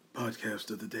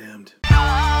podcast of the damned.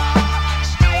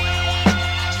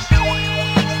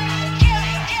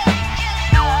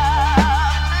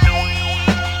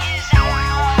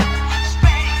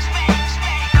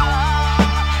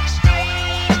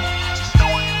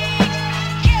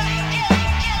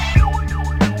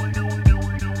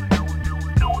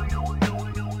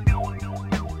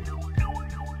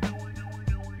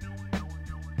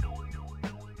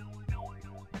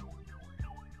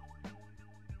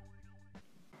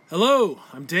 Hello,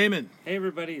 I'm Damon. Hey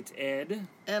everybody, it's Ed.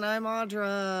 And I'm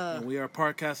Audra. And we are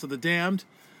Podcast of the Damned.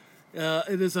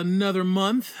 It is another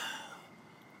month.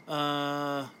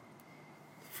 First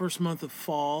month of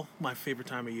fall, my favorite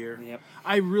time of year. Yep.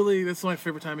 That's my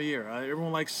favorite time of year.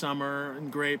 Everyone likes summer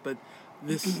and great, but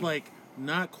this is like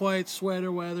not quite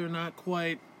sweater weather, not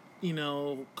quite,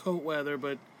 coat weather,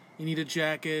 but you need a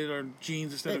jacket or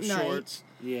jeans instead of shorts.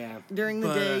 Yeah. During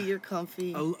the day, you're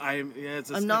comfy.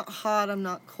 I'm not hot, I'm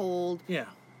not cold. Yeah.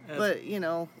 But,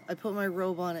 I put my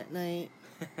robe on at night.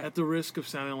 At the risk of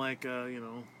sounding like a,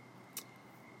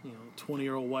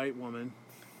 20-year-old white woman,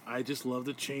 I just love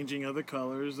the changing of the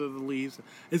colors of the leaves.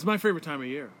 It's my favorite time of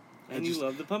year. And you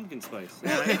love the pumpkin spice.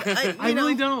 I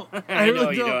really don't. I know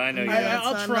you don't.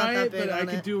 I'll try it, but I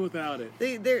could do without it.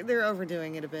 They're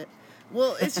overdoing it a bit.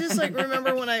 Well, it's just like,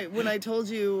 remember when I told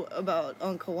you about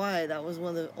on Kauai, that was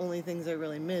one of the only things I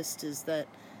really missed is that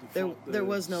there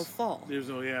was no fall. There's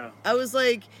no, yeah. I was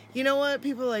like, you know what?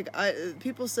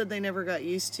 People said they never got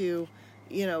used to,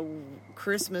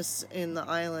 Christmas in the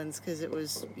islands because it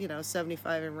was,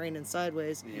 75 and raining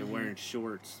sideways. And you're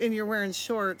wearing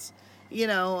shorts.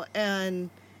 And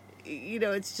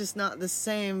it's just not the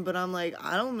same. But I'm like,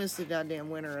 I don't miss the goddamn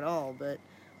winter at all, but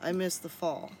I miss the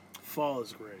fall. Fall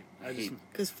is great.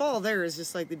 Because fall there is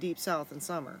just like the deep south in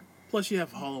summer. Plus you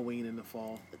have Halloween in the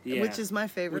fall. Yeah. Which is my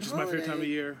favorite holiday. My favorite time of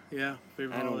year. Yeah,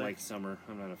 favorite holiday. I don't like summer.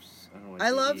 I don't like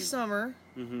I love summer.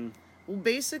 Mm-hmm. Well,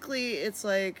 basically, it's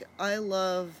like I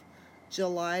love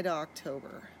July to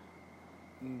October.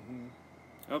 Mm-hmm.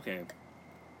 Okay.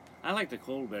 I like the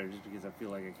cold better just because I feel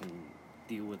like I can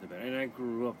deal with it better. And I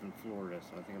grew up in Florida, so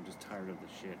I think I'm just tired of the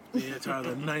shit. Yeah, tired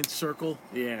of the ninth circle.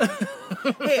 Yeah.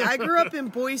 Hey, I grew up in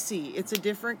Boise. It's a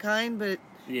different kind, but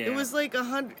it was like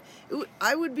 100.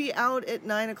 I would be out at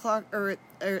 9 o'clock or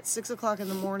at 6 o'clock in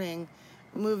the morning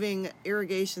moving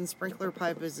irrigation sprinkler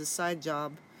pipe as a side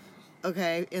job,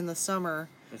 okay, in the summer.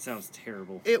 That sounds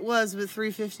terrible. It was, but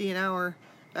 $3.50 an hour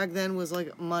back then was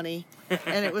like money,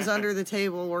 and it was under the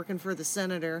table working for the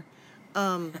senator.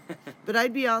 But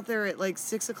I'd be out there at like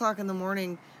 6 o'clock in the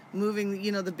morning moving,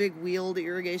 the big wheeled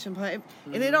irrigation pipe,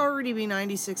 and it'd already be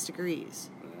 96 degrees.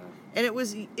 And it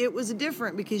was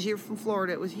different because you're from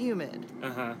Florida. It was humid.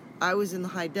 Uh-huh. I was in the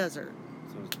high desert.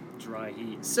 So it's dry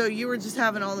heat. So you were just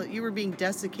having you were being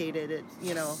desiccated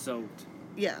Soaked.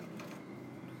 Yeah.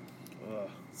 Ugh.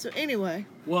 So anyway.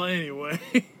 Well, I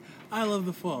love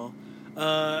the fall.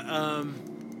 Well,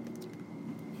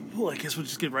 I guess we'll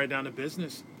just get right down to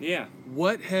business. Yeah.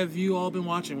 What have you all been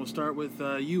watching? We'll start with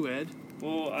you, Ed.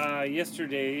 Well,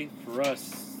 yesterday, for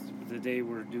us, the day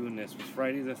we're doing this, was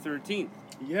Friday the 13th.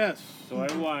 Yes. So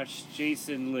I watched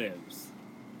Jason Lives.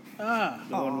 The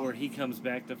one where he comes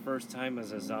back the first time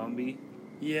as a zombie.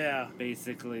 Yeah.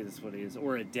 Basically, that's what it is.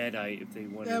 Or a deadite, if they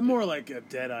wanted Yeah, more like a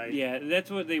deadite. Yeah,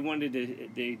 that's what they wanted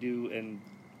to do, and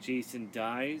Jason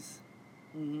dies.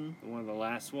 Mm-hmm. One of the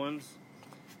last ones.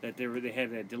 That they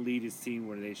had a deleted scene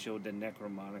where they showed the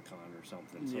Necronomicon or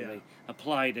something. So they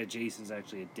applied that Jason's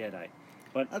actually a deadite.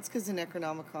 But that's because the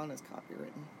Necronomicon is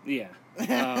copywritten. Yeah.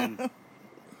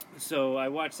 So I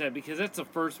watched that because that's the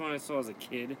first one I saw as a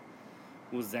kid.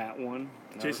 Was that one?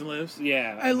 Jason Lives?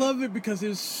 Yeah. I love it because it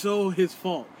was so his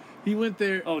fault. He went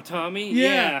there. Oh, Tommy?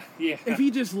 Yeah. Yeah. If he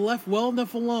just left well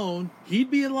enough alone, he'd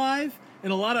be alive,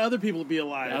 and a lot of other people would be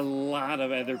alive. A lot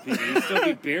of other people. He'd still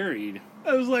be buried.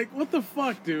 I was like, what the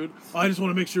fuck, dude? I just want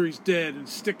to make sure he's dead and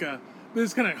stick a... But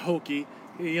it's kind of hokey.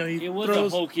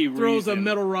 He throws a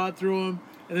metal rod through him,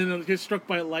 and then it gets struck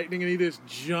by lightning, and he just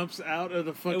jumps out of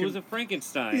the fucking... It was a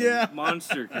Frankenstein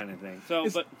monster kind of thing. So,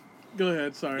 Go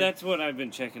ahead, sorry. That's what I've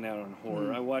been checking out on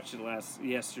horror. I watched it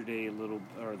yesterday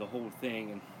the whole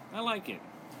thing, and I like it.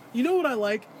 You know what I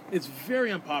like? It's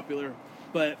very unpopular,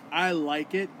 but I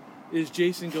like it, is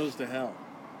Jason Goes to Hell.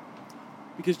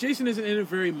 Because Jason isn't in it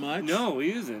very much. No,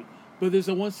 he isn't. But there's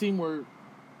one scene where...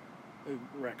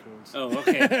 raccoons. Oh,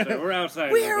 okay. So we're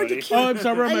outside, everybody. Oh, I'm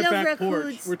sorry, we're on my back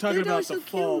raccoons. porch. We're talking about the so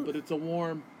fall, cute. but it's a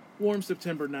warm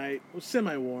September night. Well,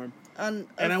 semi-warm. And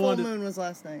full moon was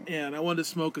last night. Yeah, and I wanted to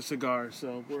smoke a cigar,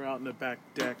 so we're out in the back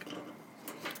deck.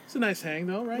 It's a nice hang,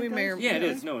 though, right? We may guys? or- Yeah, it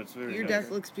is. No, it's very Your good. deck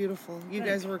looks beautiful. You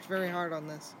guys worked very hard on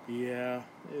this. Yeah,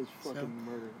 it's fucking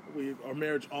So. murder. Our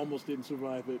marriage almost didn't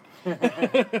survive it.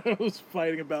 I was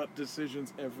fighting about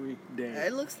decisions every day.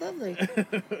 It looks lovely.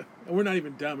 And we're not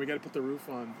even done. We got to put the roof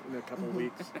on in a couple of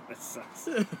weeks. That sucks.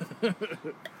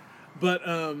 But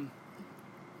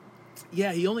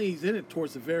yeah, he's in it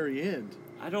towards the very end.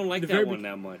 I don't like The that very one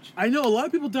that much. I know a lot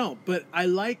of people don't, but I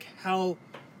like how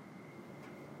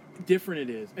different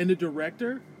it is. And the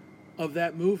director of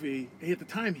that movie, at the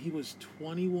time, he was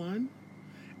 21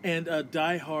 and a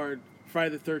diehard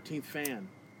Friday the 13th fan.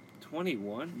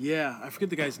 21? Yeah, I forget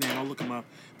the guy's name. I'll look him up.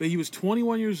 But he was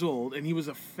 21 years old, and he was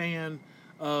a fan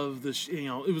of the.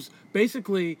 It was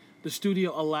basically the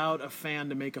studio allowed a fan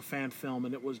to make a fan film,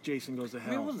 and it was Jason Goes to I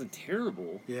Hell. mean, it wasn't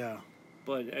terrible, Yeah,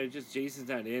 but just Jason's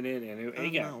not in it, and it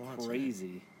I'm got not watching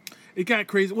crazy. it got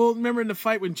crazy. Well, remember in the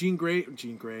fight when Jean Grey,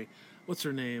 what's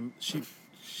her name?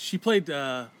 She played.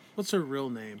 What's her real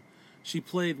name? She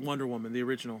played Wonder Woman, the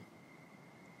original.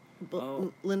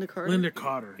 Linda Carter. Linda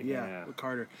Carter, Yeah.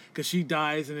 Carter, because she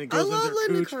dies and it goes love into her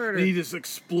Linda cooch, Carter. and he just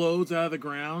explodes out of the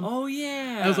ground. Oh,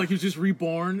 yeah. I was like, he was just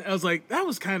reborn. I was like, that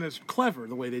was kind of clever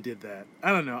the way they did that.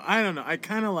 I don't know. I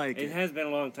kind of like It it. has been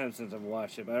a long time since I've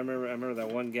watched it, but I remember that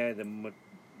one guy, the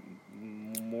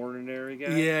Mortinary guy.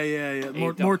 Yeah. Ate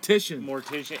the- Mortician.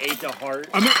 Mortician ate the heart.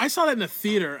 I mean, I saw that in the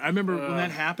theater. I remember when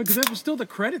that happened because that was still the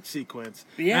credit sequence.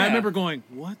 Yeah. And I remember going,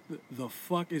 what the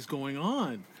fuck is going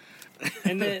on?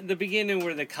 And the beginning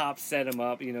where the cops set him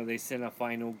up, they sent a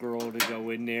final girl to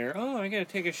go in there. Oh, I gotta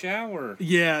take a shower.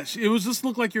 Yeah, it was just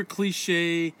looked like your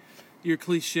cliche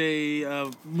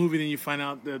movie. Then you find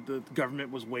out that the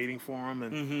government was waiting for him,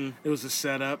 and it was a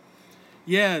setup.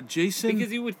 Yeah, Jason.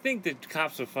 Because you would think that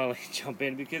cops would finally jump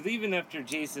in, because even after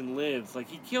Jason lives, like,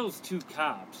 he kills 2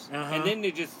 cops, and then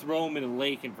they just throw him in a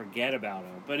lake and forget about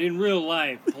him. But in real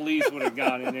life, police would have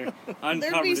gone in there, uncovered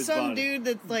There'd be his some body. dude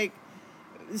that's like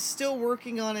still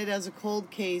working on it as a cold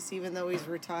case, even though he's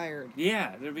retired.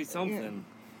 Yeah, there'd be something.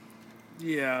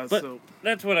 Yeah, But so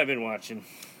that's what I've been watching.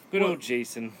 Good Well- old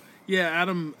Jason. yeah,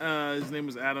 Adam. His name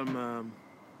was Adam.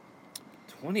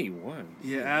 21.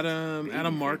 Yeah, Baby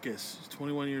Adam face. Marcus. He's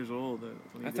 21 years old. When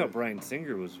he I did thought it. Bryan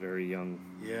Singer was very young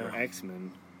Yeah. for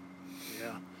X-Men.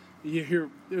 Yeah, you hear.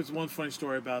 There's one funny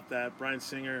story about that. Bryan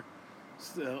Singer,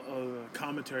 a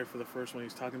commentary for the first one.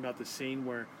 He's talking about the scene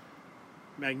where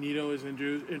Magneto is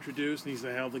introduced, and he's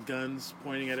like, held the guns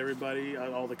pointing at everybody, at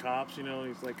all the cops. He's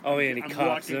like, Oh, yeah, and he I'm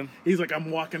cocks walking, them. He's like, I'm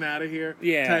walking out of here.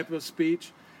 Yeah. Type of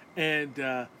speech.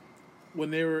 And when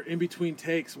they were in between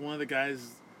takes, one of the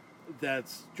guys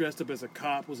that's dressed up as a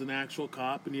cop was an actual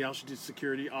cop, and he also did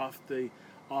security off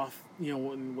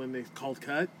when they called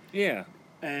cut. Yeah.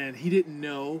 And he didn't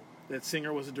know that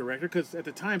Singer was a director, because at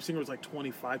the time Singer was like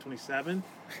 25, 27,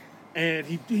 and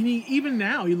he even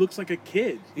now he looks like a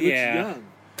kid. He looks young,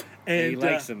 and he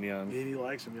likes him young. And he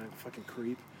likes him young, fucking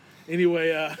creep.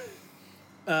 Anyway,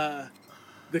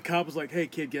 the cop was like, "Hey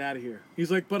kid, get out of here." He's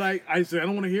like, "But I said I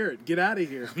don't want to hear it. Get out of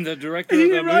here." I'm the director He of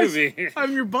the didn't realize movie.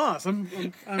 I'm your boss. I'm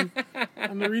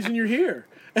the reason you're here.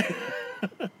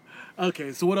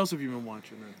 Okay, so what else have you been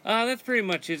watching then? That's pretty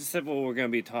much it. Except what we're going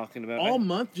to be talking about. All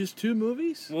month, just 2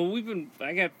 movies? Well,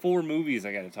 I got 4 movies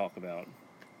I got to talk about.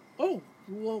 Oh,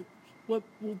 well, what?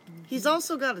 Well, He's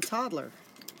also got a toddler.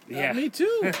 Yeah. me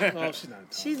too. Oh, she's not.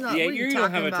 A She's toddler. not. Yeah, what are you you don't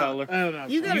talking have a about? toddler. I don't know.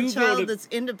 You got You a go child to- that's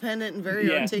independent and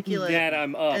very articulate. Dad,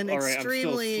 I'm up. and All right, I'm still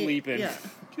extremely, sleeping.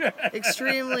 Yeah,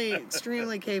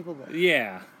 extremely capable.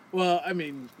 Yeah. Well, I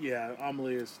mean, yeah,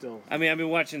 Amelie is still. I mean, I've been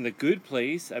watching The Good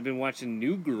Place. I've been watching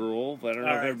New Girl, but I don't know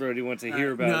All if right. everybody wants to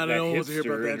hear about no, that I don't hipster. want to hear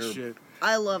about and that her- shit.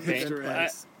 I love the Hipster Good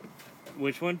Place.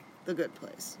 Which one? The Good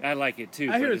Place. I like it too.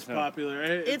 I hear but it's popular.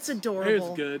 It's adorable. I hear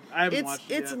it's good. I haven't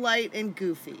watched it It's yet. light and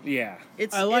goofy. Yeah.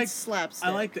 It's it's slapstick.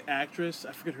 I like the actress.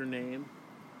 I forget her name.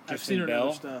 I've Kristen seen her in Bell?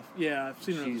 other stuff. Yeah, I've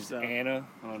seen her in other She's stuff. Anna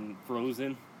on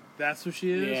Frozen. That's who she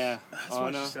is? Yeah, That's why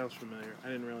Anna. she sounds familiar. I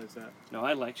didn't realize that.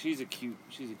 No, she's a cutie.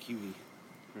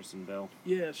 Kristen Bell.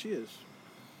 Yeah, she is.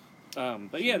 But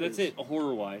She yeah, that's is. it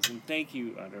horror wise, and thank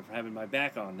you, Utter, for having my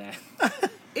back on that.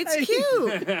 It's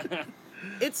cute.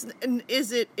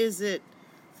 Is it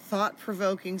thought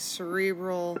provoking,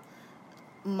 cerebral,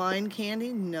 mind candy?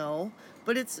 No,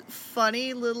 but it's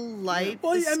funny, little light.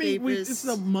 Well, I escapist. mean, this is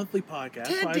a monthly podcast.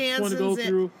 Ted so I just want to go Danson's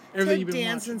through everything Ted you've been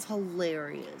Danson's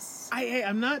hilarious. watching.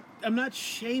 I'm not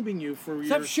shaming you for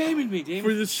Stop your shaming me, Damon.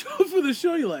 for the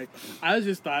show you like. I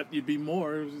just thought you'd be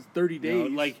more. It was 30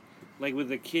 days. Like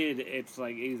with a kid, it's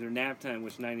like either nap time,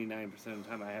 which 99% of the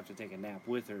time I have to take a nap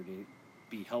with her to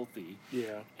be healthy.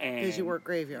 yeah. And Because you work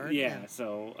graveyard. Yeah,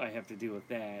 so I have to deal with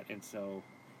that, and so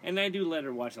And I do let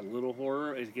her watch a little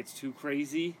horror. It gets too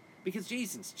crazy because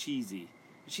Jason's cheesy.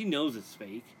 She knows it's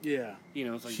fake. Yeah. You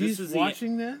know, it's like she's this is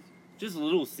watching that. Just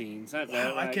little scenes.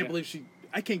 Wow, I can't believe she.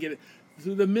 I can't get it.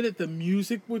 So the minute the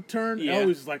music would turn, I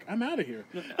was like, I'm out of here.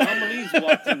 Amelie's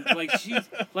watching, like, she's,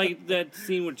 like, that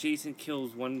scene where Jason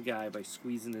kills one guy by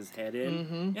squeezing his head in.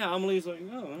 Mm-hmm. Yeah, Amelie's like,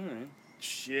 oh, all right.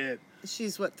 Shit.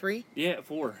 She's what, 3? Yeah,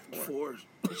 4. 4.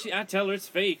 I tell her it's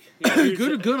fake. You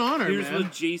know, good on her, here's man.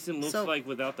 what Jason looks like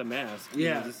without the mask.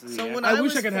 Yeah. When I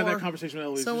wish I could have that conversation with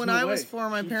Eloise. So when I was 4,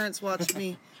 my parents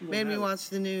made me watch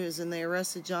the news, and they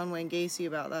arrested John Wayne Gacy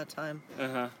about that time.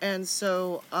 Uh-huh. And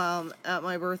so at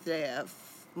my birthday, at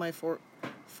my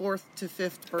fourth to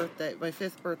fifth birthday, my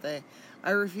 5th birthday,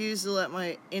 I refused to let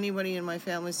anybody in my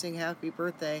family sing Happy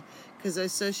Birthday because I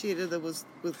associated it with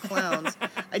clowns.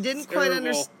 I didn't quite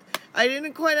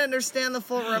understand the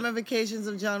full ramifications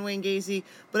of John Wayne Gacy,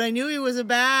 but I knew he was a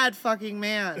bad fucking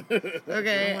man.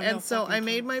 Okay, and so I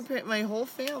made my whole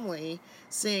family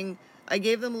sing. I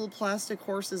gave them little plastic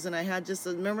horses, and I had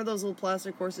remember those little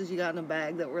plastic horses you got in a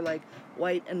bag that were like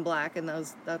white and black, and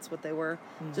that's what they were,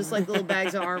 just like little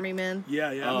bags of army men.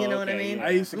 Yeah. You know what I mean?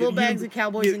 I used to little bags of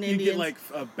cowboys and Indians. You get like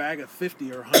a bag of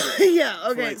 50 or 100.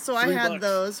 Yeah. Okay. Like so I had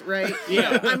those, right?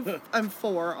 Yeah. I'm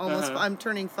 4, almost. I'm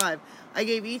turning 5. I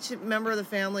gave each member of the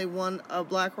family a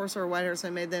black horse or a white horse.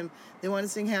 I made them. They wanted to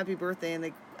sing Happy Birthday,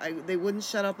 and they wouldn't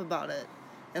shut up about it.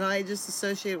 And I just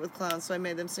associate it with clowns, so I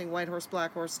made them sing White Horse,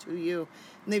 Black Horse to you.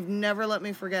 And they've never let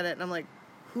me forget it. And I'm like,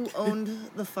 who owned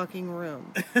the fucking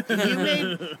room?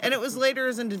 And it was later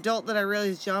as an adult that I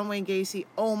realized John Wayne Gacy,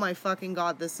 oh my fucking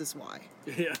God, this is why.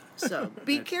 Yeah. So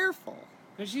be careful.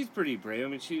 And she's pretty brave. I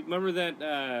mean, remember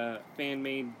that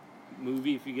fan-made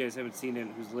movie, if you guys haven't seen it,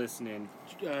 who's listening?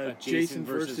 Jason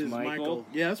versus Michael.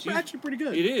 Yeah, it's actually pretty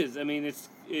good. It is. I mean, it's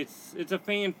a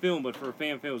fan film, but for a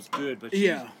fan film, it's good. But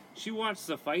she watched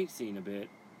the fight scene a bit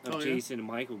of Jason and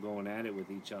Michael going at it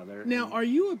with each other. Now, are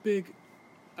you a big...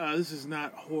 this is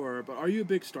not horror, but are you a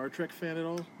big Star Trek fan at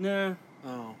all? Nah.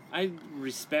 Oh. I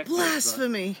respect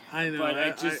blasphemy. I know. But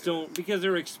I just don't... Because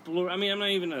they're exploring... I mean, I'm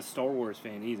not even a Star Wars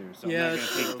fan either, so I'm not going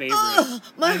to take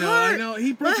favorites. Oh, I know.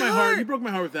 He broke my heart. He broke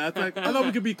my heart with that. Like, I thought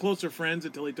we could be closer friends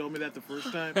until he told me that the first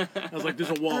time. I was like, there's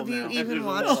a wall now.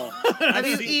 Have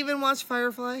you even watched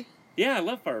Firefly? Yeah, I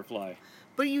love Firefly.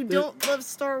 But you don't love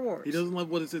Star Wars. He doesn't love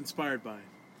what it's inspired by.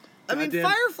 I mean,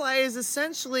 Firefly is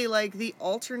essentially like the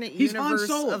alternate universe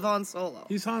of Han Solo.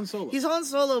 He's Han Solo. He's Han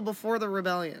Solo before the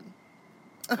rebellion.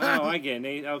 Oh, I get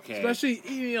it. Okay. Especially,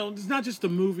 it's not just the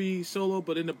movie Solo,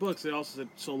 but in the books, they also said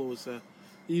Solo was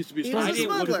he used to be a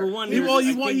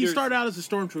stormtrooper. He started out as a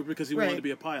stormtrooper because he wanted to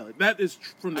be a pilot. That is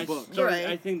from the book. Right.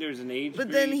 I think there's an age.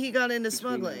 But then he got into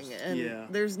smuggling,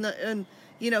 and there's no, and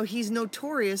he's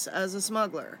notorious as a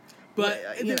smuggler. But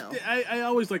I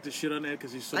always like to shit on Ed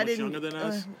because he's so much younger than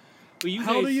us. Well,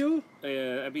 How old are you?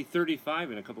 I'd be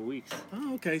 35 in a couple weeks.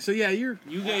 Oh, okay. So yeah, you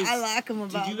guys. I like him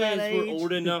about Did you that guys age. were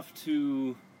old enough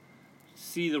to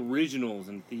see the originals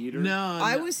in theater? No.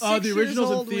 I was 6 years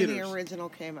old when the original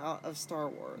came out of Star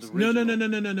Wars.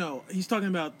 No. He's talking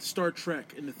about Star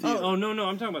Trek in the theater. Oh no,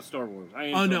 I'm talking about Star Wars.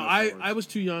 I was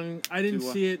too young. I didn't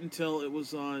see it until it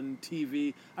was on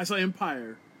TV. I saw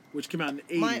Empire, which came out in the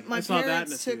 80s. My I saw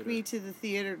parents that took me to the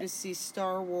theater to see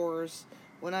Star Wars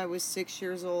when I was 6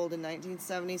 years old in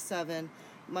 1977.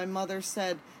 My mother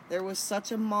said there was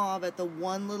such a mob at the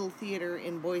one little theater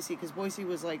in Boise, because Boise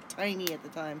was like tiny at the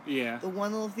time. Yeah. The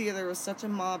one little theater was such a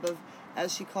mob of,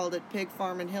 as she called it, pig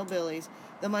farm and hillbillies,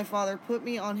 that my father put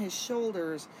me on his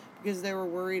shoulders because they were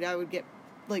worried I would get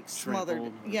like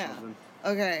smothered. Yeah. Something.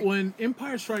 Okay. When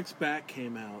Empire Strikes Back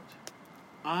came out,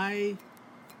 I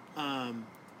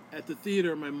at the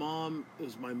theater, my mom,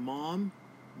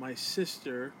 my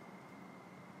sister,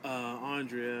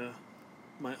 Andrea,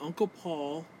 my Uncle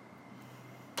Paul,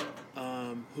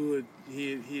 who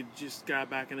he just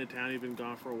got back into town. He'd been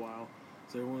gone for a while,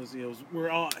 so everyone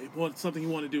was, something he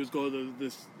wanted to do was go to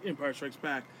this Empire Strikes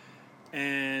Back,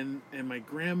 and my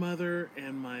grandmother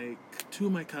and two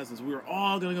of my cousins. We were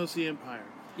all gonna go see Empire.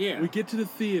 Yeah. We get to the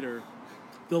theater,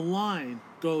 the line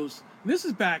goes. And this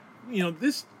is back.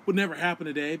 This would never happen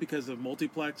today because of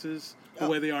multiplexes the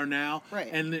way they are now. Right.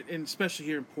 And especially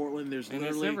here in Portland, there's and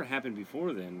literally... it's never happened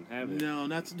before then, have it? No,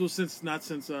 not since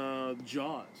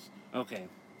Jaws. Okay.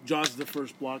 Jaws is the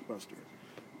first blockbuster.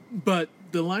 But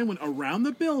the line went around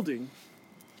the building,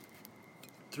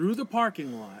 through the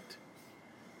parking lot,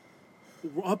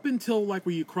 up until like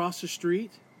where you cross the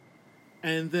street,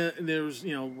 and then there was,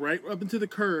 right up into the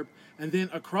curb, and then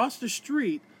across the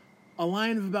street, a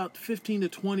line of about 15 to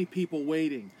 20 people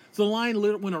waiting. So the line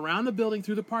went around the building,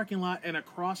 through the parking lot, and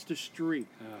across the street,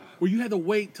 where you had to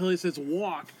wait till it says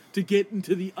walk to get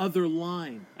into the other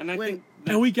line. And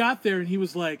And we got there, and he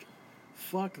was like,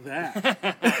 fuck that.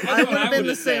 I would have been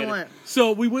the same way.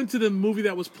 So we went to the movie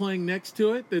that was playing next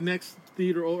to it, the next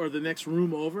theater or the next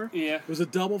room over. Yeah. It was a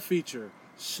double feature,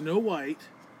 Snow White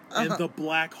and The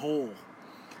Black Hole,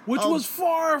 which was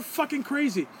far fucking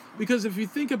crazy. Because if you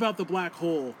think about The Black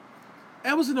Hole,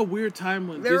 that was in a weird time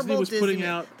when Disney was putting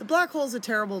out... The Black Hole's a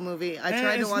terrible movie. I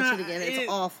tried to watch it again.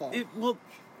 It's awful.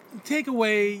 Take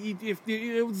away... If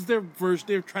it was their version,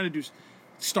 they were trying to do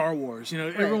Star Wars.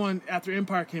 Everyone, after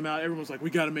Empire came out, everyone was like,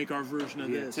 we got to make our version of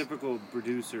this. Typical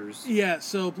producers. Yeah,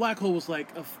 so Black Hole was like,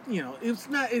 it's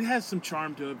not... It has some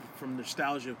charm to it from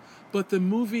nostalgia. But the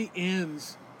movie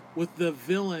ends with the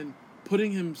villain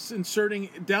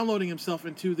downloading himself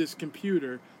into this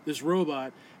computer, this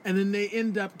robot, and then they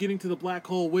end up getting to the black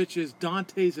hole, which is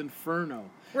Dante's Inferno.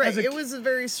 Right, it was a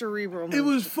very cerebral movie. It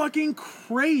was fucking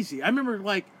crazy. I remember,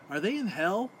 are they in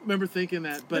hell? I remember thinking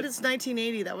that. But it's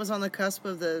 1980. That was on the cusp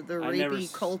of the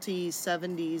rapey, culty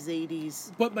 70s,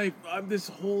 80s. But this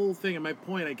whole thing, and my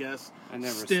point, I guess,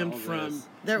 stemmed from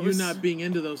you not being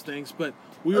into those things. But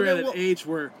we were at an age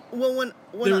where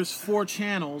there was 4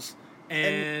 channels.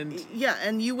 And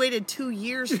you waited 2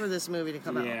 years for this movie to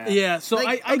come out. Yeah, so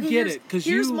I get it.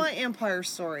 Here's my Empire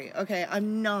story. Okay,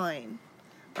 I'm 9.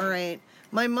 All right.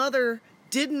 My mother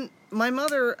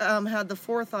had the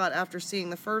forethought after seeing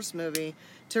the first movie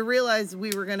to realize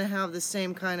we were going to have the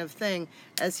same kind of thing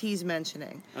as he's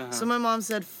mentioning. So my mom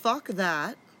said, fuck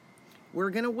that. We're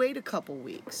going to wait a couple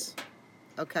weeks.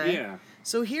 Okay? Yeah.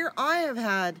 So here I have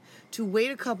had to wait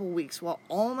a couple weeks while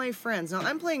all my friends... Now,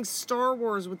 I'm playing Star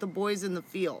Wars with the boys in the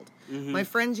field. Mm-hmm. My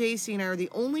friend JC and I are the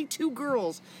only 2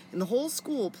 girls in the whole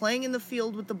school playing in the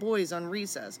field with the boys on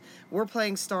recess. We're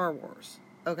playing Star Wars,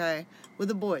 okay, with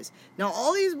the boys. Now,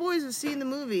 all these boys have seen the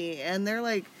movie, and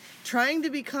they're, trying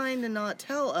to be kind and not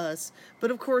tell us,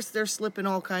 but, of course, they're slipping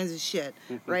all kinds of shit,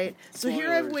 right? So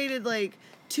here I've waited,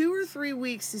 2 or 3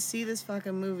 weeks to see this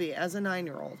fucking movie as a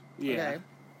 9-year-old, okay?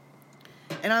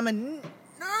 And I'm a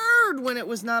nerd when it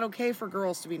was not okay for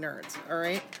girls to be nerds, all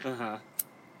right?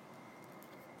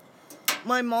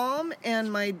 My mom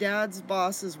and my dad's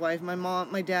boss's wife,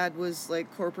 my dad was,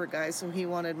 corporate guy, so he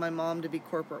wanted my mom to be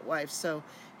corporate wife. So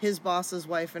his boss's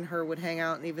wife and her would hang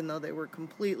out, and even though they were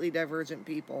completely divergent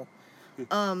people.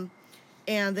 And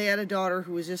they had a daughter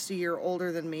who was just a year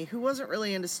older than me, who wasn't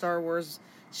really into Star Wars.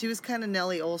 She was kind of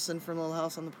Nellie Olson from Little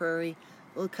House on the Prairie,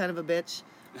 kind of a bitch.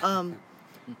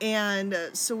 And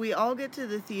so we all get to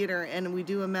the theater and we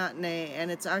do a matinee,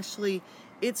 and it's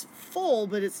full,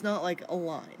 but it's not a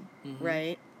line,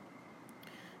 right?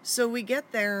 So we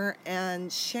get there,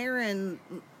 and Sharon,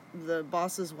 the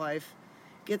boss's wife,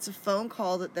 gets a phone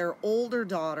call that their older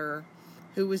daughter,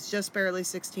 who was just barely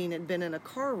 16, had been in a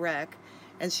car wreck,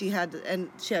 and she had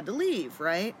to leave,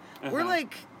 right? We're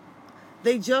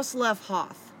they just left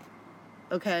Hoth,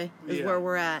 okay, is where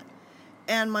we're at.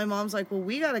 And my mom's like, well,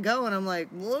 we gotta go. And I'm like,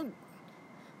 look,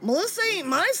 Melissa ain't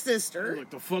my sister.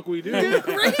 What the fuck we do?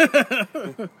 Right?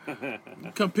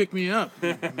 Come pick me up.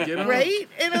 Get on. Right?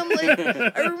 And I'm like,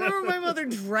 I remember my mother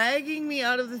dragging me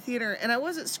out of the theater, and I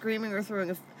wasn't screaming or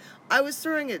I was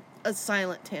throwing a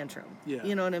silent tantrum. Yeah.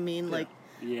 You know what I mean?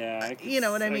 You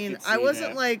know what I mean? I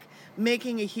wasn't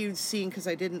making a huge scene because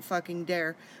I didn't fucking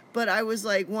dare. But I was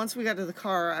once we got to the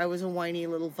car, I was a whiny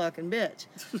little fucking bitch.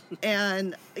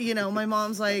 And, my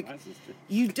mom's like,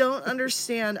 you don't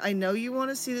understand. I know you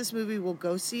want to see this movie. We'll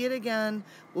go see it again.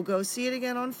 We'll go see it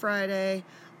again on Friday.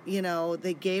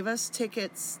 They gave us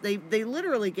tickets. They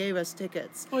literally gave us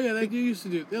tickets. Oh, yeah, they used to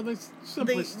do. Some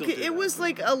places still do it was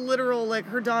a literal,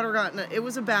 her daughter it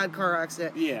was a bad car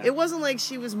accident. Yeah. It wasn't like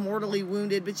she was mortally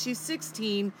wounded, but she's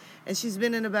 16, and she's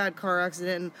been in a bad car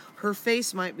accident, and her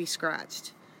face might be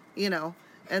scratched.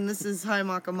 And this is high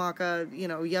maka,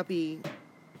 yuppie,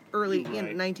 early,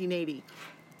 1980.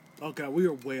 Oh, God, we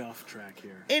are way off track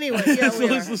here. Anyway, yeah, so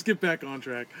let's get back on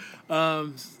track.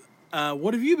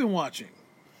 What have you been watching?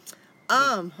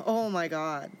 Oh my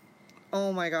God.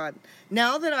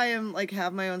 Now that I am,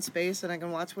 have my own space and I can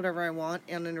watch whatever I want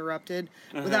uninterrupted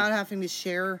without having to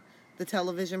share the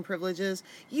television privileges.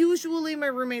 Usually my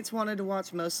roommates wanted to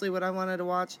watch mostly what I wanted to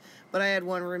watch, but I had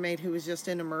one roommate who was just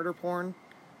into murder porn.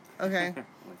 Okay.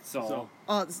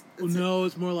 No,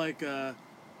 it's more like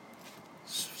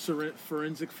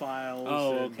forensic files.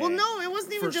 Oh, okay. Well, no, it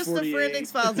wasn't even just the forensic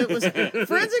files. It was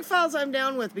forensic files. I'm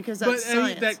down with because that's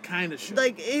science. That kind of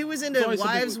shit. He was into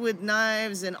wives with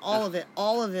knives and all of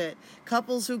it,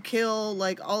 couples who kill,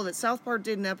 all of it. South Park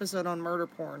did an episode on murder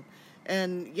porn,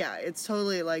 And yeah, it's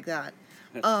totally like that.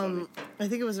 That's funny. I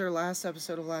think it was our last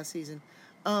episode of last season.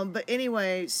 But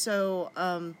anyway, so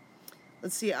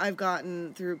let's see. I've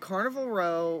gotten through Carnival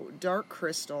Row, Dark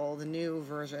Crystal, the new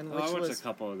version, which I watched was a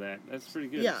couple of that. That's pretty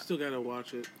good. Yeah. Still gotta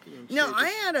watch it. No, I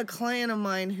had a client of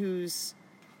mine who's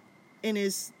in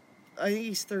his, I think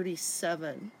he's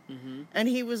 37, and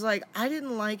he was like, I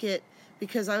didn't like it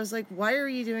because I was like, why are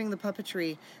you doing the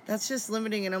puppetry? That's just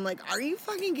limiting. And I'm like, are you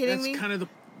fucking kidding me? That's kind of the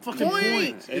fucking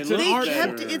point. It It's looks an art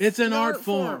better. form. It's It's an an art art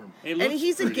form. form. It And looks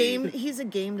he's pretty. he's a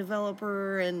game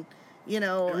developer, and you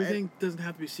know, Everything doesn't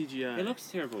have to be CGI. It looks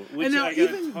terrible. Which And now I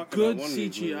gotta even talk good about one of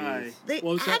these CGI. movies. they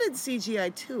What was that? added CGI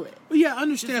to it. Well, yeah, I Just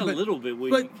understand, a but little bit. Where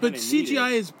you but kinda need CGI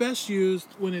it. is best used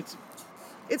when it's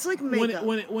It's like makeup.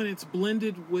 when it's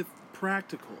blended with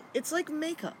practical. It's like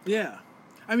makeup. Yeah,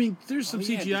 I mean, there's some Oh,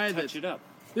 yeah, CGI just that's touch it up.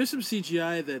 there's some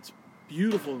CGI that's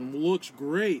beautiful and looks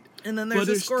great. And then there's but a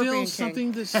there's Scorpion still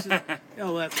King. something to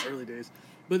oh, that's early days.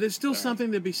 But there's still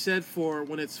something to be said for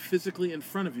when it's physically in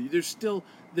front of you. There's still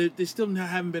they still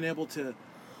haven't been able to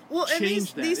Well, and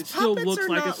change that. these It still puppets looks are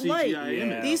like a not CGI light.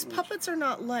 image. These which- puppets are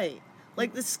not light.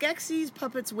 Like the Skeksis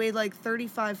puppets weigh like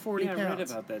 35, 40 Yeah, I pounds.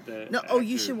 read about that. The No, oh,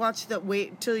 you actor- should watch that.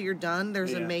 Wait till you're done.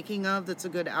 There's a Yeah. making of that's a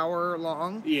good hour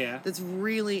long. Yeah. That's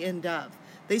really in depth.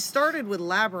 They started with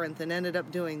Labyrinth and ended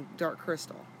up doing Dark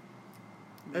Crystal.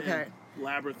 Man, Okay.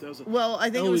 Labyrinth. That was a, Well, I I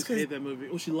think it was always because hated that movie.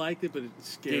 Well, she liked it, but it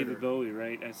scared David her. Bowie,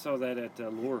 right? I saw that at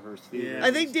Laurelhurst Theater. Yeah.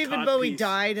 I think It's David cod Bowie piece.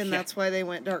 died, and Yeah. that's why they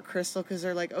went Dark Crystal, because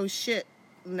they're like, oh shit,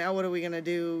 now what are we gonna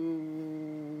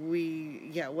do?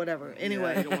 Whatever.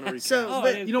 Anyway, Yeah, you don't want to recast. So, Oh, but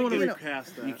I didn't you don't want think to it-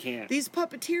 recast that. You can't. these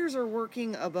puppeteers are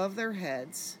working above their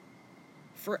heads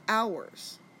for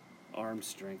hours. Arm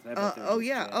strength. I bet that Oh was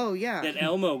yeah, bad. oh yeah. That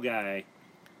Elmo guy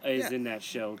is Yeah. in that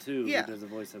show too. Yeah. Who does the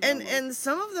voice of And Elmo. and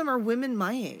some of them are women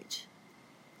my age.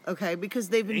 Okay, because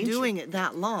they've been Ancient. doing it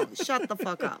that long. Shut the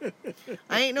fuck up.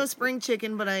 I ain't no spring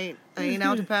chicken, but I ain't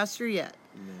out to pasture yet.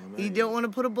 You don't want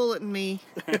to put a bullet in me.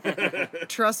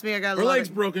 Trust me, I got a Her lot leg's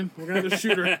of, broken. We're gonna have to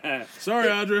shoot her. Sorry,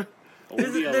 Audra. Old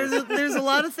Yeller. there's a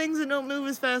lot of things that don't move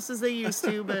as fast as they used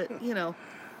to, but you know.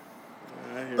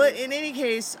 I hear But you. in any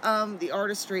case, the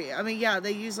artistry. I mean, yeah,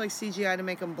 they use like CGI to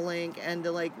make them blink and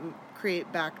to like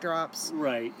create backdrops,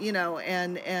 Right. you know,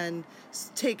 and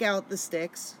take out the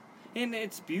sticks. And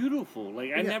it's beautiful.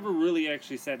 Like, I Yeah. never really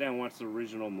actually sat down and watched the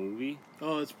original movie.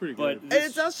 Oh, it's pretty But good. And this,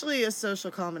 it's actually a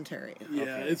social commentary. Yeah,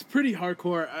 Okay. it's pretty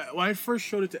hardcore. When I first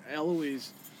showed it to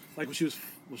Eloise, like when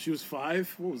she was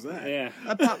 5. What was that? yeah.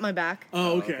 I popped my back.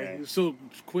 Oh, okay. okay. So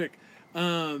quick.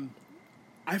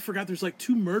 I forgot there's like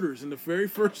 2 murders in the very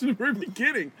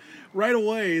beginning. Right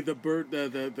away, the bird,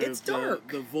 It's dark.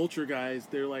 the vulture guys,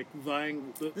 they're like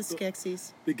vying. The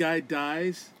Skeksis. The guy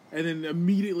dies, and then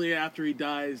immediately after he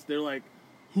dies, they're like,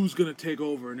 "Who's gonna take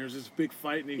over?" And there's this big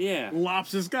fight, and he Yeah.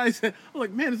 lops this guy's head. I'm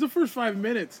like, "Man, it's the first 5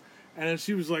 minutes." And then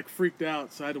she was like freaked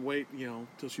out, so I had to wait,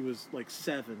 till she was like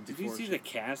 7. Did you before see she- the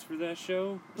cast for that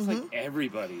show? It's Mm-hmm. like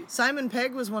everybody. Simon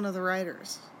Pegg was one of the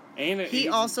writers. And He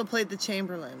also played the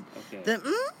Chamberlain. Okay. The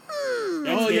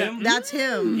That's Oh, yeah. him? that's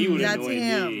him. He would That's annoy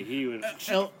him. me. He would.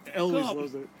 Eloise Go.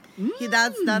 loves it.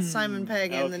 That's Simon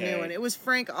Pegg in the new Okay. one. It was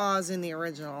Frank Oz in the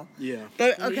original. Yeah.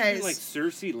 But And okay, even, like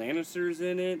Cersei Lannister's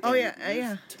in it. Oh, and yeah, there's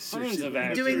yeah. Tons Cersei of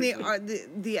actors. doing like,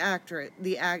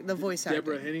 the voice actor.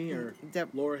 Deborah Henney or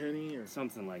Laura Henney or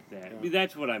something like that. Yeah.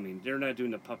 That's what I mean. They're not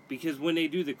doing the pup because when they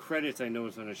do the credits, I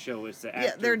notice on a show it's the actor,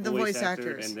 Yeah, they're the voice actor,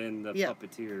 actors. and then the Yeah.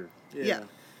 puppeteer. Yeah.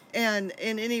 And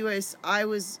anyways,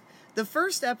 the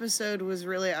first episode was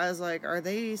really, I was like, are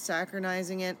they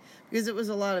sacralizing it? Because it was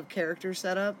a lot of character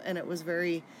setup, and it was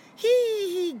very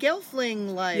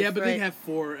Gelfling life. Yeah, but right? they have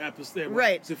 4 episodes.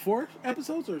 Right. Is it 4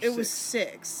 episodes or 6? It was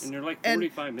 6. And they're like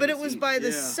 45 But it minutes was each. by the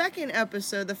Yeah. second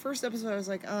episode, the first episode, I was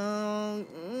like,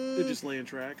 They're just laying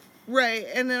track. right.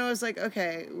 And then I was like,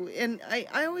 okay. And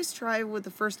I always try with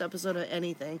the first episode of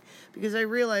anything, because I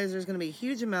realize there's going to be a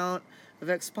huge amount of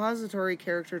expository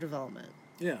character development.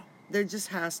 Yeah. There just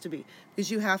has to be,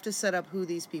 because you have to set up who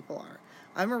these people are.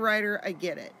 I'm a writer, I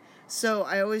get it. So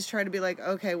I always try to be like,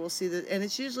 okay, we'll see and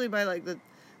it's usually by like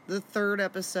the third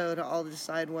episode I'll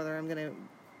decide whether I'm gonna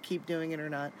keep doing it or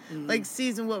not. Like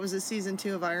season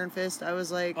 2 of Iron Fist, I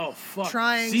was like, Oh fuck!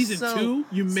 trying Season so- 2,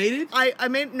 you made it. I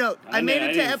made it to I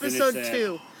didn't episode finish that.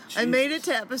 2. I made it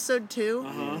to episode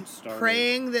 2. Started.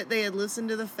 Praying that they had listened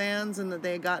to the fans and that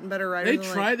they had gotten better writers. They and,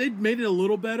 like, tried. They made it a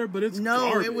little better, but it's no,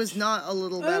 garbage. it was not a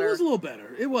little It better. was a little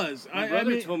better. It was. My I brother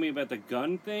mean, told me about the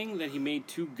gun thing that he made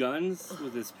 2 guns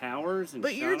with his powers and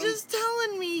But you're shot 'em. just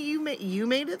telling me you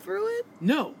made it through it?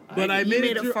 no, but I You made,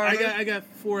 made it it through. farther? I got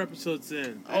 4 episodes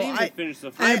in. I didn't even I- finish the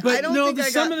I- first. But don't no, think the I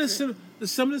some got of the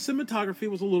cinematography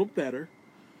was a little better,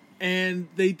 And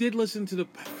they did listen to the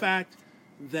fact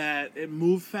that it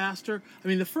moved faster. I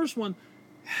mean, the first one,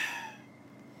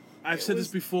 I've said this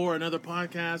before in other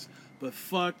podcasts, but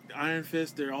fuck Iron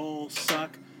Fist, they all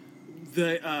suck.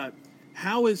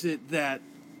 How is it that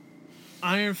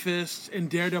Iron Fist and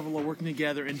Daredevil are working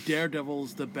together, and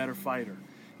Daredevil's the better fighter?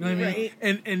 You know what I mean?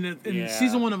 And in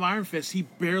season 1 of Iron Fist, he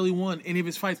barely won any of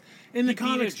his fights. In the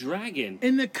comics, beat a dragon.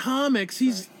 In the comics,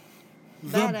 he's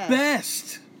the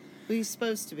best. He's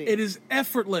supposed to be. It is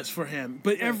effortless for him,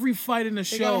 but every fight in the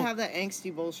They show, gotta have that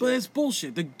angsty bullshit. but it's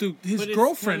bullshit. His it's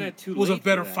girlfriend too was a late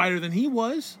better for that. fighter than he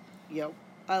was. Yep,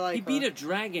 I like. He beat a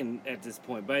dragon at this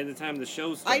point. By the time the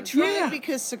show I started, tried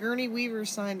because Sigourney Weaver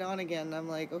signed on again. I'm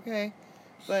like, okay,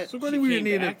 but So She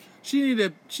came back?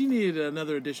 she needed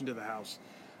another addition to the house.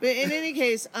 But in any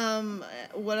case,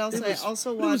 what else? It was, I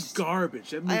also it was watched. garbage.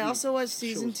 That movie I also watched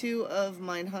season shows- 2 of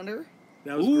Mindhunter.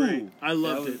 That was Ooh, great. I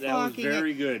loved it. That was Fucking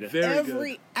very good. Very Every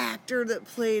good. actor that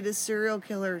played a serial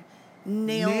killer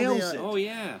nailed Nails it. it. Oh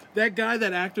yeah. That guy,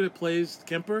 that actor that plays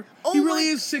Kemper, Oh he really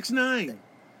my- is 6'9".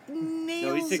 Nails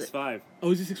No, he's it. 6'5".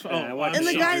 Oh, is he 6'5"? Yeah, I Oh, watched And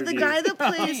the Shit guy review. that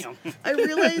plays, Damn. I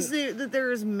realized that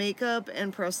there is makeup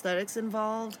and prosthetics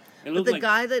involved. It But looked the like-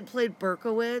 guy that played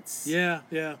Berkowitz, yeah.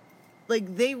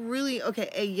 like they really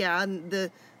and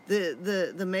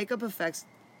the makeup effects,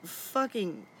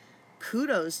 fucking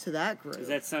kudos to that group. Is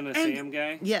that Son of And- Sam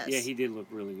guy? yes. Yeah, he did look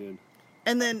really good.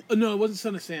 And then Oh, no, it wasn't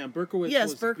Son of Sam. Berkowitz. yes,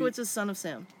 was Berkowitz is son of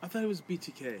Sam. I thought it was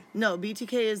BTK. No,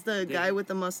 BTK is the guy with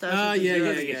the mustache. Ah, with the yeah, zero-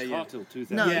 yeah, Doesn't yeah. get caught till No,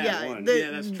 2001. the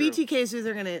Yeah, that's true. BTK is who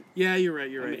they're gonna Yeah, you're right.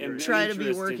 You're I'm- right. You're I'm right. try to be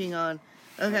interested. working on.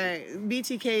 Okay,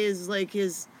 BTK is like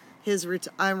his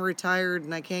I'm retired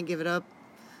and I can't give it up.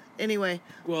 Anyway,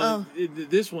 Well,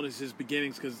 this one is his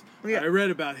beginnings because Yeah. I read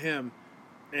about him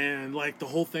and like the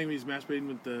whole thing he's masturbating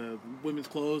with the women's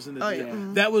clothes and Oh, yeah.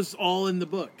 Mhm. that was all in the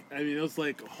book. I mean, it was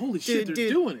like, holy shit, they're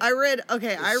doing it. I read It's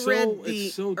the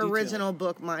it's so detailed. original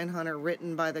book Mindhunter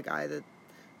written by the guy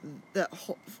that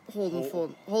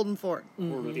Holden Ford.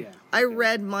 Yeah. I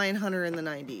read Mindhunter in the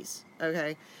 90s.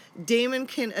 Okay. Damon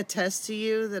can attest to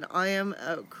you that I am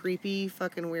a creepy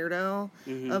fucking weirdo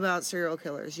about serial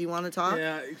killers. You want to talk?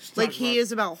 Yeah, it's Like talking he about-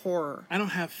 is about horror. I don't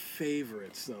have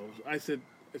favorites though. I said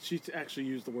she actually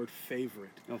used the word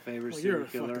favorite. No favorite Well, you're serial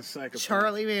a killer. fucking psychopath.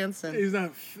 Charlie Manson. He's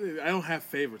not. I don't have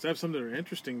favorites. I have some that are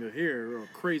interesting to hear or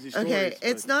crazy stories. Okay,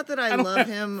 it's but not that I don't love have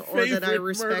him or that I favorite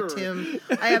respect murderer. him.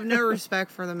 I have no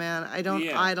respect for the man. I don't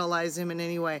Yeah. idolize him in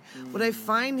any way. What I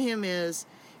find him is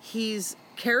he's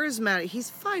charismatic. He's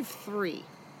 5'3".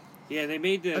 Yeah, they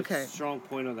made the Okay. strong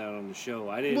point on that on the show.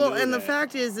 I didn't Well, know and that. the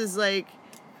fact is like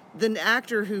the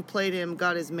actor who played him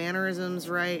got his mannerisms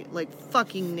right, like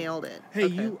fucking nailed it. Hey,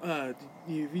 Okay.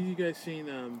 you guys seen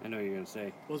I know what you're going to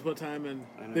say. Once Upon a Time? And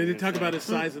I know they what did you're talk about saying. his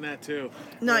size in that too.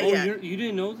 Not Oh, yet. you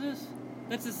didn't know this?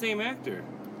 That's the same actor.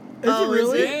 Is Oh, it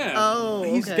really? is it? Yeah. Oh,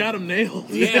 He's okay. got him nailed.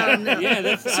 Yeah, no. yeah.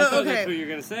 That's, I So, thought okay. that's what you're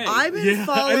going to say. I've been Yeah, I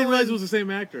following. didn't realize it was the same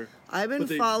actor. I've been but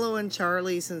they- following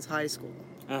Charlie since high school.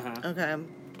 Uh-huh. Okay.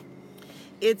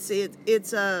 It's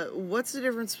what's the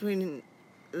difference between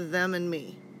them and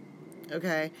me?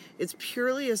 Okay. It's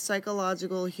purely a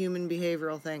psychological human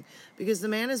behavioral thing because the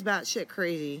man is batshit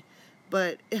crazy,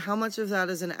 but how much of that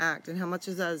is an act and how much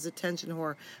of that is attention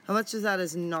whore? How much of that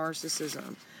is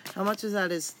narcissism? How much of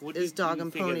that is What is did dog you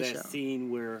and think pony of show? that scene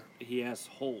where he asked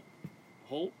Holt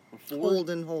or Ford?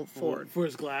 Hold forward. For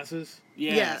his glasses.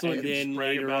 Yeah, Yeah. So he and can then just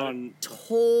brag later about it. on...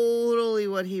 Totally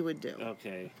what he would do.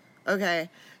 Okay. Okay.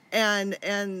 And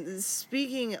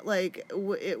speaking like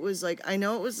it was like I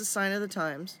know it was a sign of the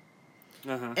times.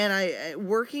 Uh-huh. And I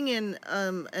working in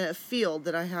a field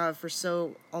that I have for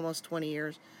almost 20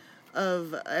 years,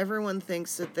 of everyone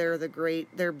thinks that they're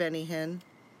Benny Hinn,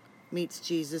 meets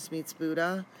Jesus meets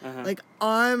Buddha. Uh-huh. Like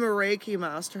I'm a Reiki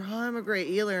master, I'm a great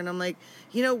healer, and I'm like,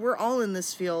 we're all in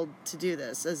this field to do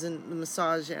this, as in the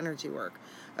massage energy work.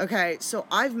 Okay, so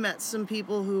I've met some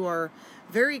people who are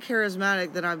very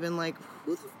charismatic that I've been like,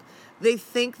 they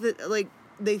think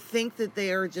that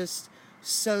they are just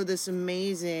so this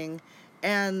amazing.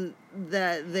 And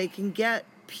that they can get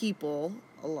people,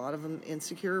 a lot of them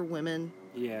insecure women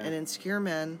Yeah. and insecure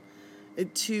men,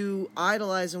 to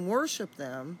idolize and worship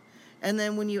them. And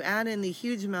then when you add in the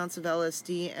huge amounts of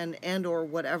LSD and or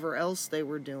whatever else they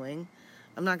were doing,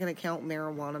 I'm not going to count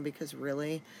marijuana because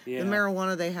really, Yeah. the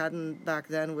marijuana they had back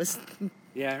then was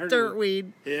Yeah, I heard dirt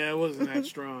weed. Yeah, it wasn't that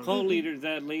strong. cult leader,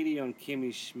 that lady on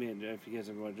Kimmy Schmidt, if you guys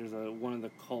ever watched, there's one of the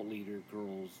cult leader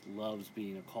girls loves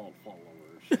being a cult follower.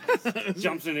 She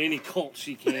jumps into any cult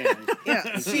she can. Yeah,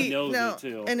 And she knows no, it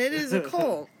too. and it is a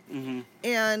cult. Mm-hmm.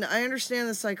 And I understand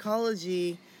the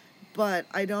psychology, but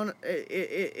I don't.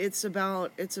 It's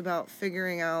about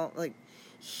figuring out like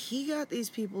he got these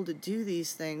people to do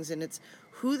these things, and it's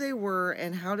who they were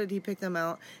and how did he pick them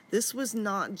out. This was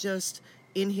not just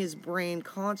in his brain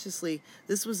consciously.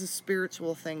 This was a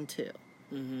spiritual thing too.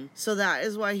 Mm-hmm. So that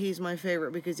is why he's my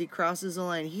favorite, because he crosses the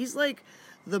line. He's like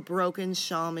the broken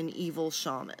shaman, evil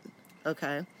shaman.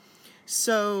 Okay?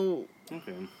 So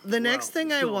the next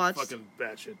thing I watched... Fucking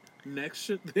batshit. Next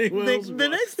shit thing. The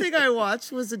next thing I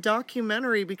watched was a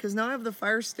documentary, because now I have the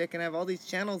Fire Stick and I have all these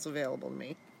channels available to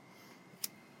me.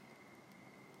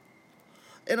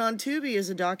 And on Tubi is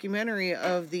a documentary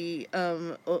of the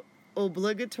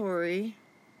obligatory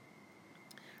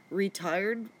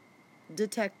retired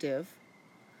detective.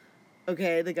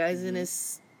 Okay, the guy's in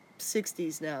his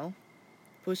 60s now,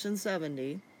 pushing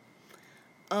 70.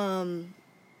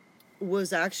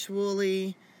 Was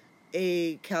actually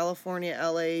a California,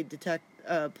 LA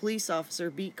police officer,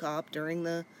 beat cop during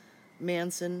the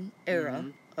Manson era.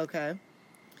 Okay.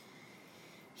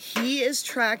 He is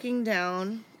tracking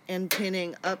down and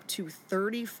pinning up to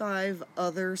 35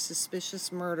 other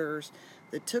suspicious murders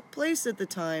that took place at the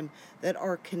time that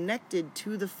are connected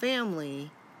to the family.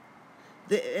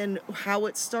 And how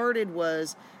it started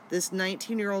was this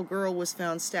 19-year-old girl was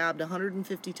found stabbed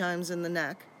 150 times in the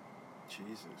neck.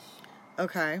 Jesus.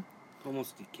 Okay.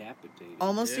 Almost decapitated.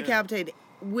 Decapitated.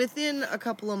 Within a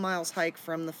couple of miles hike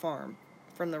from the farm,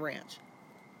 from the ranch.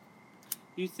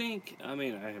 You think, I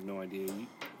mean, I have no idea.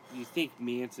 You think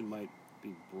Manson might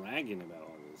be bragging about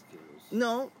all those kills?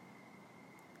 No.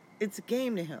 It's a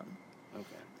game to him. Okay.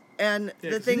 And yeah,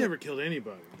 the thing... he never killed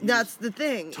anybody. That's the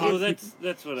thing. Oh, that's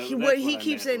what he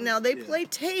keeps saying. Now, they play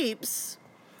tapes,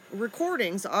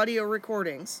 recordings, audio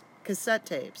recordings, cassette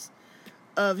tapes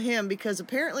of him, because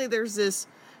apparently there's this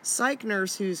psych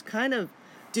nurse who's kind of...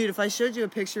 Dude, if I showed you a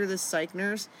picture of this psych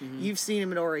nurse, you've seen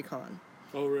him at Oricon.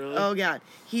 Oh, really? Oh, God.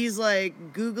 He's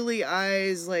like googly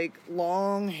eyes, like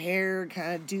long hair,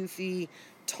 kind of doofy,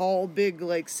 tall, big,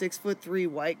 like 6'3"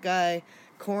 white guy,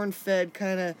 corn-fed,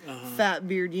 kind of fat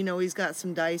beard. You know, he's got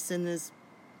some dice in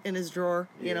his drawer,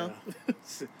 you know?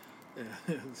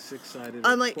 Six-sided.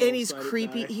 I'm like, and he's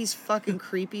creepy. Die. He's fucking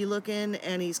creepy looking,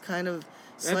 and he's kind of...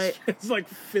 It's like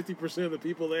 50% of the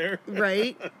people there.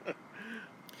 Right?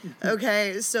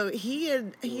 Okay, so he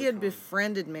had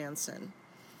befriended Manson.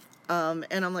 And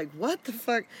I'm like, what the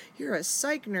fuck? You're a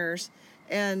psych nurse.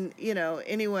 And, you know,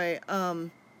 anyway,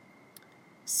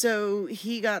 so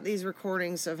he got these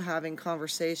recordings of having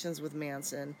conversations with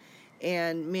Manson.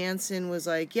 And Manson was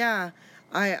like, yeah,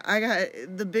 I got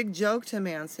the big joke to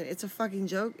Manson. It's a fucking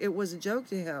joke. It was a joke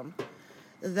to him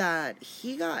that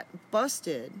he got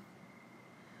busted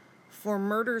for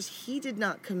murders he did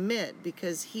not commit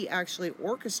because he actually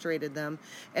orchestrated them.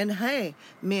 And hey,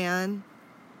 man,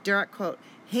 direct quote,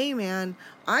 hey man,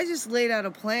 I just laid out a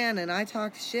plan and I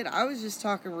talked shit. I was just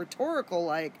talking rhetorical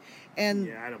like,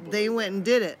 and they went and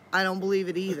did it. I don't believe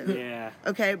it either. Yeah.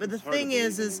 Okay, but the thing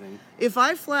is if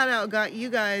I flat out got you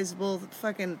guys both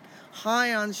fucking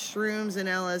high on shrooms and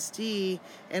LSD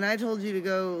and I told you to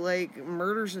go like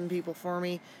murder some people for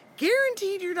me,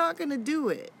 guaranteed you're not gonna do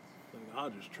it. I'll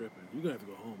just tripping. You're gonna have to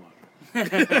go home,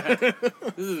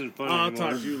 Audrey. This isn't funny I'll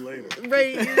anymore. talk to you later.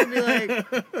 Right, you're gonna be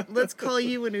like, let's call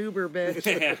you an Uber, bitch.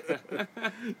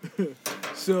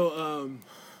 So,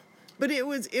 but it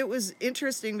was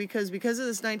interesting because of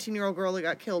this 19-year-old girl that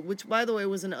got killed, which by the way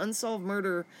was an unsolved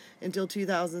murder until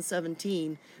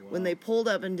 2017 when they pulled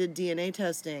up and did DNA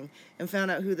testing and found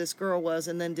out who this girl was,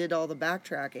 and then did all the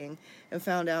backtracking and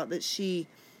found out that she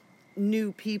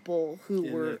knew people who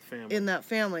were in that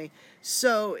family.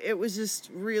 So it was just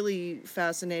really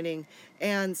fascinating.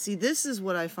 And see, this is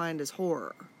what I find as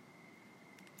horror.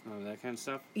 Oh, that kind of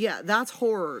stuff? Yeah, that's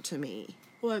horror to me.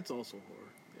 Well, that's also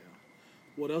horror. Yeah.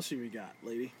 What else have you got,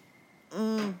 lady?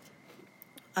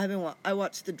 I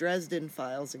watched the Dresden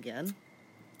Files again.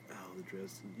 Oh, the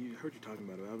Dresden. You heard you talking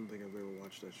about it. I don't think I've ever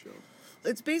watched that show.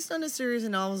 It's based on a series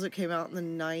of novels that came out in the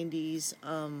 90s.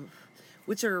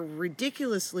 Which are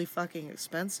ridiculously fucking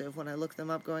expensive when I look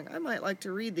them up going, I might like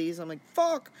to read these. I'm like,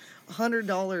 fuck,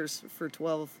 $100 for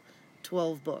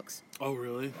 12 books. Oh,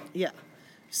 really? Yeah.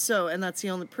 So, and that's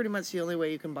pretty much the only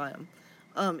way you can buy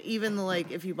them. Even like,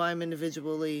 if you buy them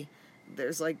individually,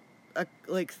 there's like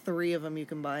 3 of them you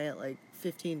can buy at like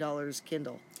 $15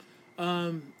 Kindle.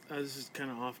 This is kind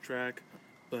of off track,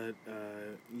 but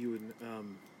you would,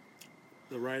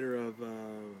 the writer of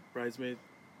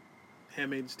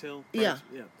Handmaid's Tale? Yeah.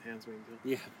 Yeah, Handmaid's Tale.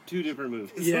 Yeah, 2 different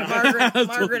movies. Yeah.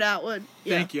 Margaret Atwood.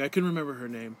 Yeah. Thank you. I couldn't remember her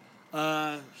name.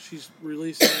 She's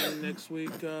releasing next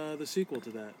week the sequel to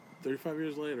that, 35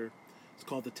 years later. It's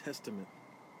called The Testament.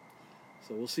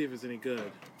 So we'll see if it's any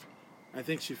good. I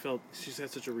think she's had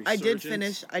such a I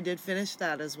resurgence. did finish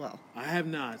that as well. I have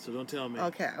not, so don't tell me.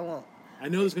 Okay, I won't. I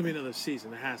know there's gonna be another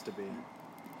season. There has to be.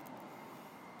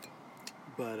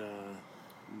 But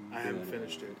I haven't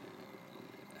finished it.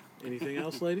 Anything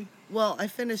else, lady? Well, I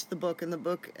finished the book, and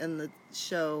the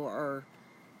show are.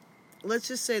 Let's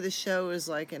just say the show is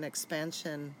like an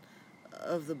expansion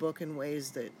of the book in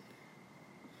ways that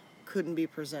couldn't be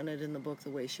presented in the book the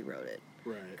way she wrote it.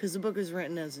 Right. Because the book is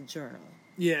written as a journal.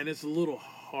 Yeah, and it's a little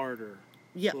harder.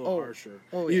 Yeah. A little harsher.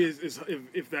 Oh, yeah.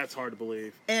 If that's hard to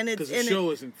believe. And because the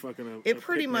show isn't fucking. It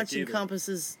pretty picnic much either.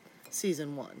 encompasses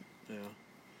season 1. Yeah.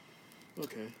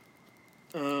 Okay.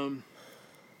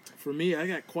 For me, I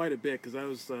got quite a bit because I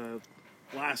was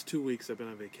last 2 weeks I've been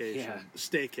on vacation,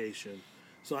 staycation.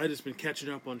 So I just been catching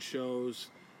up on shows,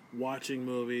 watching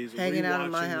movies, hanging out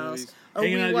in my movies. house. Oh,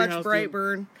 we watched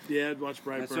Brightburn. Yeah, I'd watch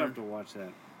Brightburn. I still have to watch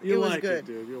that. You'll was like good. it,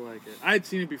 dude. You'll like it. I'd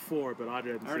seen it before, but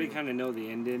Audrey hadn't I already seen it. kind of know the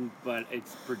ending, but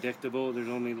it's predictable. There's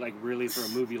only, like, really, for a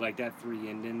movie like that, 3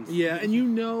 endings. Yeah, and you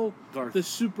know Garth. the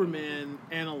Superman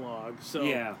analog, so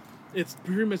Yeah. it's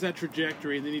pretty much that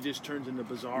trajectory, and then he just turns into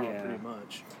Bizarro Yeah. pretty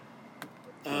much.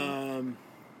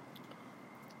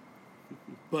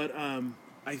 But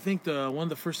I think one of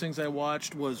the first things I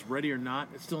watched was Ready or Not.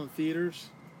 It's still in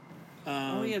theaters.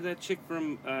 Oh, yeah, that chick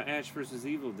from Ash vs.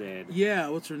 Evil Dead. Yeah,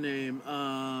 what's her name?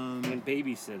 And the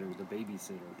babysitter.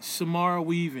 Samara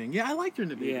Weaving. Yeah, I liked her in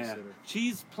The Babysitter. Yeah.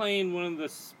 She's playing one of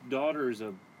the daughters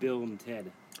of Bill and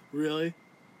Ted. Really?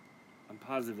 I'm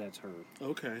positive that's her.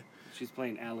 Okay. She's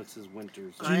playing Alex's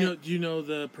Winters. Do you know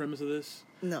the premise of this?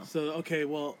 No. So, okay,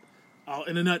 well,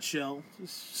 in a nutshell,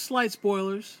 slight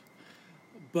spoilers,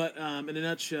 but in a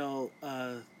nutshell,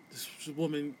 this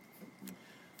woman,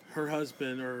 her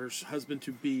husband or her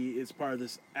husband-to-be is part of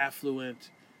this affluent,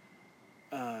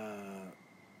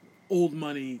 old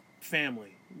money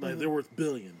family. Like, they're worth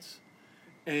billions.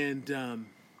 And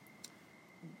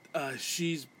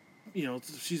she's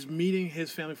meeting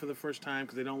his family for the first time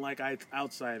because they don't like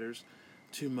outsiders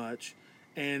too much.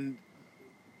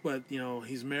 But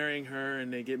he's marrying her,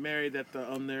 and they get married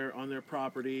on their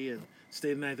property and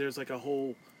stay the night. There's like a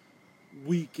whole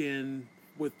weekend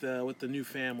with the new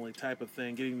family type of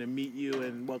thing, getting to meet you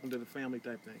and welcome to the family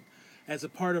type thing. As a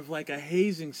part of like a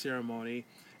hazing ceremony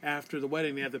after the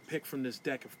wedding, they have to pick from this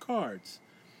deck of cards,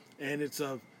 and it's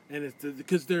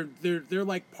because they're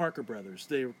like Parker Brothers.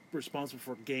 They're responsible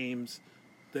for games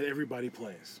that everybody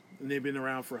plays, and they've been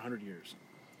around for 100 years.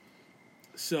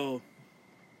 So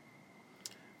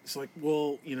it's like,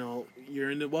 well,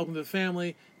 you're in the welcome to the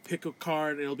family. Pick a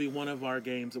card. It'll be one of our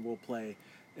games that we'll play,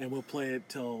 and we'll play it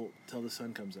till the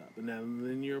sun comes up, and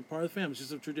then you're part of the family. It's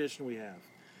just a tradition we have.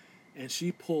 And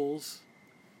she pulls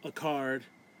a card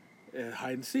at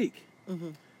hide and seek. Mm-hmm.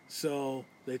 So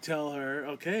they tell her,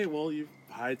 okay, well, you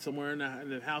hide somewhere in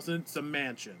the house, and it's a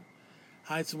mansion.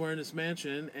 Hide somewhere in this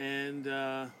mansion, and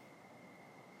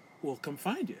we'll come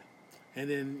find you. And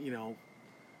then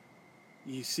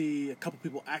you see a couple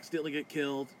people accidentally get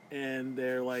killed, and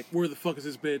they're like, where the fuck is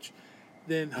this bitch?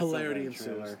 Then hilarity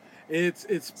ensues. It's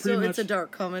pretty much... So it's a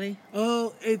dark comedy?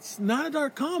 Oh, it's not a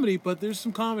dark comedy, but there's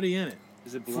some comedy in it.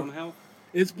 Is it Blumhouse?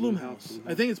 It's Blumhouse.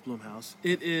 I think it's Blumhouse.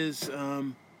 It is... I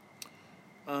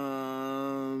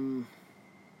don't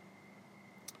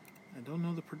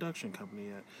know the production company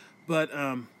yet, but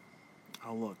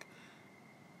I'll look.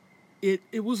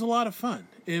 It was a lot of fun.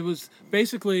 It was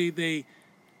basically they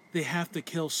have to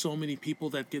kill so many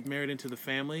people that get married into the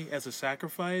family as a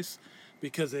sacrifice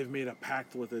because they've made a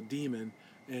pact with a demon,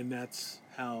 and that's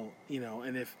how,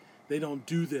 and if they don't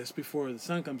do this before the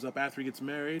sun comes up after he gets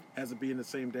married, has it be in the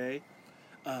same day,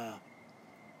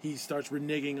 he starts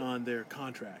reneging on their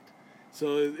contract.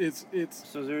 So it's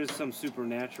So there is some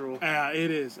supernatural.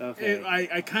 it is. Okay.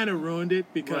 I kind of ruined it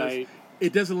because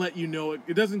it doesn't let you know it.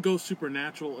 It doesn't go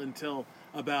supernatural until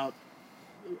about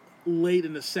late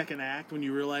in the second act when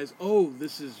you realize, oh,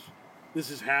 this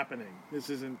is happening. This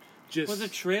isn't just. Well, the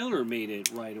trailer made it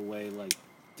right away. Like,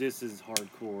 this is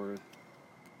hardcore.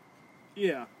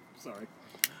 Yeah. Sorry,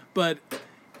 but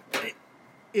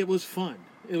it was fun.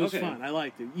 It was fun. I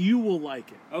liked it. You will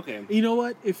like it. Okay. You know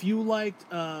what? If you liked,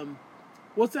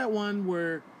 what's that one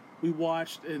where we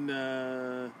watched and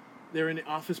they're in the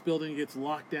office building, it gets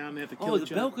locked down, they have to kill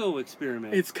each other. Oh, the Belko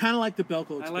Experiment. It's kind of like the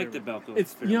Belko Experiment. I like the Belko Experiment.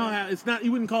 Experiment. You know how it's not.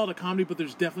 You wouldn't call it a comedy, but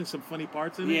there's definitely some funny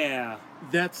parts in it. Yeah.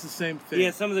 That's the same thing. Yeah,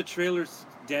 some of the trailers'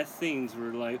 death things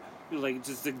were like, like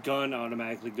just a gun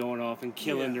automatically going off and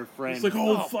killing your friend. It's like,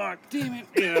 oh fuck, damn it!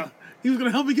 Yeah, he was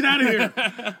gonna help me get out of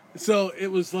here. So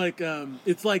it was like,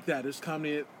 it's like that. It's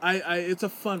comedy. It's a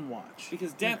fun watch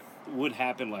because death would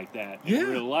happen like that yeah. in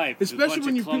real life, especially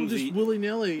when you people just willy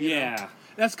nilly. Yeah,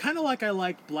 that's kind of like I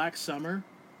like Black Summer.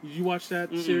 Did you watch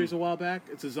that series a while back?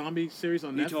 It's a zombie series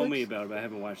on Netflix. You told me about it, but I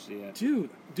haven't watched it yet.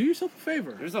 Dude, do yourself a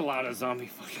favor. There's a lot of zombie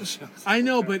fucking shows. I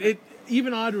know, but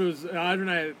even Audrey and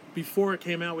I, before it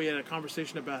came out, we had a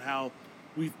conversation about how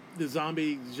the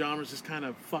zombie genre's just kind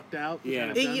of fucked out.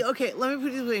 Yeah. Okay, let me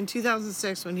put it this way. In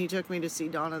 2006, when he took me to see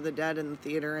Dawn of the Dead in the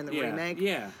theater in the remake.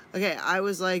 Yeah. Okay, I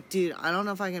was like, dude, I don't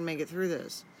know if I can make it through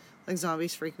this. Like,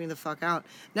 zombies freak me the fuck out.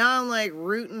 Now I'm, like,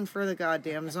 rooting for the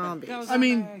goddamn zombies. I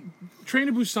mean, Train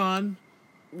to Busan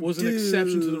was an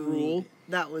exception to the rule.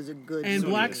 That was a good And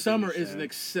zombie. Black Summer is an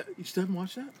exception. You still haven't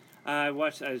watched that? I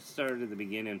started at the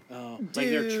beginning. Oh. Like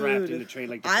they're trapped in the train.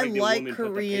 Like the I pregnant like woman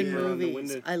Korean put the paper on the movies.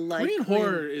 window. I like Korean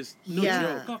horror is no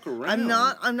joke. Fuck around.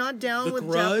 I'm not down The with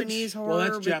Grudge. Japanese horror. Well,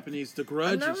 that's Japanese. The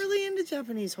Grudge. I'm not really into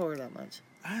Japanese horror that much.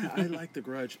 I like The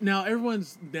Grudge. Now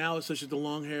everyone's associated the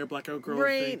long hair, black girl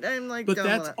Right, thing. I'm like, but done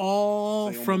that's with it. all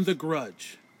It's like from almost- The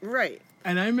Grudge. Right.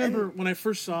 And I remember when I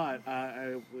first saw it,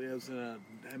 I was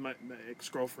had my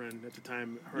ex-girlfriend at the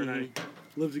time. Her and I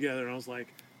lived together, and I was like,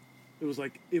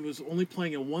 it was only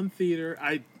playing in one theater.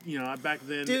 Back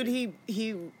then, Dude, he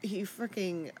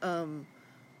freaking it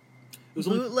was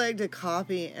only, bootlegged a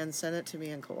copy and sent it to me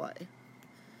in Kauai.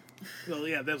 well,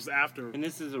 yeah, that was after And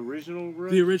this is original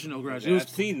Grudge? the original Grudge. Yeah, It was, I've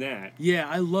seen that. yeah,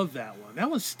 I love that one.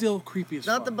 That one's still creepy as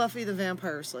Not fuck. the Buffy the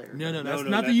Vampire Slayer. No, that's No,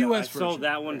 not the U.S. I version. saw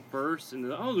that one first, and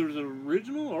there's an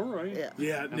original? All right. Yeah.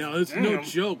 Yeah, no, it's no Damn.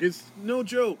 joke. It's no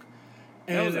joke.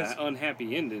 That And was it's- an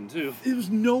unhappy ending, too.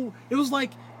 it was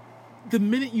like the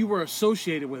minute you were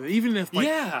associated with it, even if like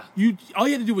Yeah. all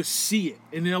you had to do was see it,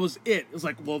 and that was it. It was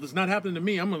like, well, if it's not happening to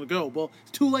me, I'm gonna go. Well, it's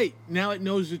too late. Now it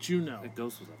knows that you know. That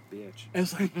ghost was a bitch. And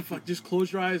it's like, fuck, just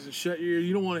close your eyes and shut your ear.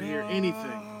 You don't want to hear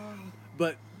anything.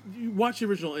 But you watch the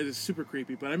original; it is super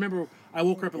creepy. But I remember I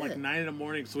woke her up at like 9 a.m.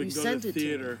 so we You can go to sent the it to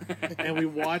theater, and we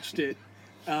watched it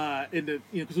because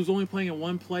it was only playing in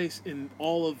one place in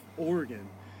all of Oregon,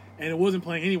 and it wasn't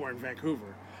playing anywhere in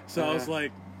Vancouver. So I was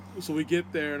like, so we get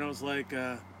there, and I was like,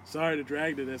 sorry to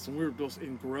drag to this, and we were both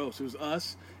engrossed. It was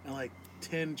us and like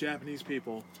 10 Japanese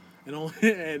people,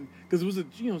 and because it was a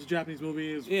Japanese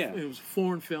movie. It was a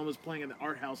foreign film. It was playing at the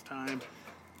art house time,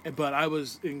 but I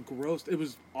was engrossed. It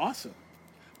was awesome,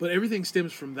 but everything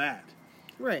stems from that.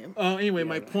 Right. Anyway,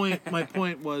 my point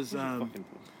was Fucking-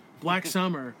 Black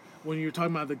Summer. When you're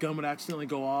talking about the gun would accidentally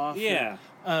go off. Yeah.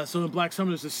 So in Black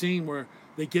Summer, there's a scene where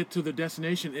they get to their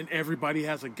destination and everybody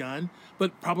has a gun,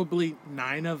 but probably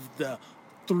 9 of the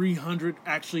 300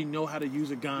 actually know how to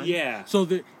use a gun. Yeah. So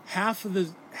the half of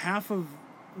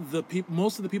the people,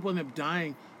 most of the people end up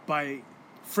dying by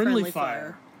friendly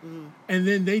fire. And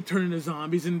then they turn into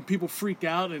zombies, and people freak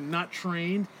out and not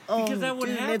trained. Because that would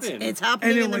happen. It's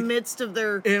happening then, in the like- midst of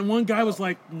their. And one guy was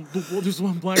like, this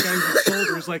one black guy was a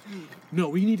soldier was like, no,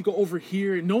 we need to go over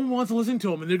here. And no one wants to listen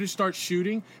to him. And they just start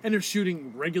shooting. And they're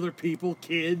shooting regular people,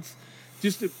 kids,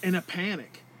 just in a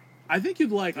panic. I think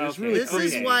you'd like it. It's Okay. really This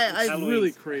crazy. is why It's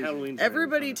really crazy. Halloween's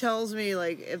Everybody really fun. tells me,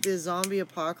 like, if the zombie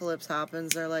apocalypse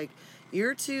happens, they're like,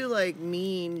 you're too, like,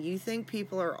 mean. You think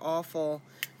people are awful.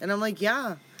 And I'm like,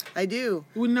 yeah, I do.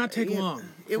 It would not take Yeah, long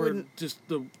it for wouldn't- just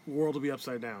the world to be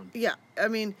upside down. Yeah, I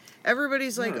mean,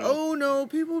 everybody's like, don't know. oh no,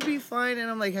 people will be fine. And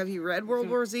I'm like, have you read World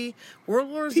War Z? World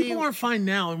War Z. People aren't fine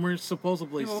now, and we're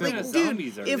supposedly Well, civil. yeah, Dude,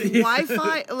 zombies are if there.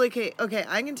 Wi-Fi, okay,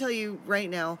 I can tell you right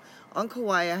now, on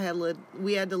Kauai,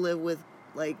 we had to live with,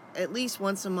 like, at least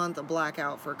once a month a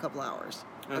blackout for a couple hours.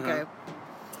 Okay.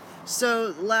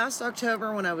 So last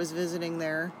October when I was visiting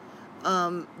there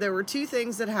were 2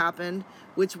 things that happened,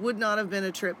 which would not have been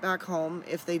a trip back home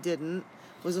if they didn't.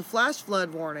 Was a flash flood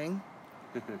warning,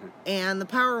 and the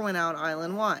power went out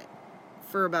island-wide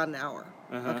for about an hour.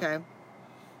 Okay.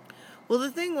 Well, the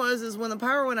thing is when the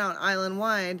power went out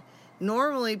island-wide,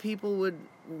 normally people would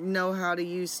know how to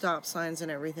use stop signs and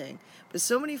everything. But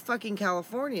so many fucking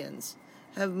Californians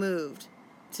have moved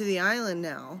to the island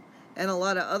now, and a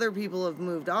lot of other people have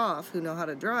moved off who know how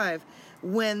to drive.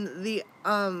 When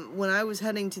I was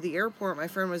heading to the airport, my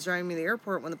friend was driving me to the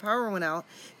airport when the power went out.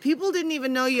 People didn't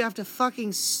even know you have to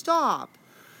fucking stop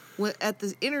at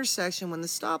the intersection when the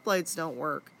stoplights don't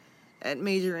work at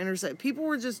major intersections. People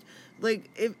were just like,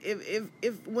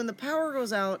 if when the power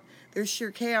goes out, there's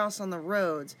sheer chaos on the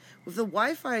roads. If the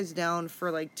Wi-Fi's down for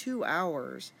like 2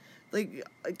 hours, like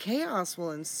chaos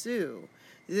will ensue.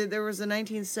 There was a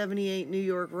 1978 New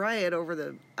York riot over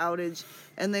the outage,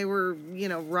 and they were,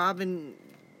 robbing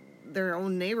their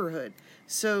own neighborhood.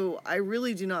 So I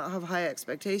really do not have high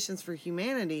expectations for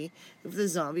humanity if the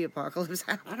zombie apocalypse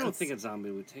happens. I don't think a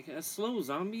zombie would take it. As slow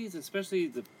zombies, especially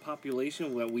the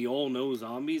population that we all know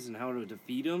zombies and how to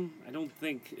defeat them, I don't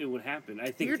think it would happen.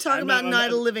 I think you're talking about Night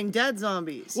of the Living Dead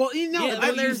zombies. Well, you know,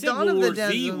 yeah, there's said Dawn World of the War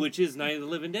Dead. Z, which is Night of the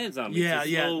Living Dead zombies. Yeah, It's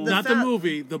yeah. slow- Not the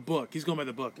movie, the book. He's going by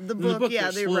the book. The In book,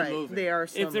 yeah, they're they're right. moving. They are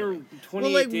slow If they're moving. 28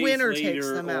 Well, like days winter later, takes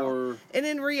them or out. And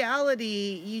in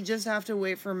reality, you just have to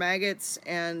wait for maggots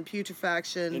and putrefaction.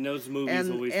 in those movies,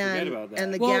 always forget about that.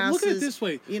 And the Well, gases, look at it this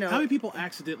way. You know, how many people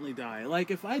accidentally die?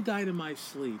 Like, if I died in my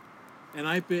sleep, and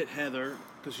I bit Heather,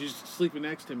 because she's sleeping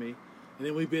next to me, and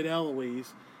then we bit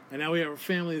Eloise, and now we have a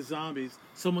family of zombies,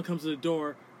 someone comes to the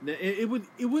door, it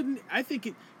wouldn't, I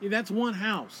think that's one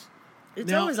house.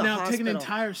 it's always a now hospital. take an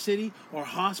entire city or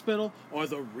hospital or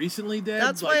the recently dead.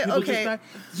 That's like, why, people just okay. die.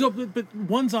 So, but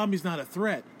one zombie's not a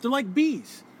threat. They're like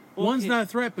bees. One's not a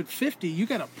threat, but 50, you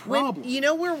got a problem. You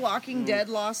know where Walking Dead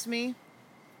lost me?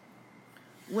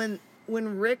 When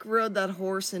Rick rode that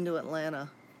horse into Atlanta.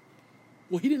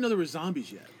 Well, he didn't know there were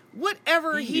zombies yet.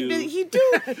 Whatever He knew. he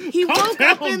Calm woke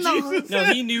up down, in the Jesus. no,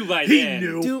 he knew by He then.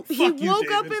 knew. dude, he Fuck you,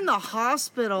 woke up David. in the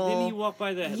hospital. Didn't he walk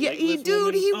by the Yeah, legless dude,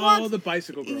 woman? he walked. Oh, the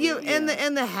bicycle girl. You yeah.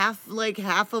 and the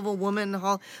half of a woman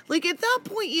like at that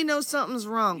point you know something's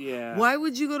wrong. Yeah. Why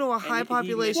would you go to a high he-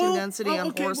 population Well, density on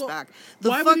okay, well, horseback? The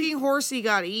why would he- fucking horsey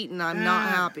got eaten. I'm not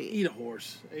happy. Eat a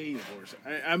horse. Eat a horse.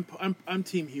 I'm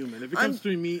team human. If it I'm- comes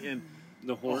through me and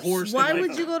The horse. a horse. Why and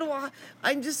would you go to a?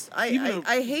 I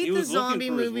hate he the was looking zombie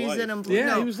for his movies wife. that imply. Yeah,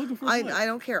 no, he was looking for his wife. I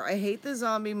don't care. I hate the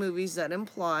zombie movies that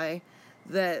imply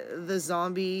that the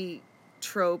zombie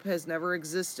trope has never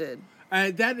existed.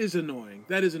 That is annoying.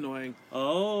 That is annoying.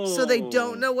 Oh. So they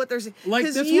don't know what they're saying. Like,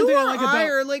 Because that's you one thing I or like I about-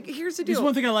 are like, here's the There's deal.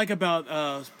 one thing I like about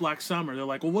Black Summer. They're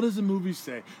like, well, what does the movie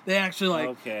say? They actually like,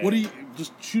 Okay. what do you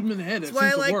just shoot them in the head? That's It why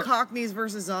I seems to like work. Cockneys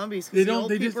versus zombies. They Because the don't-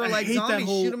 old they just- people are I like hate that zombies.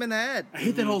 whole- Shoot them in the head. I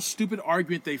hate that whole stupid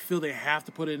argument they feel they have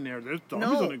to put in there. There's zombies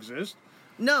No. don't exist.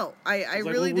 No, I like, really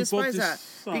well, we both despise that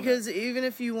just saw because even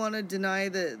if you want to deny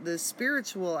the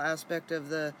spiritual aspect of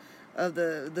the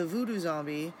voodoo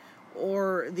zombie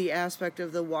or the aspect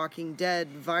of the Walking Dead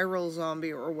viral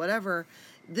zombie or whatever,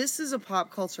 this is a pop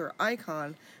culture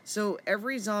icon. So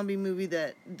every zombie movie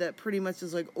that pretty much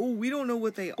is like, oh, we don't know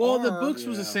what they Well, are. the books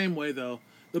was the Yeah. same way though.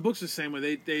 The books the same way.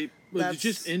 It That's-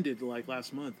 just ended like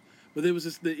last month. But it was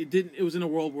just it was in a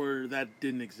world where that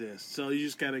didn't exist. So you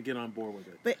just got to get on board with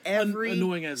it. But every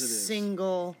annoying as it is.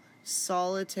 single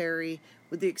solitary,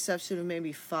 with the exception of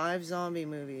maybe 5 zombie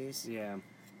movies. Yeah.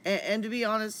 And to be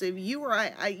honest, if you or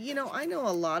I know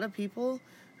a lot of people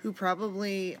who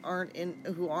probably aren't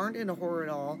into horror at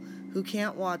all, who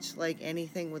can't watch like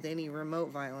anything with any remote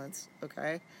violence,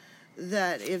 okay?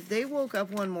 That if they woke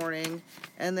up one morning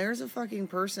and there's a fucking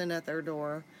person at their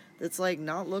door that's like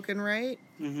not looking right,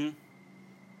 Mm-hmm.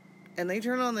 and they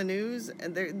turn on the news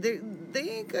and they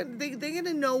ain't good, they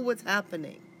gonna know what's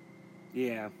happening.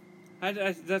 Yeah.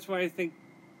 That's why I think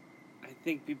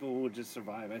people will just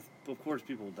survive. Of course,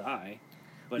 people will die.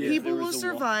 But if People there will was a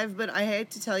survive, but I hate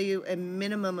to tell you, a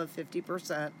minimum of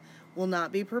 50% will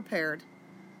not be prepared.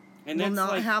 and Will that's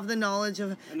not like, have the knowledge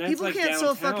of. and that's People like can't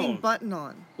sew a fucking downtown. button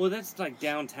on. Well, that's like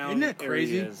downtown Isn't that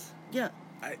crazy? areas. Yeah,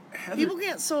 Heather, people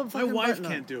can't sew a my fucking wife button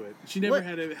can't on. do it. She never What?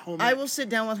 had a home. I will sit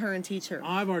down with her and teach her.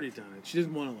 I've already done it. She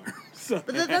doesn't want to learn. So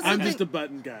But that's the I'm thing. just a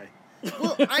button guy.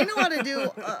 Well, I know how to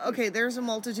do. Okay, there's a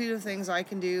multitude of things I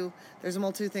can do. There's a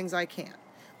multitude of things I can't.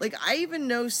 Like I even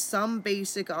know some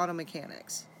basic auto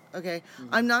mechanics. Okay,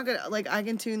 I'm not gonna I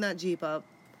can tune that Jeep up.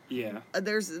 Yeah.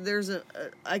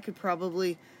 I could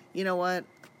probably, you know what,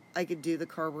 I could do the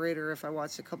carburetor if I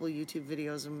watched a couple YouTube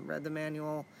videos and read the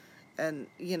manual, and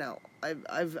you know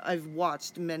I've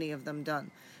watched many of them done.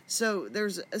 So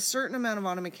there's a certain amount of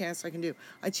auto mechanics I can do.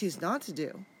 I choose not to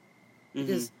do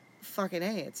because fucking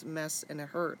A, it's a mess and it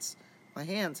hurts my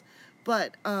hands.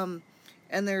 But and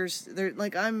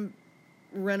I'm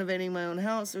renovating my own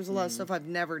house. There's a lot of stuff I've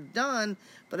never done,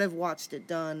 but I've watched it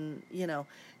done, you know.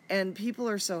 And people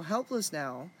are so helpless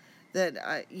now that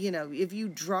if you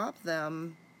drop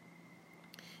them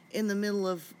in the middle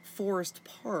of Forest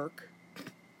Park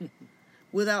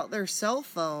without their cell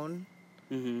phone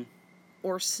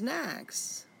or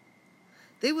snacks,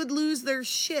 they would lose their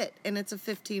shit, and it's a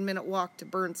 15-minute walk to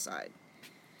Burnside.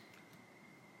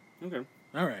 Okay.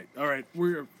 All right.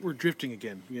 We're drifting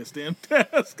again. We gotta stay on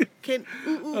task. Can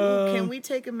we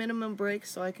take a minimum break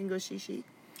so I can go shishi?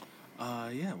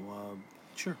 Yeah. Well,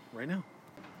 sure. Right now.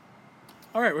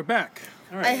 All right, we're back.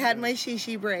 All right. I had my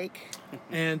shishi break.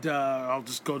 And I'll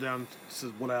just go down to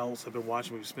what else I've been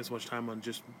watching. We've spent so much time on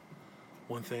just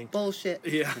one thing. Bullshit.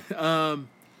 Yeah.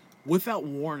 Without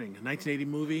Warning, a 1980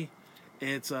 movie.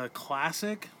 It's a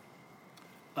classic.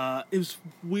 It was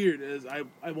weird. As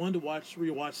I wanted to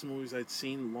rewatch some movies I'd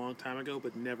seen a long time ago,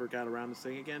 but never got around to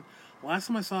seeing again. Last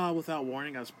time I saw Without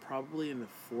Warning, I was probably in the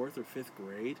 4th or 5th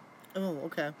grade. Oh,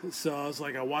 okay. So I was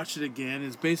like, I watched it again.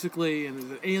 It's basically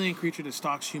an alien creature that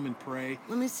stalks human prey.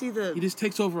 Let me see the. He just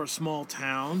takes over a small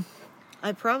town.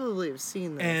 I probably have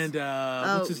seen this. And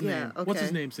what's his name? Okay. What's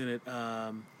his name's in it?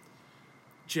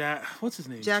 Jack. What's his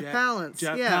name? Jack Palance.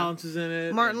 Jack yeah. Palance is in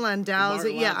it. Martin Landau's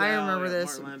it. Yeah, I remember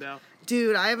this. Martin Landau.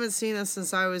 Dude, I haven't seen this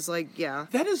since I was like, yeah.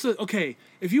 That is okay.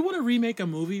 If you want to remake a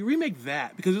movie, remake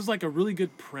that because it's like a really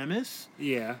good premise.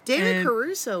 Yeah. David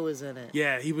Caruso was in it.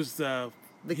 Yeah, he was the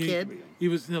kid. He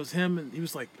was. It was him, and he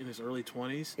was like in his early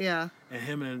 20s. Yeah. And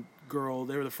him and a girl,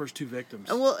 they were the first 2 victims.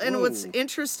 Well, and Whoa. what's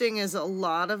interesting is a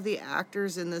lot of the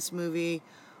actors in this movie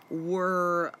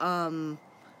were, 20,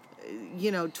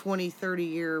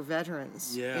 30-year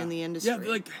veterans in the industry.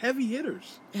 Yeah, like heavy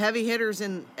hitters. Heavy hitters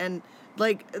and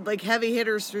like heavy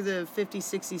hitters through the 50s,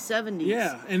 60s, 70s.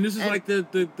 Yeah, and this is like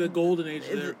the golden age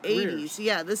of their the 80s. careers.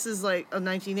 Yeah, this is like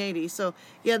 1980. So,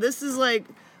 yeah, this is like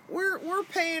we're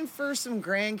paying for some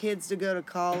grandkids to go to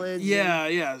college. Yeah,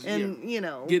 and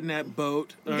getting that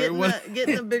boat or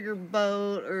getting a bigger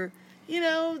boat or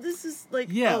this is like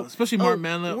especially Martin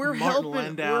Landau. We're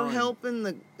and helping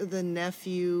the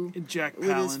nephew Jack with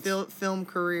his Palance. film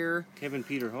career. Kevin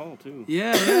Peter Hall too.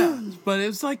 Yeah. But it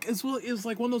was like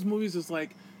one of those movies.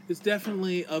 It's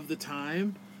definitely of the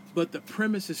time, but the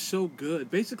premise is so good.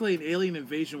 Basically, an alien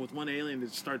invasion with one alien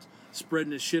that starts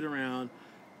spreading his shit around,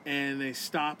 and they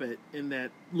stop it in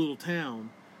that little town,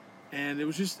 and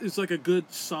it's like a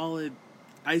good, solid,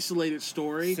 isolated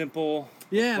story. Simple.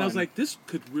 Yeah, and fun. I was like, this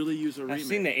could really use a remake. I've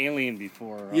seen the Alien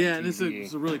before. On and TV.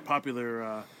 it's a really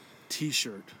popular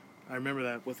T-shirt. I remember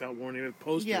that Without Warning. The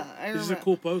poster. Yeah, I remember. This is a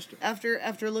cool poster.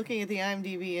 After looking at the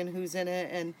IMDb and who's in it,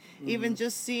 and even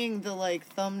just seeing the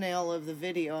thumbnail of the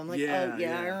video, I'm like,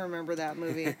 I remember that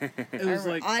movie. It was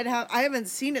I haven't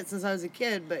seen it since I was a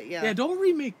kid, but yeah. Yeah, don't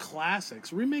remake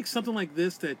classics. Remake something like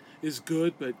this that is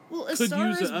good, but A could Star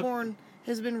use Is Born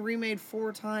has been remade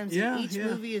 4 times, and each Yeah.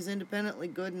 movie is independently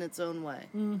good in its own way.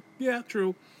 Yeah,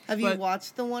 true. Have you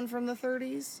watched the one from the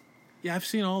 30s? Yeah, I've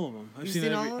seen all of them. I've You've seen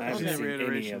seen every, all of them? I I've seen haven't every seen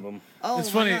any iteration. of them. Oh,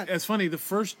 It's my funny. God. It's funny. The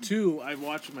first 2 I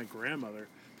watched with my grandmother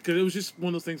because it was just one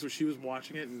of those things where she was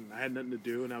watching it and I had nothing to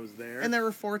do and I was there. And there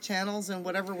were 4 channels, and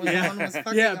whatever was on was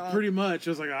fucking on. pretty much.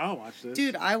 I was like, I'll watch this.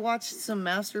 Dude, I watched some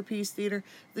Masterpiece Theater.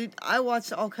 Dude, I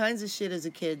watched all kinds of shit as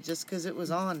a kid just because it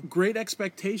was on. Great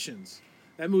Expectations.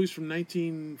 That movie's from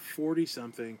 1940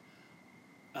 something,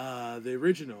 the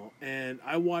original, and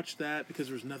I watched that because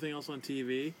there was nothing else on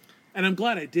TV, and I'm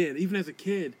glad I did. Even as a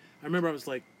kid, I remember I was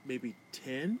like maybe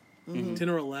 10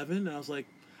 or 11, and I was like,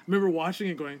 I remember watching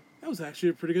it going, that was actually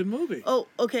a pretty good movie. Oh,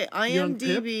 okay. Young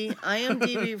Pip?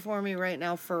 IMDb for me right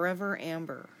now. Forever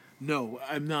Amber. No,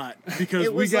 I'm not because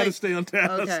It we was got to like- stay on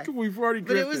task. okay. We've already But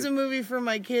drifted. it was a movie for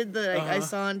my kid that I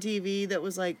saw on TV that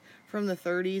was like from the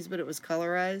 30s, but it was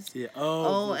colorized. Yeah.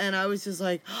 Oh, and I was just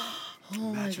like,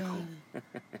 oh Magical. my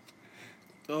God.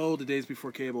 Oh, the days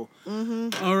before cable.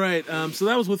 Mm-hmm. All right. So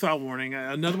that was Without Warning.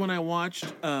 Another one I watched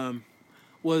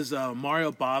was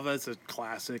Mario Bava. It's a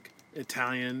classic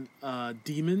Italian.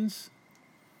 Demons.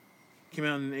 Came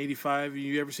out in '85.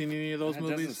 You ever seen any of those That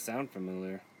movies? doesn't sound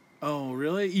familiar. Oh,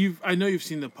 really? I know you've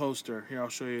seen the poster. Here, I'll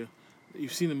show you.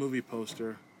 You've seen the movie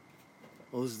poster.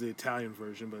 Well, this is the Italian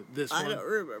version, but this I one. don't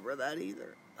remember that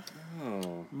either.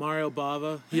 Oh. Mario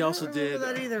Bava. He also I don't remember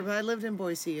did. that either, but I lived in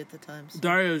Boise at the time. So.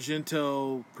 Dario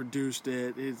Argento produced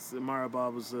it. Mario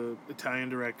Bava was the Italian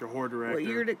director, horror director. What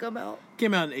year did it come out?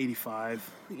 Came out in '85.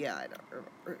 Yeah, I don't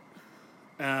remember.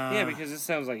 Yeah, because it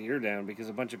sounds like you're down because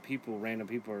a bunch of random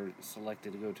people are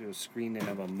selected to go to a screening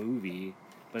of a movie,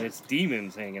 but it's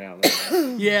demons hanging out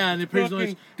there. Yeah, and it plays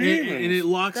noise, Fucking and it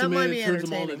locks That them might in, be and turns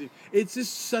them all entertaining. into. It's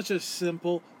just such a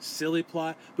simple, silly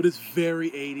plot, but it's very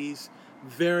 '80s,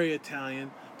 very Italian,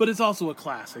 but it's also a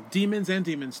classic. Demons and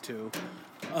Demons 2.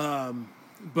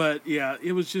 But yeah,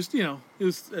 it was just it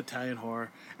was Italian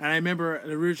horror, and I remember I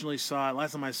originally saw it.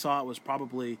 Last time I saw it was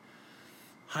probably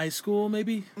high school,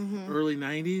 maybe early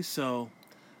 '90s. So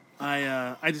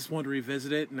I just wanted to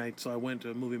revisit it, and so I went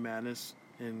to Movie Madness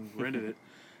and rented it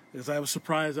because I was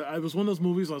surprised. I was one of those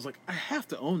movies. I was like, I have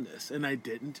to own this, and I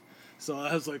didn't. So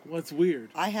I was like, what's weird?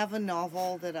 I have a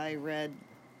novel that I read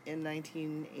in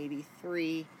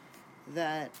 1983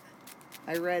 that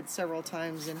I read several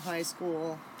times in high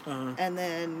school and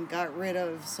then got rid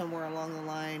of somewhere along the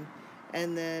line,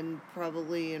 and then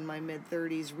probably in my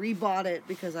mid-30s rebought it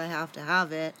because I have to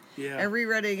have it. Yeah. And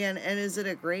reread it again. And is it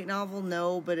a great novel?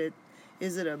 No, but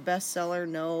Is it a bestseller?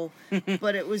 No.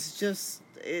 But it was just,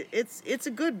 it's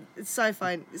a good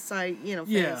sci-fi,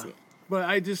 fantasy. But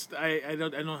I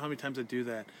don't know how many times I do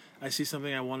that. I see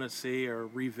something I want to see or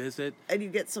revisit, And you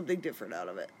get something different out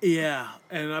of it. yeah,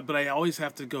 but I always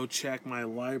have to go check my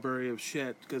library of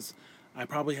shit because I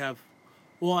probably have.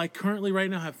 Well, I currently right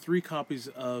now have 3 copies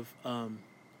of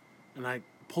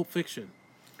Pulp Fiction,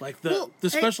 like the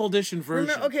special edition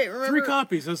version. Remember 3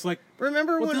 copies. I was like,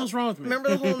 remember what the hell's wrong with me? Remember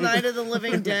the whole Night of the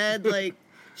Living Dead, like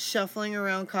shuffling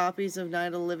around copies of Night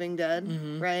of the Living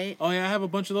Dead, right? Oh yeah, I have a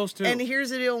bunch of those too. And here's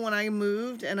the deal: when I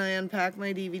moved and I unpacked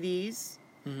my DVDs.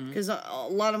 Because a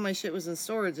lot of my shit was in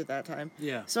storage at that time.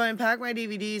 Yeah. So I unpacked my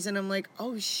DVDs and I'm like,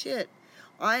 oh shit.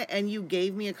 And you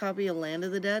gave me a copy of Land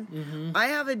of the Dead. I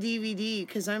have a DVD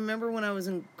because I remember when I was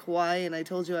in Kauai and I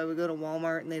told you I would go to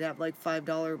Walmart and they'd have like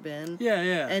 $5 bin. Yeah,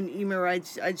 yeah. And you remember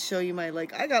I'd show you my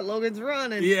I got Logan's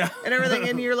Run and and everything,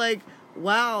 and you're like,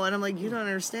 wow. And I'm like, you don't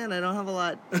understand. I don't have a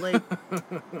lot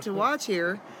to watch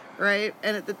here, right?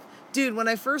 And dude, when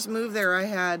I first moved there, I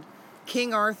had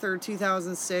King Arthur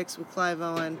 2006 with Clive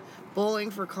Owen, Bowling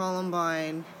for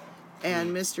Columbine, and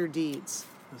Mr. Deeds.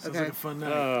 That sounds like a fun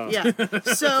night. Yeah.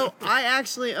 So I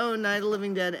actually own Night of the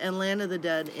Living Dead and Land of the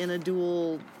Dead in a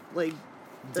dual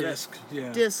disc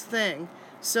thing.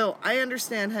 So I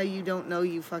understand how you don't know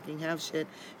you fucking have shit,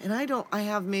 and I don't. I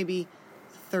have maybe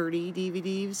 30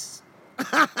 DVDs.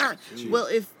 If you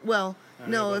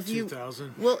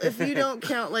 2,000. Well, if you don't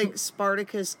count like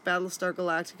Spartacus, Battlestar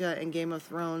Galactica, and Game of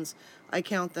Thrones, I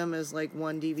count them as like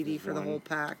one DVD for the whole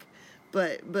pack.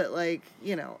 But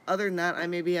other than that, I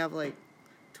maybe have like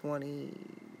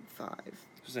 25.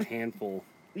 Just a handful.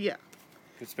 Yeah.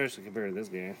 Especially compared to this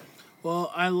game.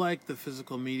 Well, I like the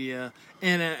physical media,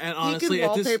 and honestly, he could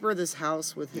wallpaper this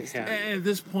house with his. Yeah. At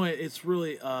this point, it's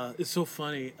really it's so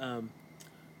funny.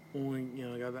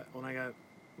 When I got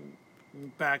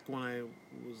back when I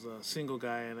was a single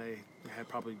guy and I had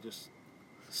probably just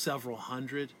several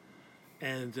hundred,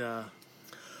 and I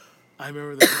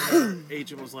remember the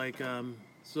agent was like,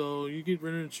 so you get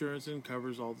renter insurance and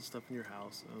covers all the stuff in your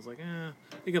house. And I was like,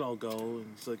 it could all go. And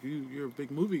he's like, you're a big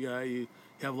movie guy. You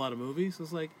have a lot of movies. I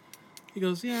was like, he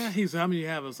goes, yeah. He's, how many you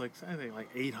have? I was like, I think like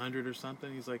 800 or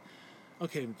something. He's like,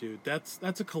 okay, dude, that's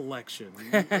a collection.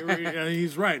 And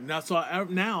he's right. Now,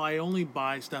 now I only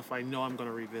buy stuff I know I'm going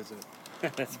to revisit.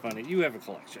 That's funny. You have a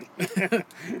collection.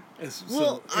 It's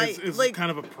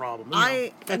kind of a problem.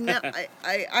 I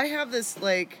have this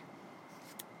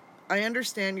I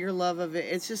understand your love of it.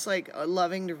 It's just like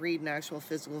loving to read an actual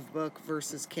physical book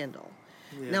versus Kindle.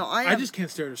 Yeah. Now I just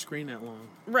can't stare at a screen that long.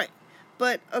 Right.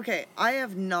 But okay, I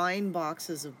have 9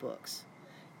 boxes of books.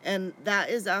 And that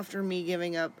is after me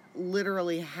giving up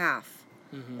literally half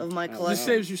of my collection. This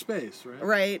saves you space, right?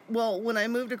 Right. Well, when I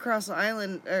moved across the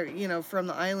island, from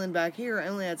the island back here, I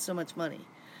only had so much money.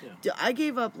 Yeah. I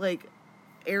gave up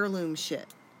heirloom shit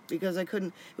because I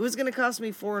couldn't. It was going to cost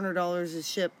me $400 to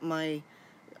ship my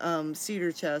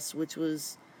cedar chest, which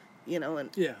was, an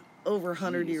over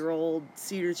 100-year-old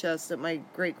cedar chest that my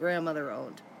great grandmother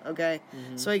owned. Okay,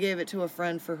 so I gave it to a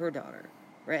friend for her daughter.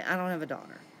 Right. I don't have a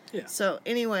daughter. Yeah. So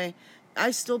anyway,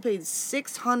 I still paid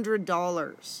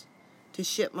 $600 to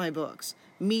ship my books.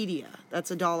 Media, that's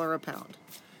 $1 a pound.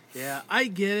 Yeah, I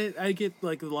get it. I get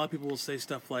a lot of people will say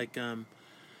stuff like, why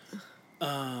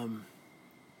don't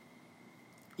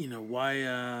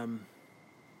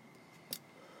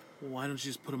you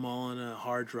just put them all on a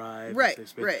hard drive? Right, and save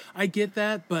space? right. I get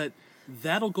that, but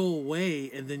that'll go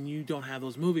away, and then you don't have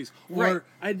those movies. Or right.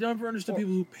 I never understood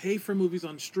people who pay for movies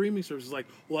on streaming services. Like,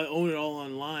 well, I own it all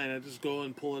online. I just go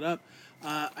and pull it up.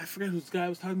 I forget who this guy I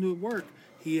was talking to at work.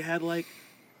 He had like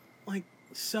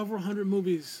several hundred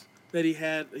movies that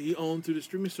he owned through the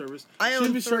streaming service. I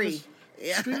own 3.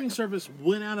 Streaming service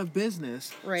went out of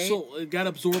business, right. So it got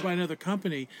absorbed by another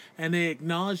company, and they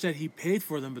acknowledged that he paid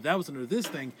for them, but that was under this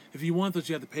thing. If you want those,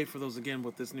 you have to pay for those again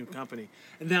with this new company.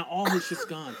 And now all his shit's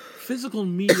gone. Physical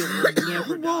media will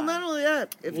never die. Well, not only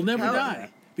that. It will never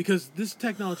die, because this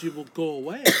technology will go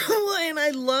away. Well, and I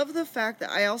love the fact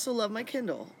that I also love my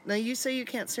Kindle. Now, you say you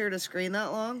can't stare at a screen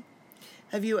that long.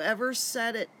 Have you ever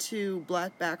set it to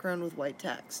black background with white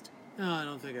text? No, I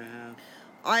don't think I have.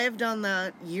 I have done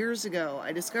that years ago.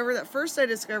 I discovered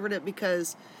it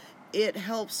because it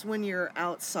helps when you're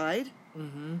outside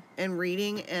and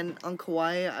reading. And on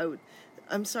Kauai,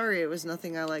 I'm sorry, it was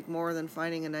nothing I like more than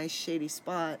finding a nice shady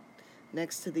spot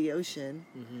next to the ocean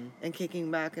and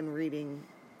kicking back and reading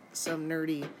some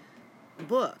nerdy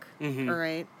book. All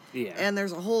right? Yeah. And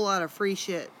there's a whole lot of free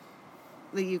shit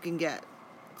that you can get.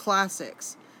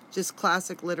 Classics. Just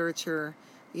classic literature.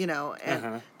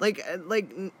 And like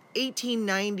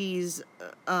 1890s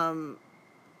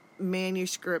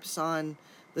manuscripts on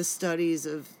the studies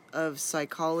of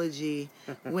psychology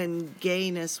when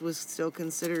gayness was still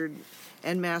considered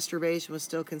and masturbation was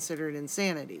still considered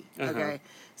insanity. Okay,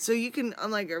 so you can,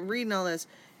 I'm like reading all this.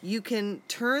 You can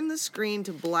turn the screen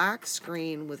to black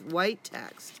screen with white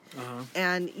text,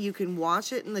 and you can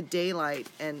watch it in the daylight.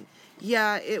 And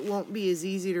yeah, it won't be as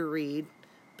easy to read,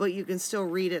 but you can still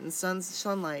read it in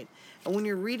sunlight. And when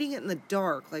you're reading it in the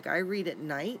dark, like I read at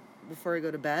night before I go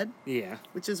to bed. Yeah.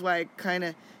 Which is why I kind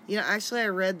of, actually I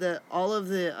read all of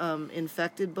the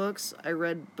infected books I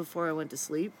read before I went to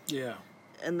sleep. Yeah.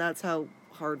 And that's how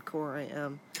hardcore I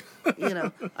am.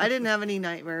 I didn't have any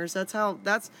nightmares. That's how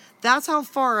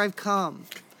far I've come.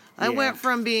 I went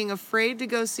from being afraid to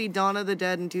go see Dawn of the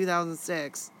Dead in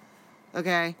 2006,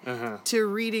 okay, to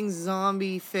reading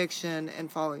zombie fiction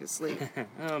and falling asleep.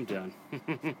 I'm done.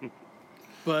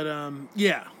 But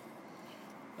yeah,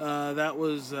 that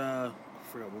was I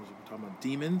forgot what was we talking about,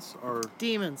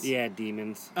 Demons. Yeah,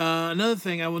 Demons.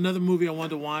 Another movie I wanted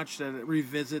to watch that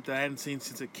revisit that I hadn't seen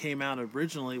since it came out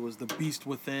originally was The Beast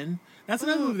Within. That's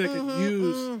another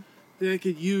movie that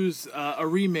could use a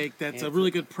remake. That's a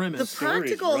really good premise. The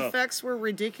practical effects were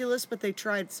ridiculous, but they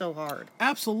tried so hard.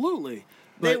 Absolutely.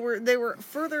 They were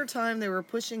for their time. They were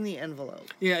pushing the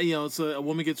envelope. Yeah, it's a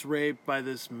woman gets raped by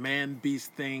this man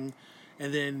beast thing,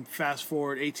 and then fast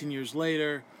forward 18 years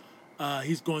later,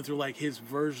 he's going through like his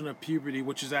version of puberty,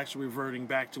 which is actually reverting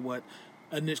back to what,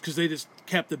 because they just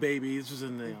kept the baby. This was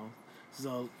in the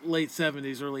late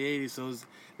 70s, early 80s. So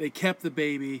they kept the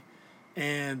baby,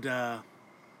 and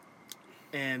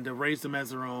raised him as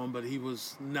their own, but he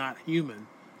was not human.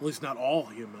 At least not all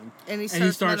human. And he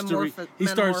starts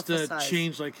to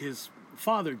change like his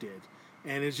father did.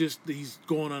 And it's just, he's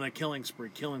going on a killing spree,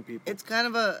 killing people. It's kind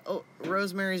of a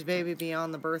Rosemary's Baby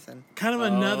beyond the birthing. Kind of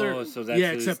another... Oh, so that's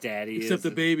who his daddy is. Except the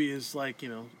baby is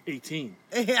 18.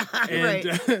 Yeah, right.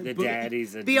 The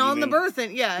daddy's a beyond demon. The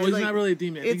birthing, yeah. Well, he's not really a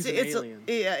demon. I think he's an alien.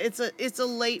 It's a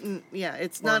latent... Yeah,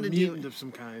 it's or not a a mutant demon. of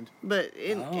some kind. But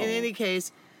in any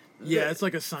case... Yeah, it's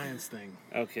like a science thing.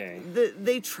 Okay.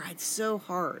 They tried so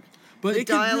hard. But the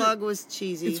dialogue was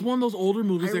cheesy. It's one of those older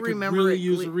movies that could really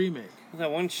use a remake. That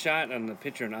one shot on the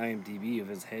picture on IMDb of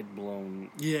his head blown.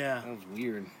 Yeah. That was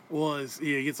weird.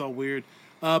 It gets all weird.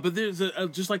 But there's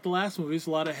just like the last movie, there's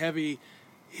a lot of heavy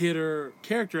hitter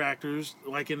character actors,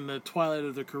 like in the twilight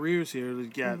of their careers here. You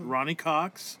got Ronnie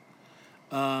Cox.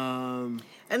 And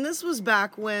this was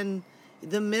back when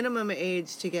the minimum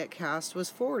age to get cast was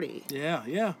 40. Yeah,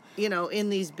 yeah. In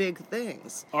these big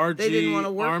things. R.G. They didn't want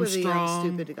to work Armstrong, with the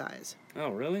young, stupid guys.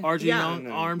 Oh, really? R.G.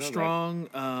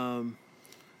 Armstrong,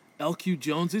 L.Q.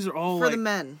 Jones. These are all for the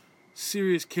men.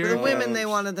 Serious characters. For the women, they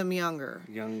wanted them younger.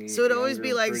 So it'd always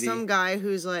be like some guy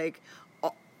who's like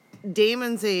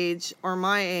Damon's age or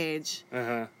my age,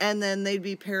 and then they'd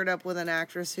be paired up with an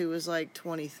actress who was like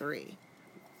 23. That's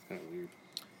kind of weird.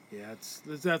 Yeah, that's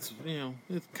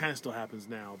it kind of still happens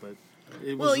now, but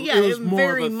it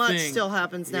very much still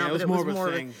happens now, but it was more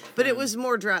of a thing. But it was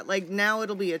more like now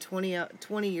it'll be a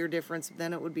 20-year difference,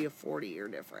 then it would be a 40-year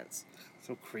difference.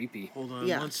 So creepy. Hold on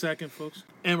 1 second, folks.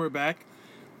 And we're back.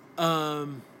 So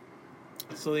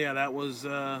yeah, that was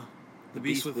The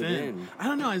Beast Within. I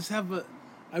don't know,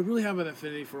 I really have an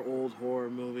affinity for old horror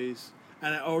movies.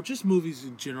 Or just movies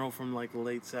in general from like the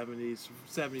late 70s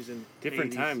and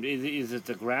different 80s. time. Is it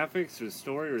the graphics or the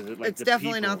story, or is it like it's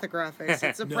definitely not the graphics.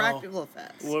 It's the practical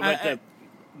effects. What about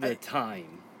the time?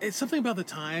 It's something about the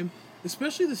time,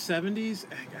 especially the 70s.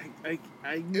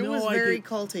 I know it was very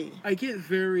culty. I get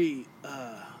very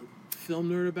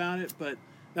film nerd about it, but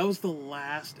that was the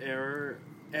last era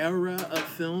of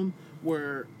film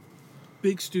where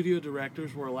big studio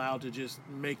directors were allowed to just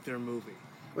make their movie.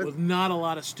 With not a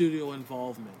lot of studio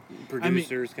involvement.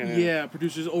 Producers kind of... Yeah,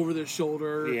 producers over their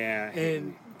shoulder. Yeah.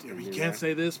 And you can't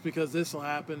say this because this will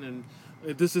happen, and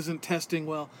this isn't testing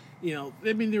well.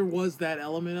 There was that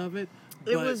element of it.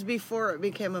 It was before it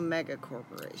became a mega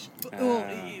corporation.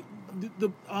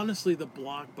 Honestly, the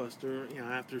blockbuster,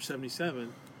 after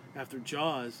 1977, after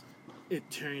Jaws, it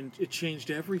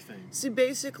changed everything. See,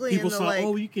 basically... People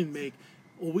saw, you can make...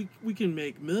 Well, we can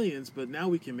make millions, but now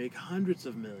we can make hundreds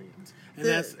of millions,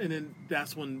 and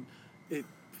that's when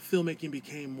filmmaking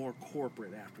became more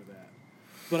corporate after that.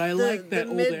 But I like that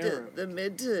old era. The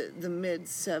mid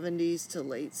 70s to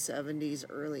late 70s,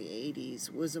 early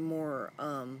 80s was a more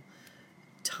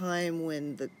time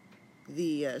when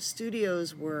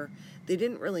studios they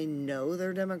didn't really know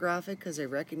their demographic because they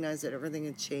recognized that everything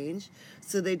had changed.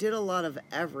 So they did a lot of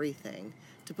everything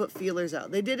to put feelers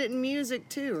out. They did it in music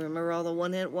too. Remember all the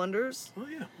one-hit wonders? Oh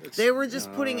yeah. They were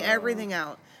just putting everything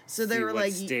out. So they See were what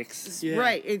like, sticks. Yeah.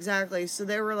 right, exactly. So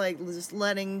they were like just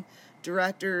letting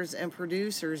directors and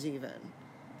producers even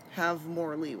have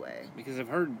more leeway. Because I've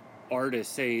heard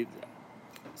artists say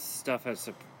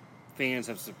fans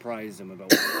have surprised them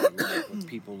about what they like, what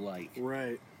people like.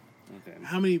 Right. Okay.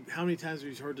 How many times have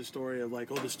you heard the story of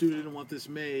like, oh, the studio didn't want this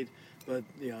made, but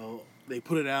they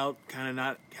put it out, kind of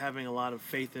not having a lot of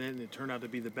faith in it, and it turned out to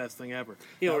be the best thing ever.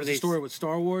 Yeah, that or was the story with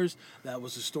Star Wars. That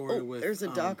was the story with. There's a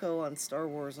doco on Star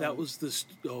Wars. That was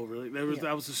the. Oh, really?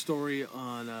 That was the story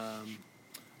on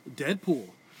Deadpool.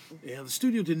 Yeah, the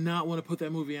studio did not want to put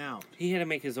that movie out. He had to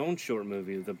make his own short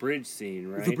movie, the bridge scene,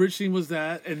 right? The bridge scene was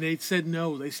that, and they said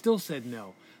no. They still said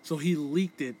no. So he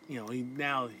leaked it.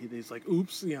 He's like,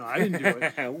 "Oops, I didn't do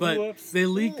it." But Whoops. they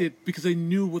leaked it because they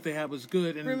knew what they had was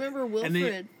good. And Remember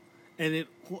Wilfred? And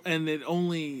it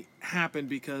only happened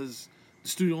because the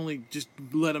studio only just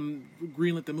let them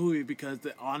greenlit the movie because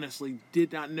they honestly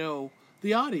did not know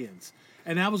the audience,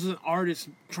 and that was an artist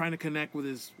trying to connect with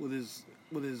his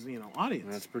audience.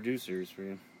 That's producers for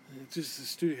you. It's just the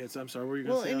studio heads. I'm sorry, what were you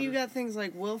going to say? Well, and you got things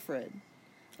like Wilfred.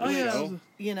 Oh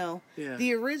yeah. Yeah.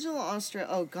 The original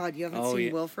Oh God, you haven't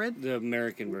seen Wilfred? The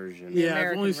American version. Yeah,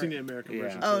 American I've only seen the American Yeah.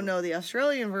 version. Oh too. no, the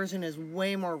Australian version is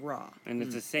way more raw. And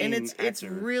it's the same And it's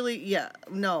actor. really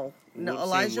no Same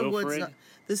Elijah Wood's Wilfred? not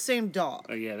the same dog.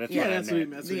 Oh yeah, that's Yeah, what I that's what he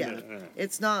meant. meant. Yeah,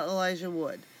 it's not Elijah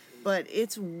Wood, but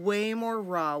it's way more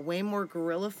raw, way more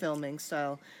guerrilla filming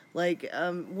style. Like, it's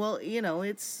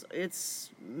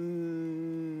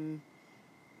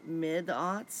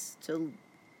mid-aughts to.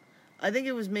 I think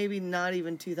it was maybe not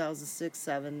even 2006,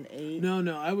 7, 8.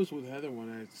 No, I was with Heather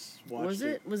when I watched Was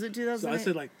it? Was it 2008? So I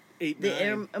said like 8, the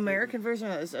 9. American version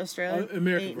or Australian?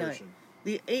 American 8, version.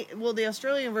 9. The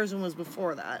Australian version was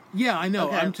before that. Yeah, I know.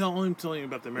 Okay. I'm telling you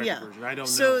about the American version. I don't know.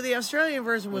 So the Australian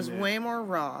version was Okay. way more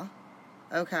raw.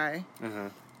 Okay.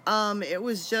 Uh-huh. It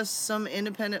was just some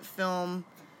independent film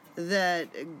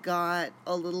that got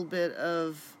a little bit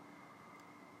of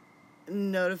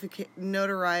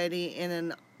notoriety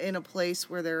in a place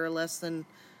where there are less than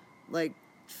like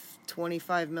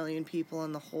 25 million people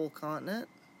on the whole continent.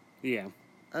 Yeah.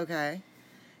 Okay.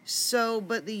 So,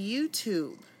 but the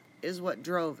YouTube is what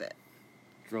drove it.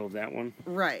 Drove that one.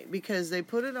 Right, because they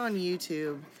put it on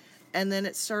YouTube and then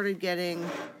it started getting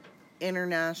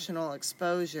international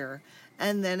exposure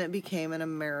and then it became an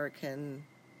American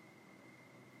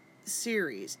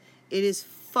series. It is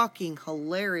fucking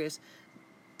hilarious.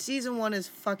 Season 1 is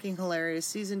fucking hilarious.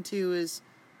 Season 2 is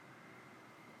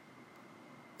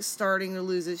starting to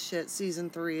lose its shit. Season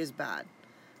 3 is bad.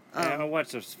 I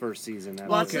watched the first season.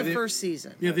 Watch Okay. the first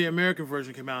season. Yeah, the American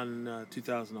version came out in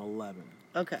 2011.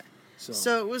 Okay.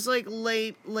 So it was like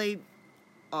late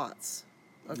aughts.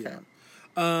 Okay. Yeah.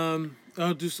 All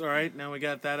right. Now we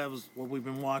got that. That was what we've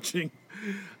been watching.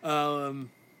 I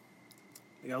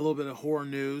got a little bit of horror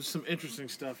news. Some interesting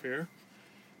stuff here.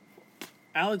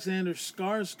 Alexander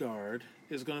Skarsgård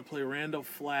is going to play Randall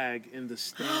Flagg in the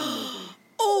Stand movie.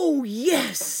 Oh,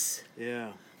 yes!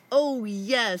 Yeah. Oh,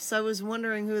 yes. I was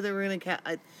wondering who they were going to cast.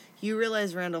 You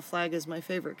realize Randall Flagg is my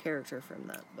favorite character from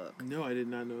that book. No, I did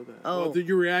not know that. Oh. Well,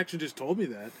 your reaction just told me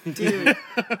that. Dude,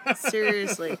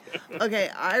 seriously. Okay,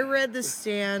 I read The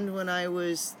Stand when I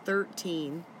was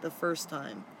 13 the first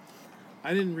time.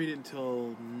 I didn't read it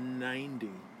until 90.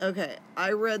 Okay,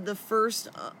 I read the first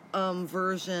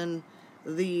version,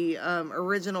 the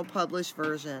original published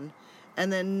version,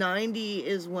 and then 90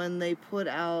 is when they put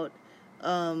out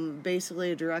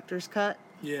basically a director's cut.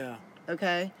 Yeah.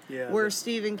 Okay? Yeah. Where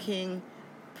Stephen King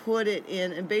put it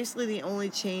in, and basically the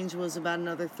only change was about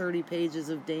another 30 pages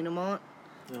of denouement,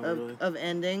 really? of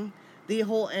ending. The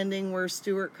whole ending where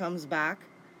Stuart comes back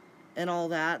and all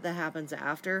that happens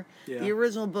after. Yeah. The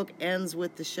original book ends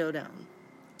with the showdown.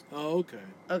 Oh, okay.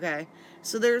 Okay.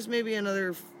 So there's maybe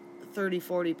another 30,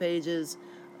 40 pages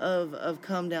of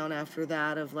come down after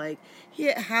that of like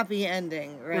happy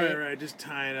ending, right? Right. Just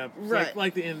tying up. It's Right.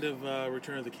 like the end of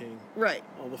Return of the King. Right.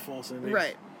 All the false endings.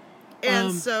 Right. And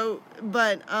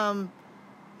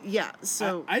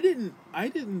I didn't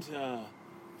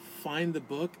find the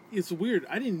book. It's weird.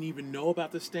 I didn't even know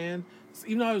about The Stand.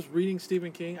 Even though I was reading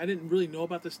Stephen King, I didn't really know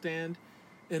about The Stand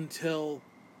until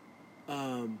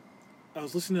I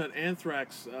was listening to an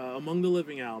Anthrax Among the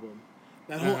Living album.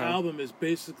 That whole album is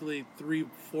basically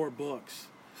 3-4 books.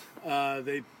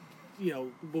 We'll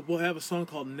have a song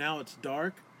called Now It's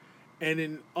Dark,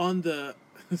 and on the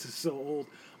this is so old.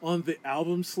 on the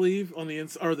album sleeve, on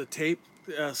the or the tape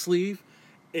sleeve,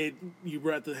 had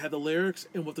the lyrics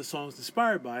and what the song was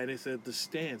inspired by, and they said The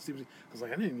Stand. I was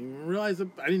like, I didn't even realize I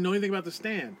didn't know anything about The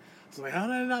Stand. So like, how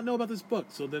did I not know about this book?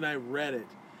 So then I read it.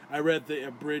 I read the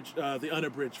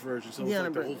unabridged version, so it was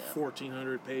like the whole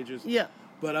 1,400 pages. Yeah.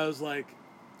 But I was like,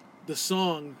 the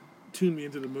song tuned me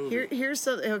into the movie. Here's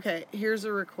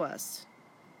a request.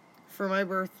 For my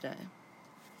birthday,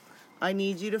 I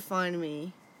need you to find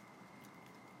me.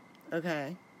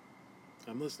 Okay.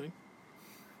 I'm listening.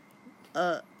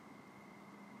 An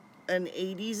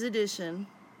 80s edition,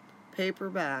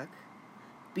 paperback,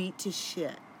 Beat to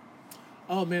Shit.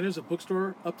 Oh man, there's a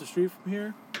bookstore up the street from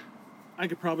here. I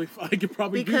could probably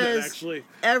do that actually.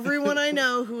 Everyone I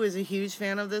know who is a huge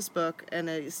fan of this book and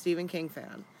a Stephen King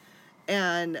fan,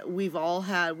 and we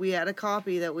had a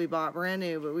copy that we bought brand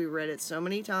new, but we read it so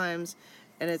many times,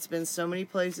 and it's been so many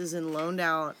places and loaned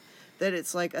out that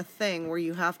it's like a thing where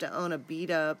you have to own a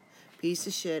beat up piece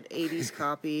of shit 80s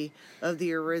copy of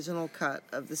the original cut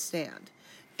of The Stand.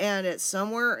 And it's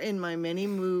somewhere in my many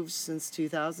moves since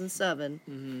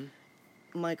 2007,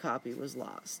 my copy was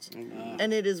lost.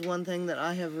 And it is one thing that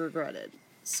I have regretted.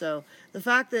 So the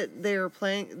fact that they're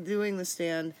doing The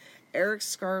Stand, Eric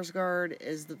Skarsgård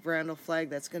is the Randall Flagg,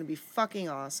 that's going to be fucking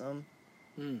awesome.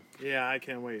 Yeah, I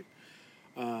can't wait.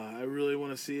 I really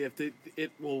want to see if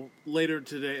it will later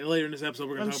in this episode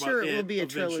we're going to talk about it. I'm sure it will be a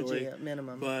eventually, trilogy at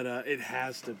minimum. But it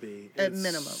has to be. At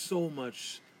minimum. So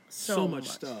much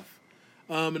stuff.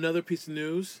 Another piece of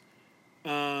news.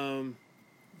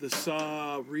 The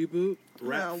Saw reboot,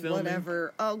 filming.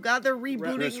 Whatever. Oh God, they're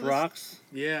rebooting Chris Rock's.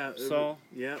 Yeah. Saw.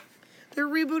 Yeah. They're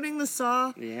rebooting the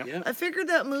Saw. Yeah. Yep. I figured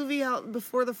that movie out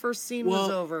before the first scene was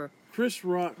over. Chris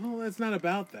Rock. Well, it's not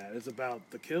about that. It's about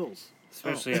the kills.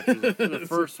 Especially after the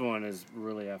first one is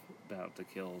really about the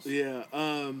kills. Yeah.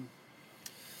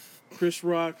 Chris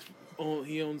Rock,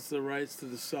 he owns the rights to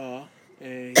the Saw,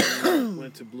 and he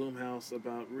went to Blumhouse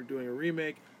about doing a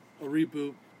remake, a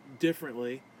reboot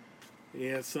differently. He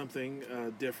has something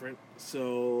different.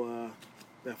 So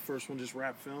that first one just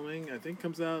wrapped filming. I think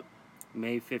comes out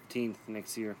May 15th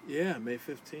next year. Yeah, May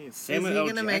 15th. Is he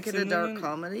going to make it a dark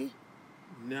comedy?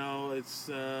 No, it's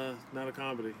not a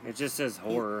comedy. It just says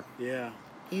horror. Yeah.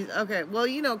 Okay, well,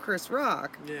 you know Chris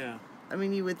Rock. Yeah. I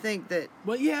mean, you would think that...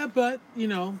 Well, yeah, but,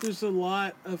 there's a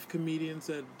lot of comedians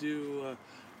that do...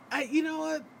 you know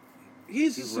what?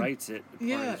 He writes it.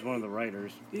 Yeah. He's one of the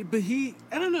writers. But I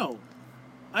don't know.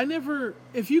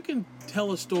 If you can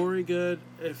tell a story good,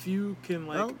 if you can,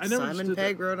 Simon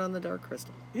Pegg wrote on The Dark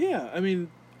Crystal. Yeah, I mean,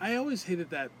 I always hated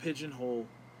that pigeonhole.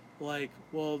 The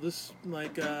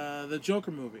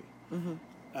Joker movie.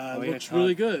 Mm-hmm. Looks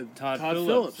really good. Todd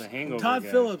Phillips, the Hangover Todd guy.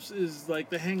 Phillips is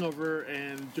like the Hangover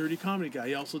and dirty comedy guy.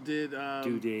 He also did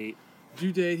Due Date.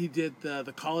 He did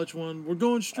the college one. We're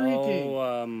going streaking.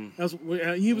 He was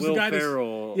Will the guy.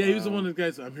 Ferrell, he was the one of the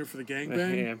guys. I'm here for the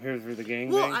gangbang. Yeah, I'm here for the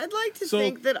gangbang. Well, I'd like to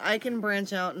think that I can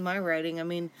branch out in my writing. I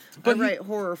mean, I write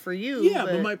horror for you. Yeah,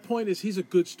 but my point is, he's a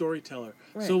good storyteller.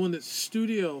 Right. So when the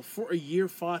studio for a year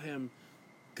fought him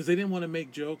because they didn't want to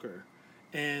make Joker,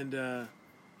 and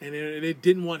they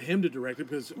didn't want him to direct it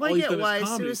because all he's done is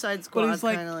comedy. Suicide Squad.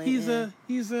 But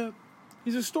he's a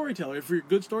storyteller. If you're a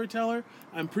good storyteller,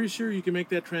 I'm pretty sure you can make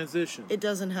that transition. It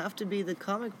doesn't have to be the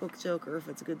comic book Joker if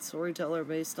it's a good storyteller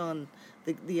based on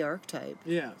the archetype.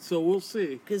 Yeah, so we'll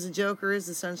see. Because the Joker is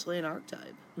essentially an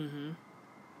archetype. Mm-hmm.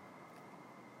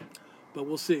 But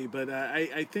we'll see. But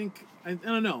I think I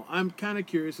don't know. I'm kind of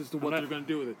curious as to what they're going to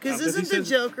do with it. Because isn't the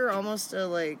Joker almost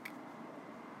a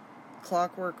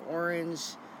Clockwork Orange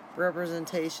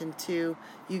representation too?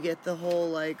 You get the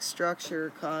whole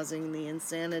structure causing the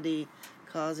insanity,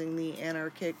 causing the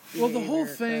anarchic behavior. Well, the whole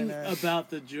thing about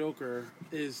the Joker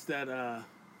is that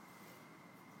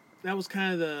that was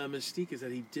kind of the mystique, is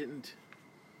that he didn't.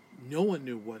 No one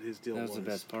knew what his deal was. That was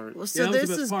the best part. Well, so this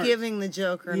is giving the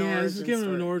Joker an origin story. Yeah, this is giving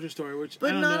him an origin story,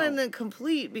 but not in a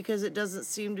complete, because it doesn't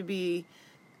seem to be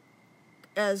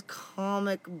as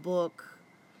comic book.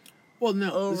 Well,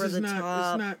 no, over the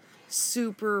top. It's not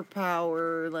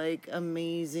superpower,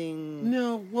 amazing.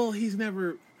 No, well, he's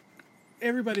never.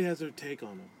 Everybody has their take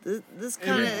on him. This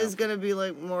kind of is going to be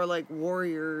more like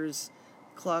Warriors.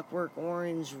 Clockwork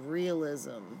Orange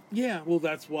realism. Yeah, well,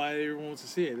 that's why everyone wants to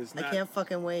see it. I can't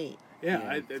fucking wait. Yeah,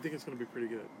 I think it's going to be pretty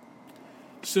good.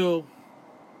 So,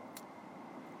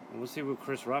 we'll see what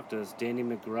Chris Rock does. Danny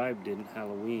McBride did in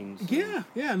Halloween. So.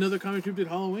 Yeah, another comic troupe did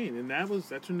Halloween, and that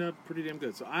turned out pretty damn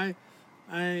good. So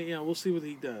we'll see what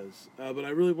he does. But I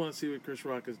really want to see what Chris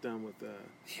Rock has done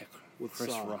with Chris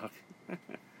Saw. Rock.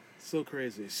 So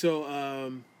crazy.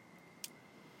 So,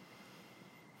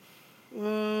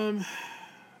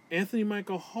 Anthony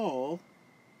Michael Hall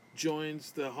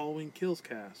joins the Halloween Kills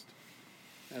cast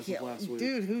as of last week.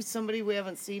 Dude, who's somebody we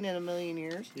haven't seen in a million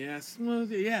years? Yes, well,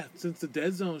 yeah. Since the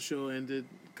Dead Zone show ended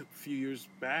a few years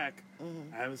back,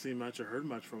 I haven't seen much or heard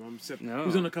much from him. Except he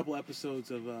was on a couple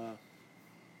episodes of Law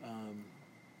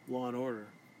and Order,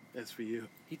 SVU.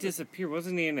 He disappeared.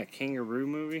 Wasn't he in a kangaroo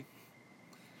movie?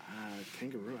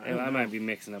 Kangaroo. I might be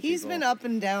mixing up. He's been up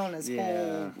and down his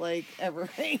whole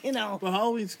everything, you know. But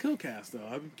Halloween's Kill cast though.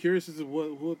 I'm curious as to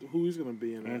who he's going to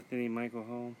be in. Anthony Michael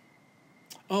Hall.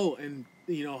 Oh, and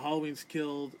Halloween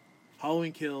Kills,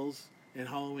 and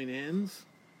Halloween Ends,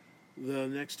 the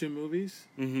next two movies.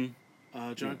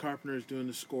 Mm-hmm. John Carpenter is doing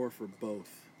the score for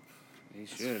both. He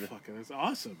should. That's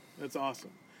awesome. That's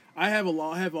awesome. I have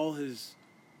all his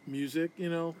music.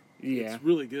 Yeah, it's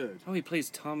really good. Oh, he plays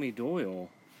Tommy Doyle.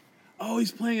 Oh,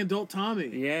 he's playing adult Tommy.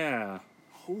 Yeah.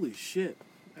 Holy shit,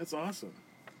 that's awesome.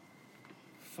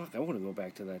 Fuck, I want to go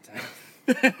back to that time.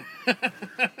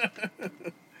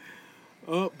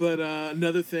 Oh, but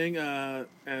another thing,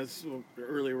 as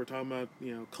earlier we're talking about,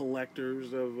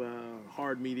 collectors of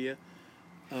hard media.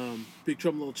 Big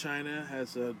Trouble in Little China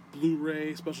has a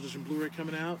Blu-ray, special edition Blu-ray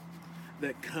coming out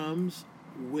that comes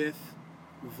with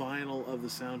vinyl of the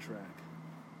soundtrack,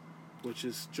 which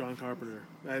is John Carpenter.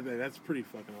 That's pretty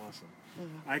fucking awesome.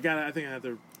 Mm-hmm.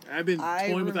 I've been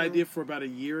toying with the idea for about a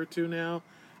year or two now.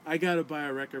 I gotta buy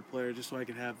a record player just so I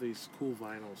can have these cool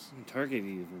vinyls. Target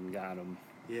even got them.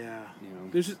 Yeah.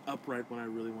 There's just Upright one I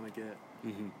really want to get.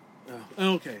 Mm-hmm.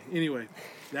 Okay. Anyway,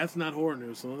 that's not horror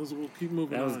news, so we'll keep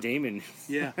moving on. That was Damon.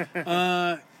 Yeah.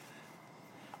 How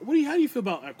do you feel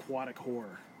about aquatic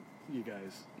horror, you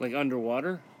guys? Like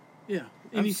underwater? Yeah.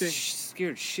 Anything. I'm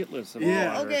scared shitless of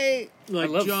water. Okay. Like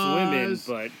I love Jaws,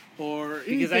 swimming, but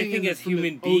because I think as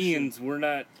human beings we're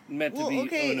not meant to be on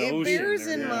the ocean. It bears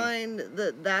in mind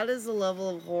that is a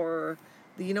level of horror.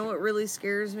 You know what really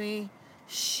scares me?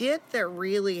 Shit that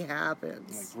really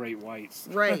happens. Like great whites.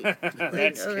 Right.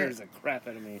 That scares the crap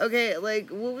out of me. Okay,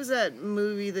 what was that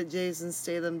movie that Jason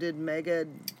Statham did? The Meg.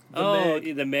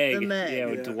 The Meg. Yeah,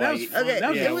 with Dwight.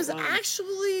 It was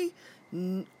actually...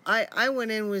 I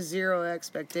went in with zero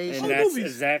expectations. And that's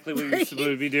exactly what you're supposed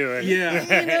to be doing. Yeah.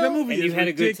 That movie and you had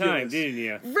ridiculous. A good time, didn't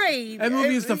you? Right. That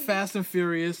movie is the Fast and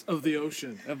Furious of the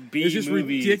ocean. It's just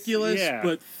ridiculous,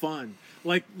 but fun.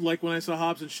 Like when I saw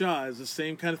Hobbs and Shaw, it's the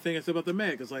same kind of thing I said about the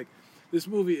Meg. It's like, this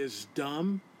movie is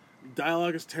dumb,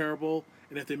 dialogue is terrible,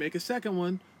 and if they make a second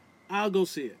one, I'll go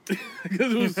see it.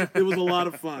 Because it was a lot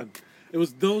of fun. It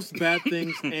was those bad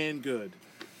things and good.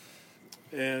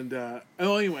 And,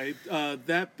 anyway,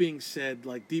 that being said,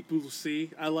 like Deep Blue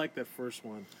Sea, I like that first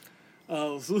one.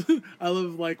 I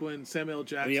love, when Samuel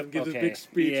Jackson gives his big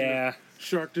speech and the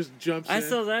shark just jumps in. I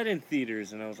saw that in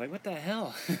theaters, and I was like, what the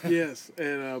hell? Yes,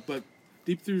 and but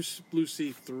Deep Blue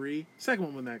Sea 3, second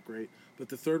one wasn't that great, but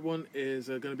the third one is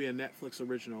going to be a Netflix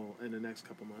original in the next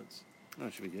couple months. Oh,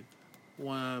 it should be good.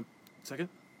 1 second.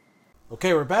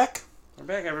 Okay, we're back. We're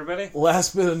back, everybody.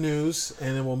 Last bit of news,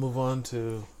 and then we'll move on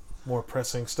to more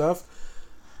pressing stuff.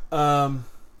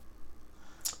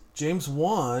 James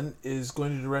Wan is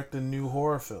going to direct a new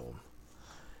horror film,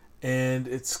 and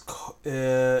it's called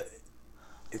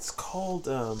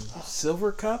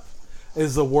Silver Cup.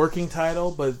 Is the working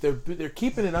title, but they're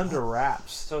keeping it under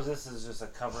wraps. So this is just a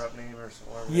cover-up name or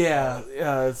something? Yeah,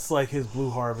 it's like his Blue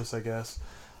Harvest, I guess.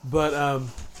 But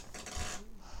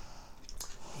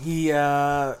he's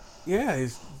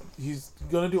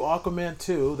going to do Aquaman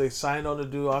 2. They signed on to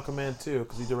do Aquaman 2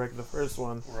 because he directed the first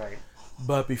one. Right.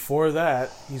 But before that,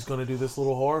 he's going to do this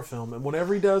little horror film. And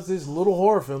whenever he does these little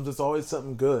horror films, it's always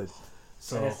something good.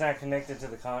 So, and it's not connected to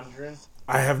The Conjuring?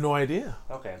 I have no idea.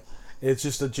 Okay. It's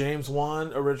just a James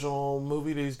Wan original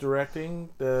movie that he's directing.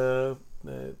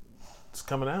 It's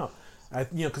coming out.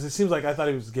 Because it seems like I thought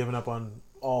he was giving up on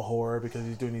all horror because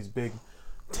he's doing these big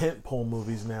tentpole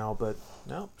movies now, but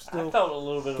no, still. I felt a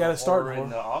little bit of horror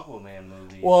in the Aquaman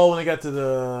movie. Well, when we got to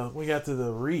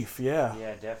the reef, yeah.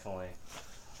 Yeah, definitely.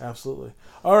 Absolutely.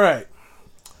 All right.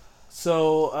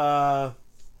 So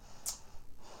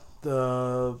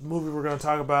the movie we're going to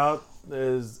talk about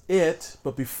is It,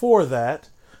 but before that,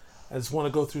 I just want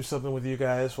to go through something with you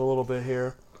guys for a little bit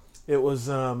here. It was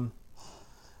got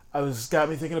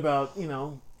me thinking about,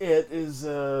 It is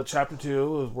chapter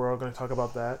 2. We're all going to talk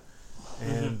about that.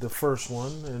 And the first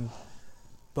one,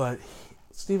 but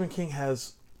Stephen King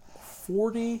has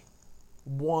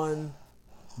 41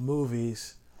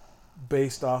 movies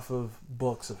based off of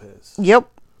books of his. Yep.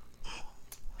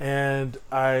 And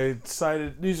I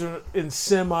decided these are in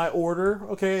semi-order.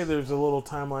 Okay, there's a little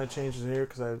timeline changes in here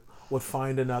because I would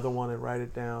find another one and write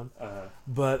it down.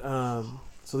 But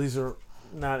so these are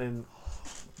not in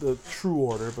the true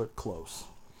order, but close.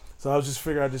 So I was just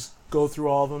figuring I'd just go through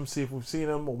all of them, see if we've seen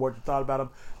them or what you thought about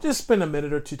them. Just spend a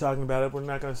minute or two talking about it. We're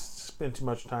not going to spend too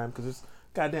much time because it's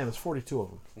 42 of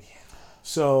them. Yeah.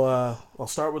 So I'll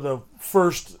start with the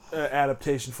first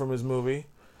adaptation from his movie,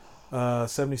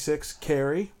 76,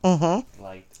 Carrie. Mm-hmm.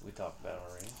 Like we talked about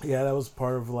already. Yeah, that was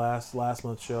part of last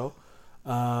month's show.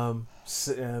 And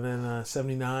then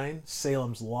 79,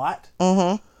 Salem's Lot.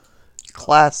 Mm-hmm.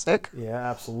 Classic. Yeah,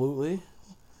 absolutely.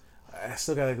 I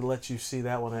still gotta let you see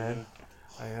that one, Ed.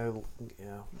 I gotta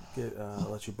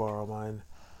let you borrow mine.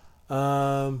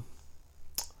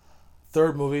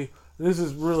 Third movie. This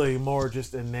is really more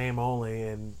just a name only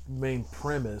and main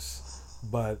premise,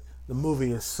 but the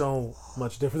movie is so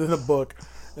much different than the book.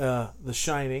 The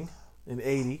Shining in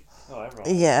 80. Oh,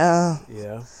 yeah.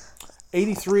 Yeah.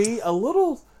 83, a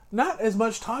little, not as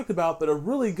much talked about, but a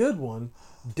really good one,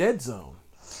 Dead Zone.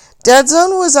 Dead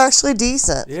Zone was actually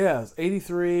decent. Yeah,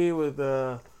 83 with,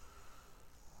 who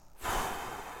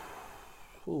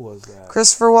was that?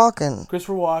 Christopher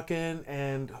Walken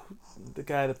and the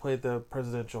guy that played the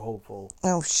presidential hopeful.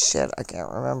 Oh, shit, I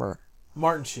can't remember.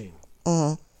 Martin Sheen.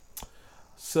 Mm-hmm.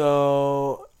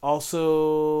 So,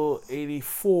 also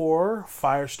 84,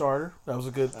 Firestarter. That was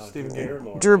a good Stephen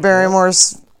King. Drew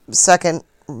Barrymore's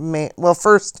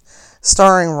first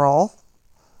starring role.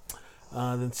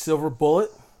 Then Silver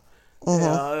Bullet.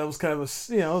 Mm-hmm. That was kind of it was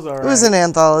all right. It was an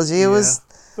anthology. It was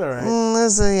all right.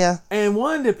 Yeah. And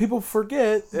one that people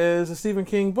forget is a Stephen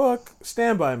King book,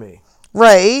 Stand By Me.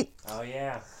 Right. Oh,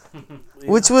 yeah.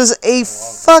 Which was a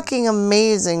fucking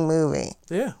amazing movie.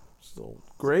 Yeah. Still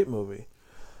great movie.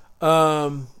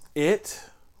 It,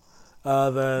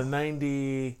 the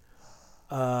 90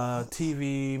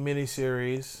 TV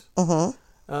miniseries. Mm-hmm.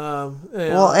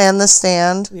 Yeah. And The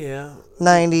Stand. Yeah.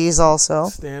 90s also.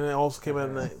 Stand also came out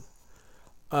in 90.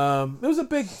 It was a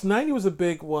big 90 was a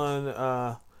big one.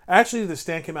 Actually, The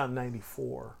Stand came out in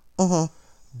 94. Mm-hmm.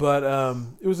 But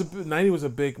it was 90 was a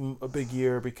big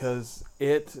year because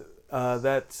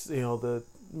that's the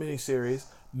miniseries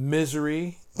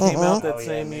Misery came out that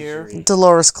same year.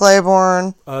 Dolores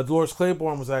Claiborne. Dolores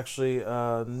Claiborne was actually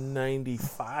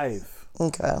 95.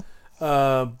 Okay.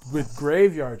 With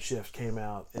Graveyard Shift came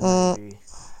out in 90,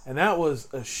 and that was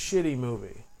a shitty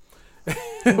movie.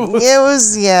 It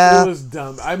was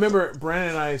dumb. I remember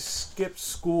Brandon and I skipped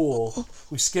school.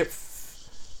 We skipped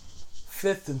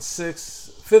fifth,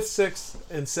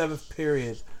 sixth, and seventh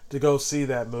period to go see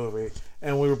that movie,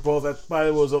 and we were both. By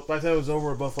the time it was over,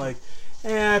 we were both like,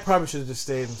 I probably should have just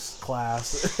stayed in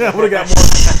class. I would have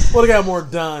got more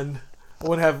done. I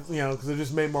would have, because it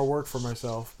just made more work for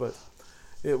myself. But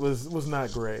it was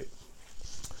not great.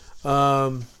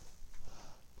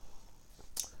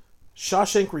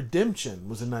 Shawshank Redemption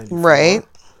was in 94. Right.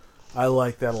 I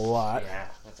like that a lot. Yeah,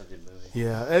 that's a good movie.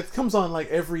 Yeah, it comes on like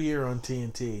every year on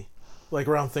TNT, like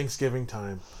around Thanksgiving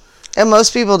time. And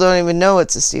most people don't even know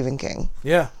it's a Stephen King.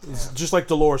 Yeah, it's just like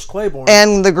Dolores Claiborne.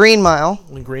 And The Green Mile.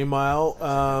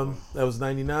 That was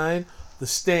 99. The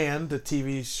Stand, the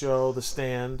TV show, The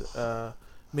Stand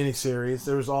miniseries.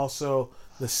 There was also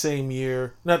the same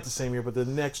year, not the same year, but the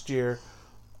next year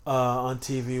on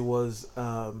TV was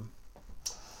not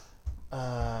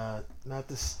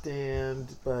The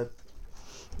Stand, but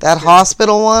that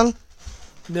hospital one.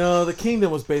 No, The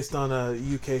Kingdom was based on a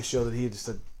UK show that he just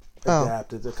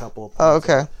adapted a couple of. Oh,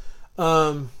 okay.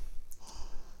 God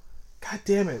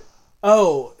damn it!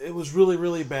 Oh, it was really,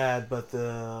 really bad. But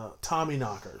the Tommy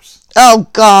Knockers. Oh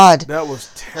God. That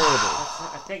was terrible.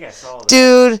 I think I saw that.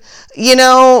 Dude,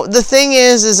 the thing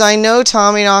is I know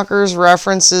Tommy Knockers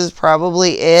references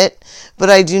probably it, but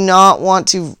I do not want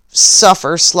to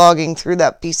suffer slogging through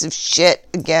that piece of shit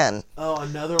again. Oh,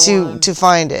 another one to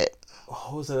find it.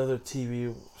 What was that other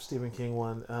TV Stephen King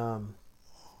one?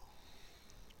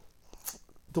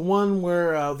 The one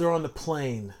where they're on the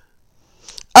plane.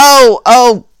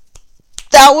 Oh,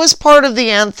 that was part of the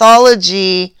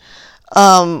anthology.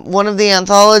 One of the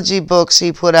anthology books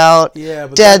he put out. Yeah,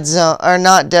 but Dead Zone, or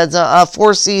not Dead Zone.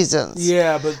 Four Seasons.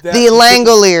 Yeah, but the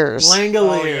Langoliers.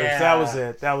 Oh, yeah. That was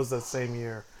it. That was the same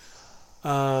year.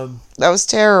 That was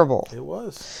terrible. It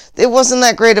was. It wasn't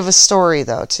that great of a story,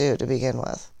 though, too, to begin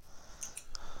with.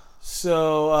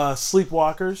 So,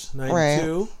 Sleepwalkers,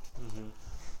 92.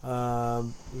 Right.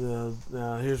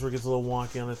 Here's where it gets a little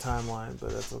wonky on the timeline, but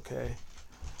that's okay.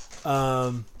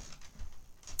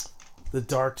 The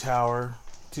Dark Tower,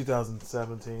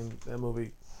 2017. That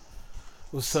movie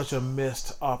was such a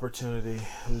missed opportunity.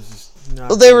 It was just not.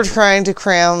 Well, they were trying to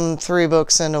cram 3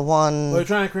 books into one. They were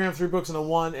trying to cram 3 books into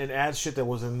one and add shit that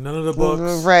was in none of the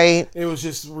books. Right. It was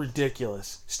just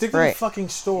ridiculous. Stick to the fucking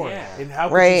story. Yeah. And how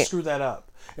could you screw that up?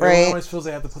 Everyone Right. always feels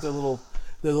they have to put their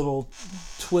little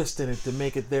twist in it to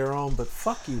make it their own. But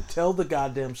fuck you, tell the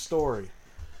goddamn story.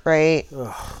 Right.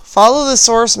 Ugh. Follow the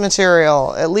source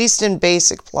material, at least in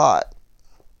basic plot.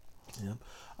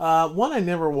 Yeah. One I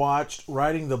never watched,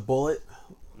 Riding the Bullet,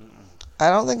 I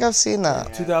don't think I've seen that.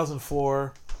 Yeah.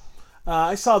 2004.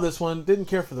 I saw this one. Didn't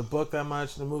care for the book that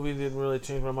much. The movie didn't really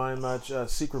change my mind much.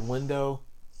 Secret Window.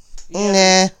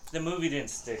 Nah. The movie didn't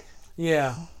stick.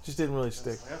 Yeah, just didn't really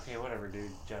stick. Okay, whatever,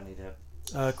 dude. Johnny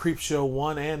Depp. Creep Show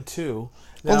 1 and 2.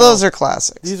 Well, Now, those are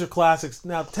classics. These are classics.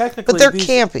 Now, technically, But they're these,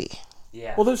 campy.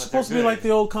 Yeah. well, they're but supposed to be good. like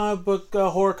the old comic book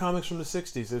horror comics from the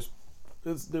 60s.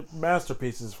 They're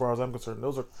masterpieces as far as I'm concerned.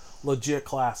 Those are legit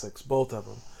classics, both of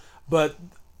them. But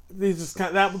these is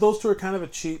those two are kind of a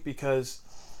cheat because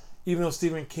even though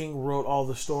Stephen King wrote all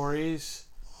the stories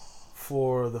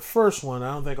for the first one,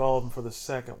 I don't think all of them for the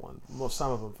second one. Well,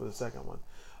 some of them for the second one,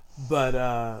 but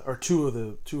or two of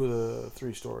the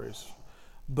three stories,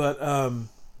 but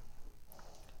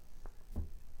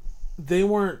they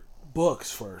weren't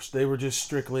books first. They were just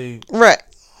strictly Right.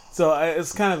 so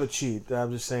it's kind of a cheat.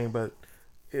 I'm just saying, but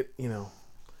it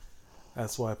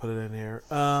that's why I put it in here.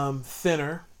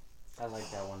 Thinner. I like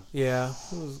that one. Yeah,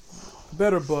 it was a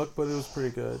better book, but it was pretty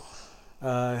good.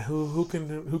 Who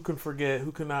can forget?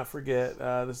 Who cannot forget?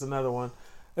 There's another one.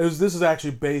 This is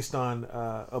actually based on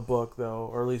a book though,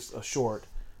 or at least a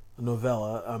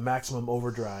novella, Maximum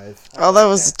Overdrive. Oh, that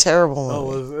was a terrible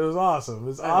Oh, movie. it was awesome. It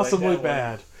was I like awesomely that one.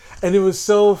 bad, and it was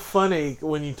so funny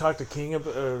when you talk to King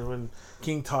when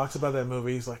King talks about that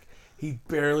movie. He's like he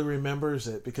barely remembers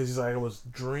it because he's like I was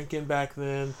drinking back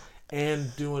then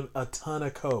and doing a ton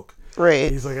of coke.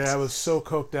 Right. He's like, I was so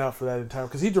coked out for that entire...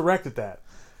 Because he directed that.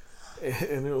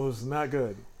 And it was not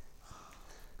good.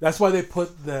 That's why they put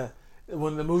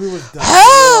when the movie was done,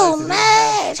 Oh,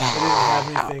 they didn't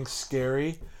have anything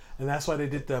scary. And that's why they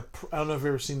did I don't know if you've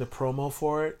ever seen the promo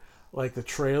for it. Like, the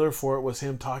trailer for it was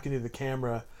him talking to the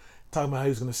camera, talking about how he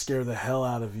was going to scare the hell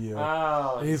out of you.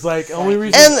 Oh. And he's like, only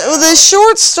reason... And the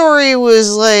short story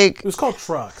was like, It was called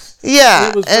Trucks. yeah,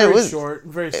 It was and very it was short,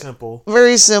 very simple.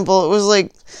 very simple. It was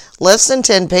like less than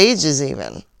 10 pages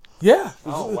even. Yeah.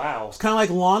 Oh, wow. It's kind of like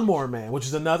Lawnmower Man, which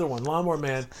is another one. Lawnmower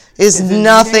Man Is in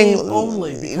nothing name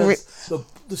only because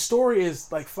the story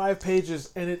is like 5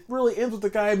 pages and it really ends with the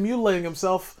guy mutilating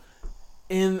himself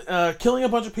in killing a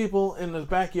bunch of people in the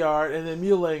backyard and then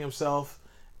mutilating himself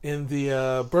in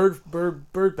the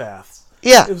bird baths.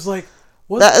 Yeah. It was like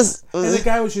what? That is- and the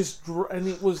guy was just and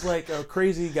he was like a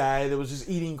crazy guy that was just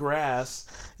eating grass.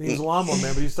 And he was a lawnmower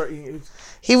man, but he started eating.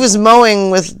 He was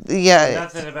mowing with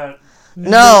Nothing about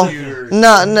no, computers.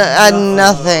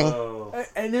 nothing. Oh.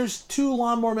 And there's 2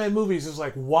 Lawnmower Man movies. It's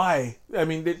like, why? I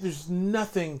mean, there's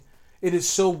nothing. It is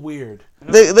so weird.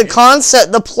 The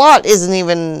concept, the plot isn't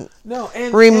even No,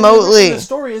 and remotely. and the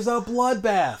story is a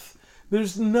bloodbath.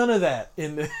 There's none of that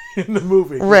in the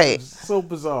movie. which Right. is so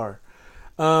bizarre.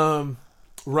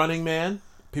 Running Man.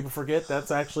 People forget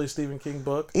that's actually a Stephen King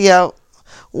book. Yeah.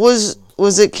 Was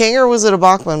it King or was it a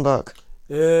Bachman book?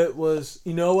 It was.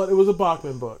 You know what? It was a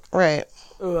Bachman book. Right.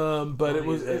 But it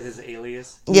was. his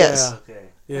alias. Yes. Okay,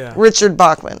 Yeah. Richard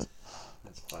Bachman.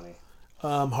 that's funny.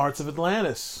 Hearts of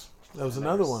Atlantis. That was I've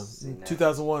another never one. seen that.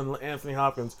 2001, Anthony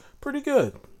Hopkins. Pretty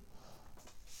good.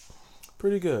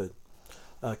 Pretty good.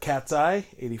 Cat's Eye,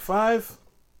 85.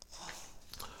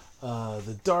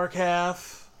 The Dark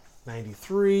Half,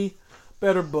 93.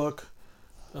 Better book.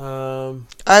 Better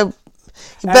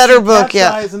Actually, book, Cat's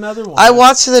yeah. Eye is another one. I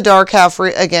watched The Dark Half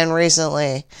again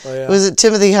recently. Oh, yeah. Was it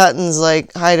Timothy Hutton's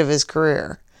like height of his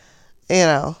career? You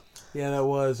know. Yeah, that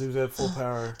was. He was at full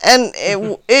power. And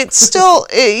it's still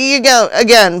you go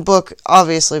again, book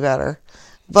obviously better.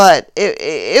 But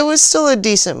it was still a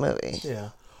decent movie. Yeah.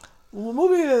 Well, a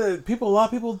movie that a lot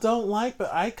of people don't like, but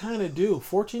I kind of do.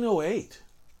 1408.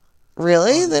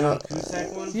 Really? Oh, They John don't,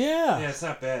 Cusack one? Yeah. Yeah, it's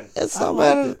not bad. it's I not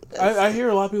liked bad. it. I hear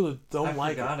a lot of people that don't I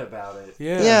like it. forgot about it.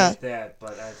 Yeah. Yeah. Like that,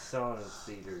 but I saw it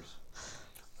in theaters.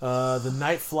 The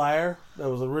Night Flyer. That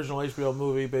was an original HBO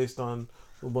movie based on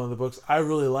one of the books. I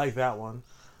really like that one.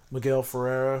 Miguel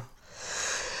Ferreira.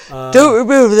 Don't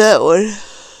remember that one.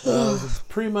 It was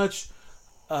pretty much.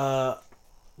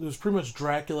 It was pretty much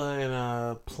Dracula in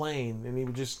a plane, and he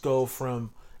would just go from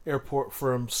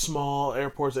small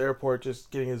airport to airport,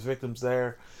 just getting his victims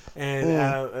there.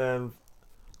 And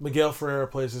Miguel Ferreira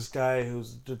plays this guy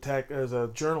who's as a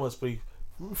journalist, but he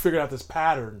figured out this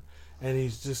pattern, and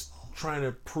he's just trying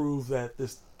to prove that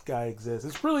this guy exists.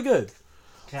 It's really good.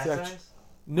 Cat's actually- Eyes?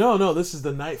 No, this is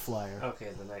the Night Flyer. Okay,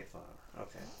 the Night Flower.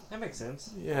 Okay, that makes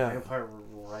sense. Yeah. Vampire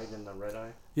right in the red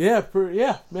eye. Yeah,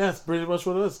 that's pretty much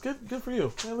what it is. Good for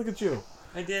you. Yeah, look at you.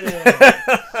 I did it.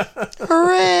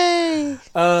 Hooray!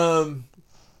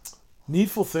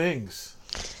 Needful Things.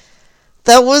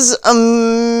 That was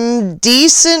a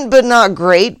decent but not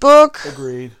great book.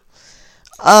 Agreed.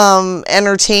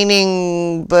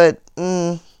 Entertaining, but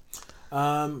Okay,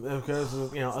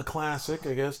 so, a classic,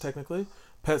 I guess, technically.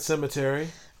 Pet Cemetery,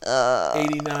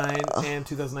 89 and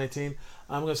 2019.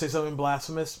 I'm going to say something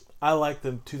blasphemous. I like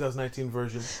the 2019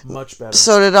 version much better.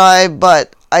 So did I,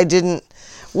 but I didn't.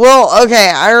 Well,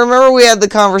 okay, I remember we had the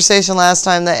conversation last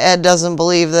time that Ed doesn't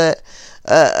believe that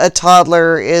a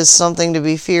toddler is something to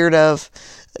be feared of,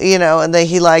 and that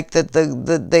he liked that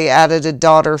they added a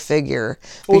daughter figure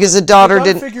because the daughter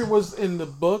didn't. The figure was in the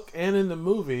book and in the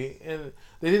movie, and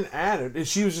they didn't add it.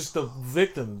 She was just the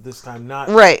victim this time, not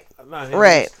right. Not him.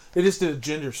 Right. They just did a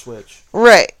gender switch.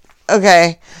 Right.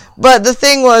 Okay. But the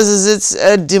thing is it's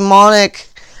a demonic,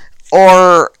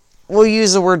 or we'll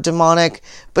use the word demonic,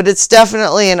 but it's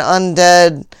definitely an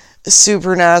undead,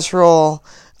 supernatural,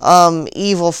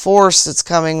 evil force that's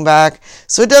coming back.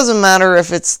 So it doesn't matter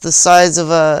if it's the size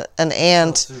of an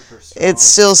ant. It's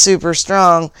still super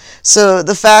strong. So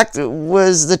the fact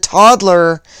was the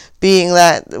toddler being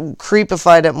that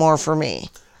creepified it more for me.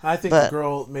 I think the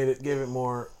girl gave it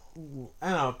more.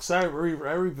 I don't know, because I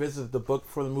revisited the book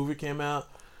before the movie came out,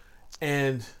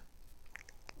 and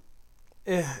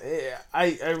I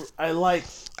like.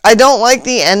 I don't like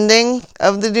the ending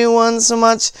of the new one so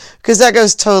much because that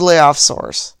goes totally off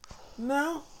source.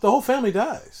 No, the whole family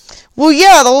dies. Well,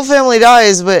 yeah, the whole family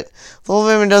dies, but the whole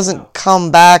family doesn't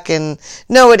come back. And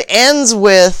no, it ends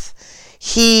with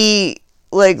he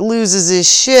loses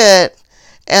his shit,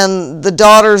 and the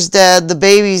daughter's dead, the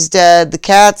baby's dead, the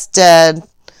cat's dead.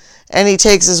 And he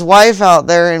takes his wife out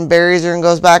there and buries her and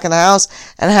goes back in the house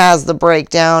and has the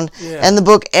breakdown. Yeah. And the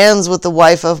book ends with the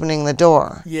wife opening the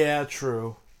door. Yeah,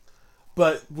 true.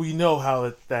 But we know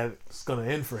how that's going to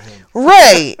end for him.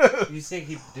 Right. You think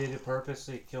he did it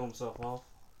purposely to kill himself off?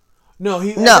 No,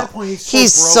 at that point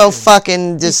he's so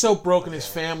fucking he's so broken. His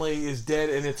family is dead,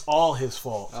 and it's all his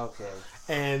fault. Okay.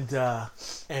 And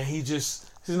he's just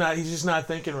not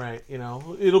thinking right.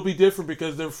 It'll be different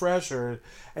because they're fresher,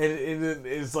 and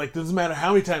it's like doesn't matter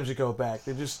how many times you go back.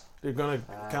 They're gonna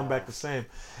come back the same.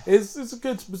 It's a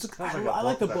good. I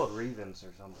like the book. Grievance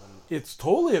or something. It's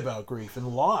totally about grief and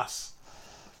loss.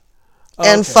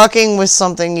 And fucking with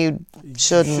something you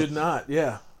shouldn't. You should not.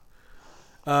 Yeah.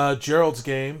 Gerald's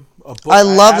Game, a book I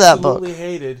love that book. Absolutely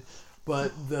hated,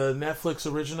 but the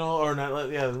Netflix original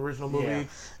the original movie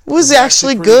was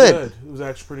actually good. It was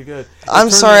actually pretty good. I'm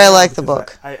sorry, I like the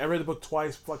book. I read the book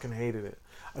twice, fucking hated it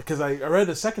because I read it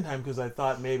the second time because I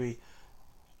thought maybe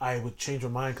I would change my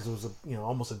mind because it was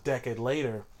almost a decade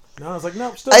later. No, I was like,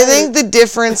 nope. Still. I think the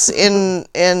difference in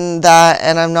that,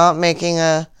 and I'm not making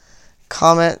a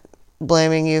comment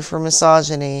blaming you for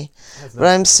misogyny, but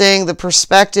I'm saying the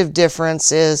perspective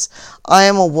difference is I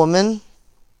am a woman,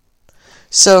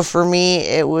 so for me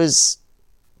it was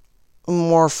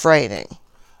more frightening.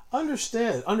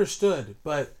 Understood,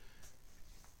 but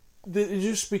it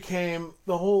just became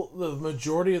the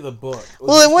majority of the book.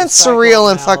 Well, it went surreal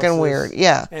and fucking weird,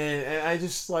 yeah. And I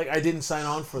just I didn't sign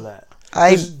on for that.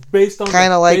 I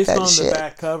kind of like that shit. Based on the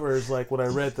back covers, when I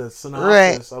read the synopsis,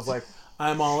 right. I was like,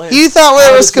 I'm all in. You thought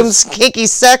there was some kinky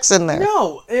sex in there?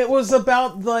 No, it was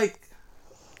about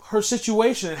her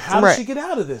situation and how does she get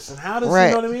out of this and how does you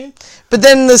know what I mean? But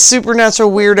then the supernatural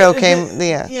weirdo came.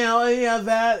 Yeah,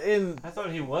 that and I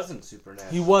thought he wasn't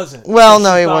supernatural. He wasn't. Well,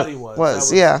 no, he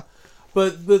was. Yeah.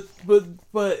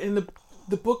 But in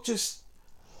the book just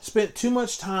spent too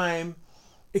much time.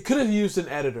 It could have used an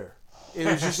editor. It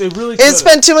was just it really. It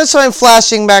spent too much time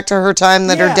flashing back to her time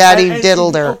that her daddy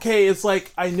diddled her. Okay, it's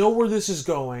I know where this is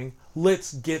going.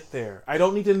 Let's get there. I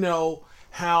don't need to know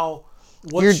how.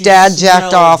 What your dad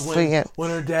jacked off when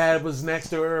her dad was next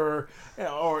to her,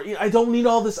 or I don't need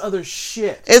all this other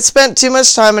shit. It spent too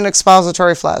much time in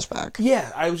expository flashback.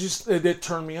 Yeah, I was just it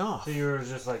turned me off. So you were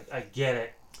just I get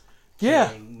it.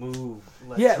 Yeah, move.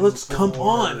 Let's come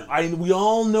on. We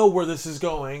all know where this is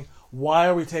going. Why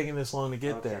are we taking this long to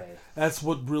get there? That's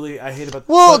what really I hate about.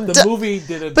 Well, the movie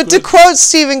did a. But to quote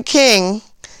Stephen King,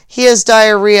 he has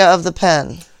diarrhea of the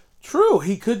pen. True,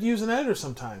 he could use an editor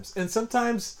sometimes, and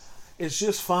sometimes it's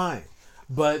just fine.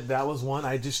 But that was one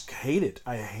I just hated.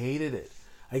 I hated it.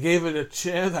 I gave it a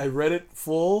chance. I read it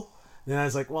full. Then I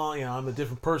was like, well, I'm a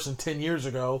different person 10 years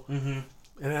ago. Mm-hmm.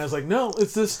 And I was like, no,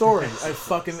 it's this story. I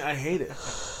hate it.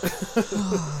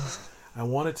 I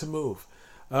want it to move.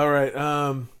 All right,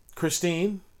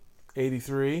 Christine,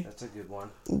 83. That's a good one.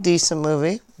 Decent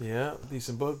movie. Yeah,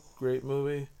 decent book. Great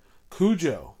movie.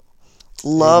 Cujo.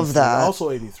 Love 83, that.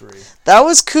 Also 83. That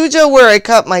was Cujo where I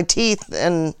cut my teeth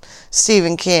in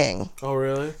Stephen King. Oh,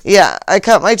 really? Yeah, I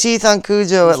cut my teeth on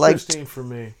Cujo at like... Christine for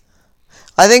me.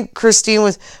 I think Christine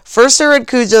was... First I read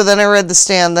Cujo, then I read The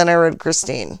Stand, then I read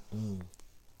Christine.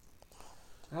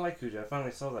 I like Cujo. I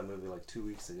finally saw that movie like 2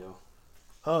 weeks ago.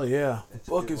 Oh, yeah. It's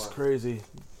The a book good is one. crazy.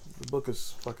 The book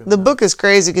is fucking The nuts. book is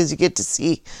crazy because you get to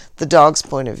see the dog's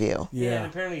point of view. Yeah, and Yeah.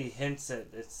 apparently hints at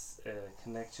it's a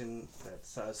connection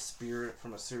that's a spirit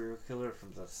from a serial killer from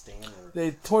The Stand. Or,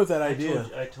 They toyed that idea.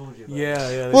 I told you about Yeah,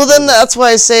 that. yeah. they Well, then toyed that. that's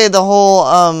why I say the whole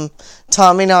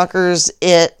Tommyknockers,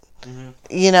 It,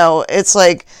 you know, it's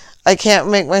like I can't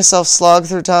make myself slog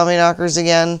through Tommyknockers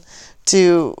again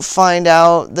to find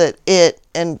out that It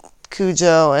and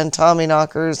Cujo and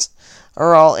Tommyknockers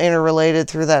are all interrelated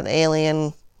through that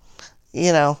alien,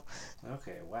 you know,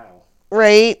 Okay, wow.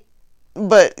 right?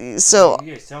 But, so,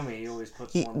 You guys tell me he always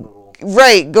puts one little...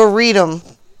 right, go read them.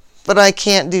 But I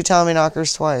can't do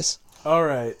Tommyknockers twice. All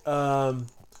right.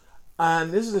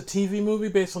 And this is a TV movie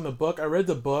based on the book. I read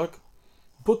the book.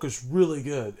 The book is really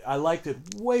good. I liked it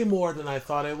way more than I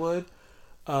thought I would.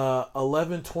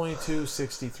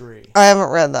 11/22/63. I haven't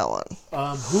read that one.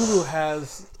 Hulu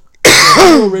has the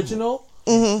Hulu original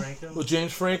Franco? with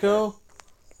James Franco.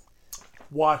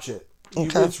 Watch it.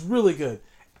 Okay. It's really good.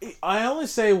 I only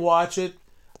say watch it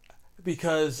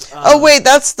because... Oh, wait,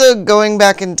 that's the Going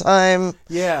Back in Time.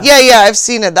 Yeah. Yeah, I've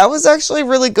seen it. That was actually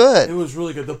really It good. was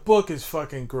really good. The book is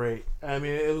fucking great. I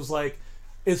mean, it was like...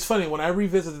 It's funny, when I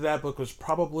revisited that book, it was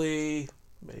probably...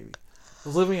 Maybe... I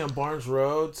was living on Barnes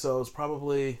Road, so it was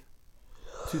probably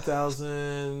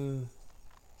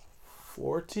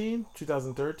 2014,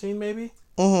 2013, maybe?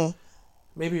 Mm-hmm.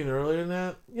 Maybe even earlier than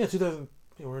that. Yeah, 2000...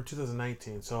 Yeah, we're in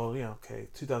 2019, so, yeah, okay,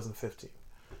 2015.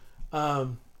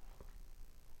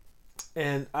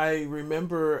 And I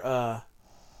remember...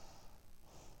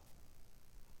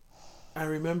 I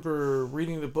remember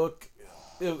reading the book.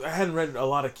 I hadn't read a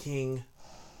lot of King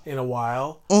in a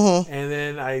while. Mm-hmm. And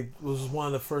then I was one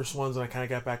of the first ones and I kind of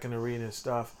got back into reading his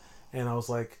stuff. And I was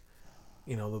like,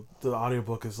 you know, the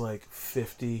audiobook is like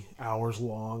 50 hours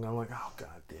long. I'm like, oh, God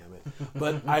damn it.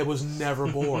 But I was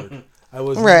never bored. I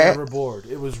was Right. never bored.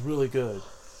 It was really good.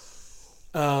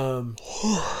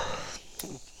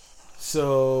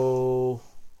 So,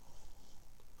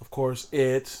 of course,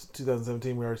 It,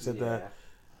 2017, we already said that.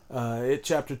 It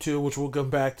Chapter 2, which we'll come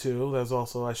back to. That's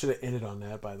also, I should have ended on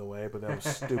that, by the way, but that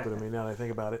was stupid of me now that I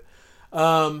think about it.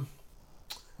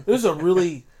 There's a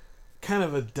really kind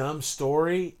of a dumb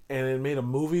story, and it made a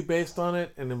movie based on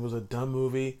it, and it was a dumb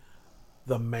movie.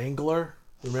 The Mangler.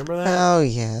 Remember that? Oh,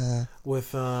 yeah.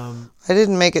 With I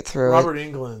didn't make it through Robert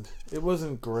Englund. It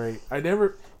wasn't great. I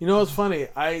never... You know what's funny?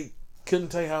 I couldn't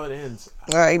tell you how it ends.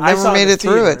 it. I I never saw made in the it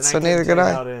through theater, it, and so couldn't neither tell could you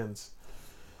I. how it ends.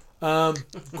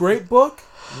 Great book,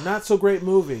 not so great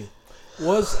movie.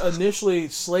 Was initially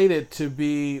slated to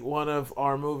be one of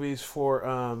our movies for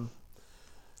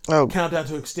Countdown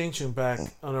to Extinction back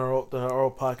on our old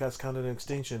podcast, Countdown to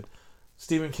Extinction.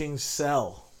 Stephen King's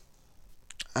Cell.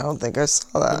 I don't think I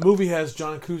saw The that. movie has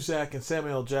John Cusack and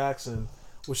Samuel L. Jackson,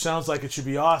 which sounds like it should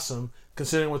be awesome,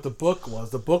 considering what the book was.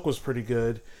 The book was pretty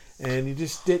good, and it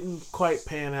just didn't quite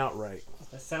pan out right.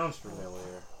 That sounds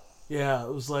familiar. Yeah,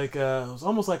 it was like it was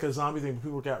almost like a zombie thing.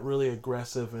 People got really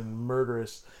aggressive and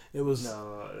murderous. It was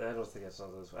No, I don't think I saw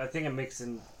those. I think I'm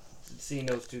seeing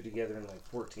those two together in like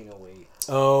 1408.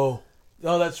 oh,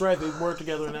 that's right. They worked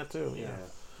together in that too. Yeah. Yeah,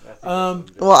 I think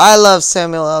that's Well, I love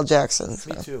Samuel L. Jackson.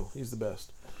 So. me too. He's the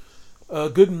best.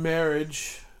 Good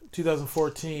Marriage,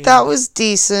 2014. That was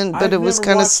decent, but I've it was never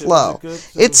kind of watched it. Was slow. it good?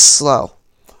 It's slow.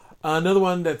 Another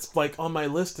one that's like on my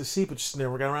list to see, but just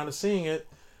never got around to seeing it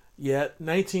yet.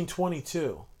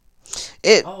 1922.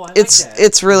 It Oh, I like it's that.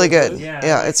 it's really Is it good. good? Yeah,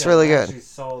 Yeah, I like it's that. really I good. actually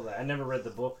saw that. I never read the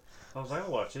book. I was like,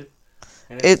 I'll watch it.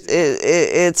 And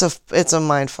It's a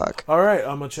mind fuck. All right,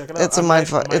 I'm gonna check it out. It's a mind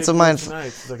fuck. It's a mind fuck.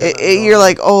 Fuck. You're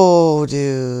like, oh,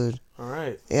 dude. all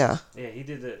right. Yeah, yeah, he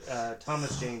did it.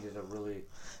 Thomas Jane did a really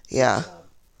yeah. job.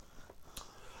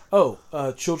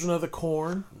 Oh, Children of the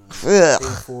Corn, Ugh,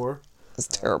 84. it's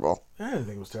terrible. I didn't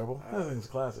think it was terrible. I think it's a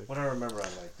classic. What I remember, I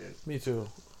liked it. Me too.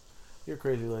 You're a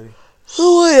crazy lady.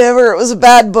 Whatever. It was a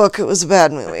bad book. It was a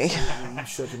bad movie. You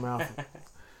shut your mouth.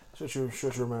 Shut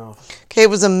your mouth. Okay, it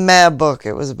was a mad book.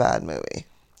 It was a bad movie.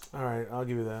 All right, I'll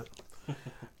give you that.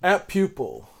 At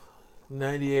Pupil,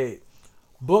 98.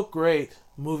 Book great,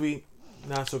 movie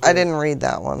not so great. I didn't read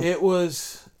that one. It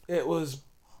was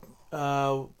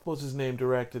what's his name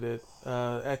directed it?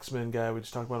 X-Men guy. We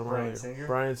just talked about him Bryan earlier. Singer?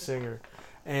 Bryan Singer.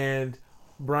 And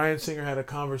Bryan Singer had a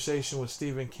conversation with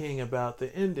Stephen King about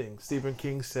the ending. Stephen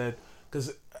King said,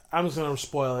 because I'm just going to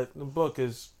spoil it. The book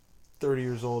is 30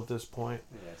 years old at this point.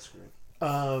 Yeah, that's great.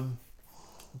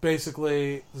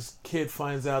 Basically, this kid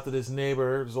finds out that his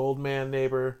old man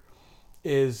neighbor,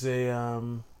 is a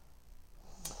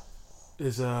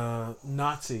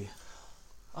Nazi.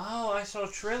 Oh, I saw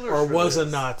trailers. Or for was this. a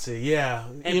Nazi, yeah.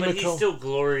 But he's still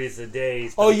glory as the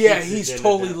days. Oh yeah, he's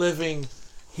totally living.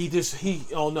 He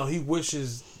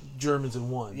wishes Germans had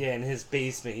won. Yeah, in his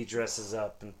basement he dresses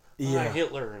up and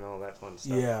Hitler and all that fun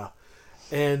stuff. Yeah,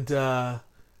 and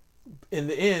in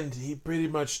the end,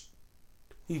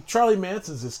 Charlie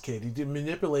Manson's this kid. He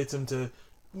manipulates him to,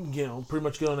 pretty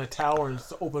much get on a tower and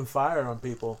open fire on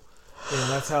people.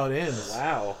 And that's how it ends.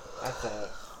 Wow, I thought.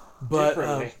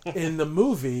 But in the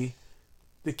movie,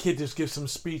 the kid just gives some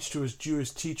speech to his Jewish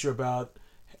teacher about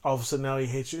all of a sudden now he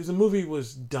hates you. The movie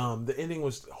was dumb. The ending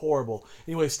was horrible.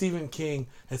 Anyway, Stephen King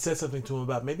had said something to him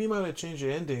about maybe you might have changed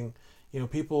your ending.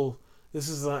 People. This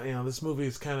is this movie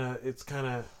is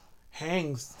the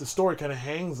story kind of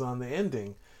hangs on the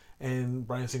ending. And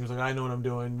Bryan Singer's like, I know what I'm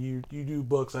doing. You do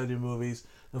books, I do movies.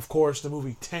 And of course, the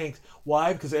movie tanked.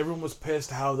 Why? Because everyone was pissed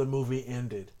how the movie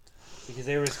ended. Because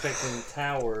they were expecting the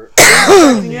tower.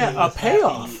 A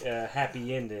payoff.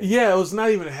 Happy ending. Yeah, it was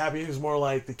not even a happy ending. It was more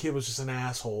like the kid was just an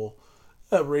asshole.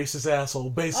 A racist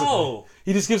asshole, basically. Oh.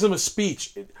 He just gives him a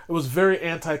speech. It was very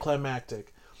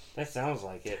anticlimactic. That sounds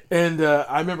like it. And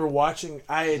I remember watching,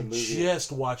 I had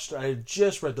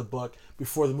just read the book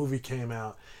before the movie came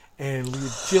out. And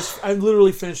I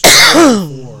literally finished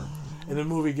it before. And the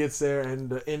movie gets there, and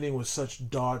the ending was such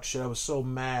dog shit. I was so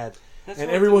mad.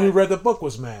 And everyone who read the book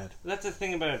was mad. That's the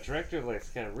thing about a director,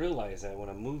 kind of realize that when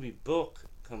a movie book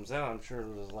comes out, I'm sure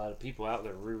there's a lot of people out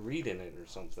there rereading it or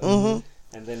something.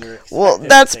 Mm-hmm. And then you're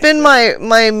that's been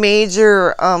my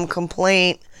major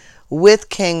complaint with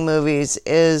King movies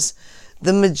is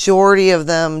the majority of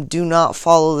them do not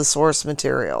follow the source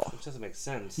material. Which doesn't make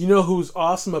sense. You know who's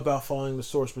awesome about following the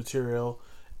source material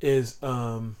is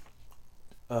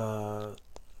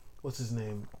what's his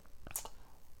name?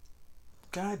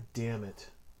 God damn it.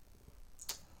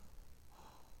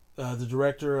 The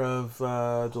director of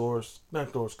not Dolores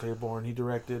Claiborne. He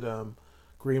directed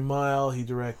Green Mile. He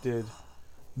directed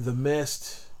The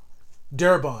Mist.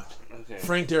 Darabont. Okay.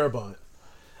 Frank Darabont.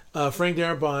 Frank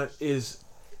Darabont is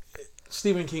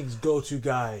Stephen King's go-to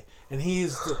guy, and he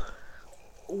is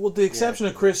with the exception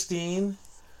of Christine,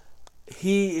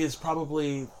 he is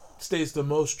probably stays the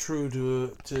most true to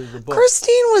the book.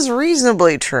 Christine was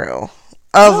reasonably true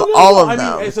of all of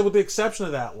them. I said with the exception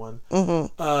of that one,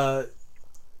 what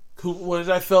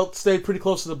I felt stayed pretty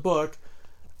close to the book,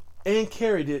 and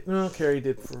Carrie did. No, Carrie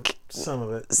did for some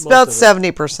of it. It's about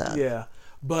 70%. Yeah,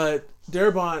 but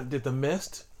Darabont did The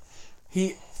Mist.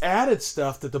 He added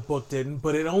stuff that the book didn't,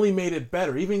 but it only made it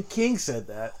better. Even King said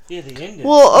that. Yeah, the ending.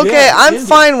 Well, okay, I'm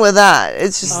fine with that.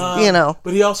 It's just,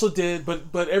 But he also did,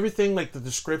 but everything, like the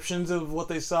descriptions of what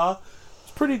they saw,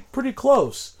 was pretty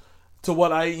close to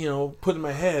what I, put in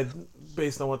my head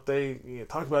based on what they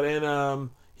talked about. And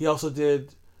he also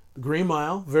did Green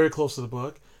Mile, very close to the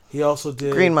book. He also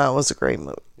did... Green Mile was a great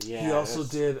movie. Yeah, he also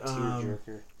did...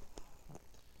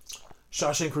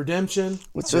 Shawshank Redemption,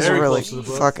 which was a really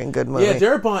fucking good movie. Yeah,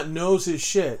 Darabont knows his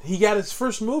shit. He got his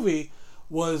first movie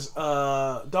was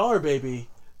Dollar Baby,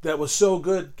 that was so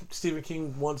good. Stephen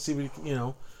King wanted Stephen,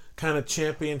 kind of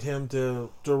championed him to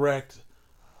direct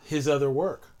his other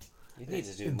work. He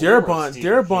needs to do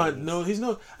Darabont, no,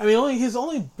 his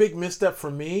only big misstep for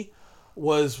me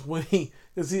was when he's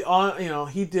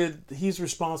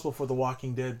responsible for The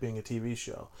Walking Dead being a TV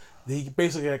show. He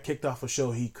basically got kicked off a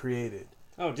show he created.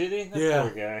 Oh, did he? That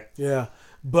poor guy. Yeah,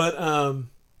 but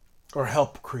or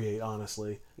help create,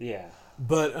 honestly. Yeah.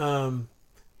 But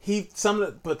some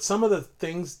of the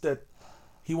things that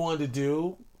he wanted to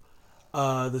do,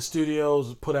 the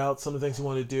studios put out some of the things he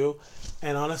wanted to do,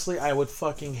 and honestly, I would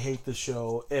fucking hate the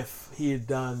show if he had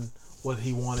done what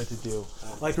he wanted to do.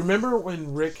 Like, remember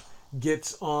when Rick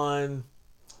gets on?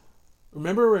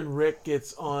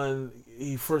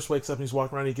 He first wakes up and he's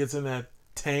walking around. He gets in that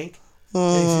tank.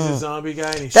 And he sees a zombie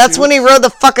guy, and he That's when he rode the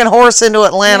fucking horse into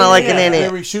Atlanta like an idiot.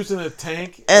 And he shoots in a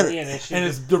tank, and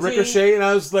it's the ricochet, and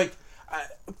I was like, as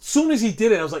soon as he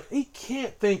did it, I was like, he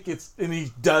can't think it's, and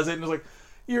he does it, and I was like,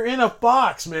 you're in a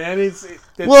box, man. At least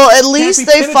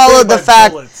they followed the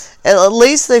fact. Bullets. At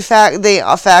least they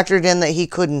factored in that he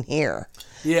couldn't hear.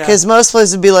 Yeah. Because most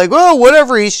places would be like, oh,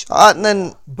 whatever, he shot, and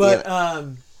then. But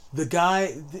the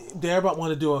guy, Darabont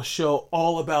wanted to do a show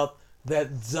all about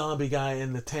that zombie guy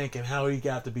in the tank and how he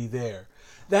got to be there.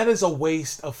 That is a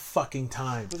waste of fucking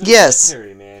time. Yes.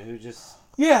 Man, who just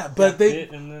but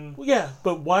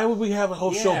why would we have a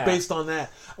whole show based on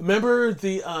that? Remember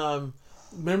the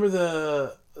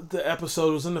the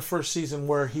episode was in the first season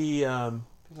where he.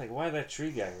 Like, why that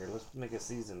tree guy here? Let's make a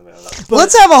season about it.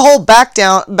 Let's have a whole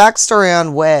backstory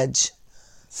on Wedge.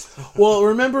 Well,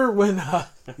 remember when?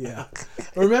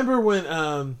 Remember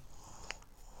when?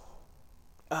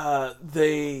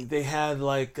 They had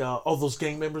like all those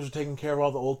gang members were taking care of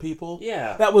all the old people.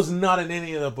 Yeah, that was not in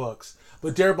any of the books.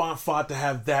 But Darabont fought to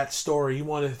have that story. He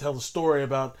wanted to tell the story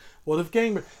about what if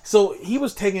gang. So he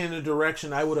was taking it in a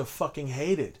direction I would have fucking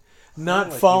hated. Not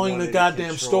like following the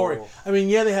goddamn story. I mean,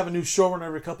 yeah, they have a new showrunner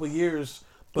every couple of years,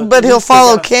 but he'll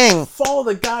follow King. Follow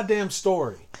the goddamn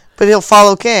story. But he'll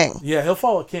follow King. Yeah, he'll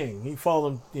follow King. He followed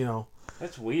him. You know,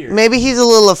 that's weird. Maybe he's a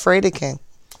little afraid of King.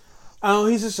 Oh,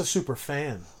 he's just a super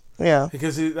fan. Yeah,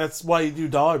 because that's why you do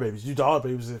Dollar Babies. You do Dollar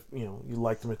Babies if you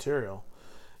like the material.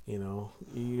 You know,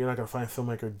 you're not gonna find a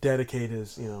filmmaker dedicate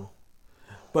his.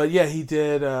 But yeah, he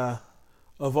did of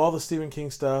all the Stephen King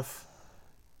stuff.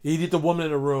 He did The Woman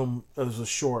in the Room. It was a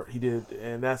short. He did,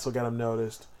 and that's what got him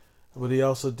noticed. But he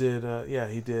also did,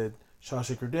 he did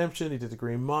Shawshank Redemption. He did The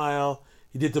Green Mile.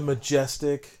 He did The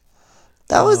Majestic.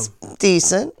 That was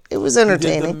decent. It was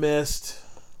entertaining. He did The Mist.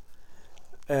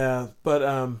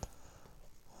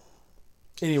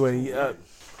 Anyway,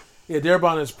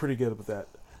 Darabont is pretty good with that.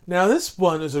 Now, this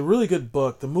one is a really good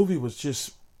book. The movie was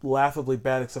just laughably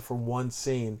bad except for one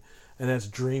scene, and that's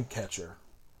Dreamcatcher.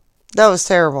 That was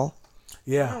terrible.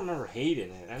 Yeah. I don't remember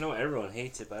hating it. I know everyone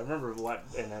hates it, but I remember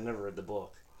and I never read the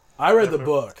book. I read the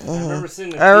book. I remember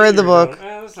sitting I read the book.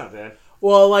 Going, that's not bad.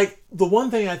 Well, like, the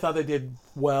one thing I thought they did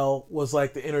well was,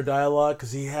 like, the inner dialogue,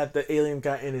 because he had the alien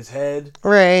guy in his head.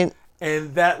 Right.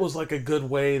 And that was, like, a good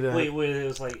way to... Wait, it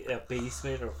was, like, a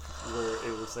basement, or where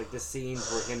it was, like, the scene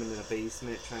where him in a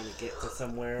basement trying to get to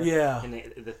somewhere. Yeah. And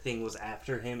the thing was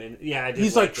after him, and, yeah, I did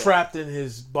He's, like, trapped in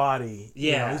his body.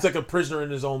 Yeah. He's like a prisoner in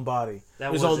his own body.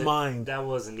 His own mind. That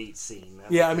was a neat scene.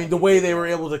 I mean, the way they were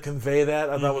able to convey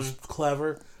that, I thought was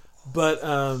clever. But,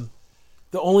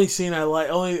 the only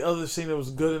other scene that was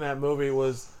good in that movie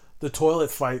was the toilet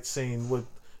fight scene with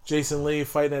Jason Lee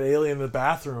fighting that alien in the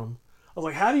bathroom. I was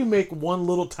like, how do you make one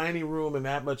little tiny room and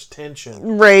that much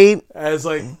tension? Right. As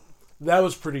like, that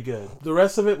was pretty good. The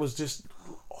rest of it was just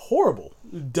horrible,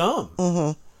 dumb.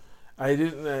 Mm-hmm.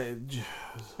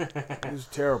 It was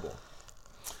terrible.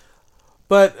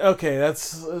 But okay,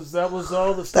 that was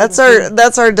all the stuff.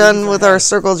 That's our done with our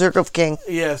circle jerk of King.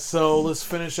 Yeah, so let's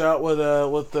finish out with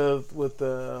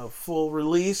the full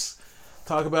release.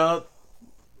 Talk about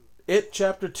It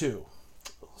Chapter 2.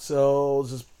 So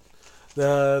this is,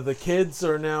 the kids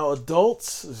are now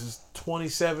adults. This is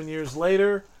 27 years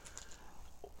later.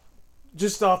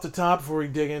 Just off the top, before we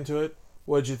dig into it,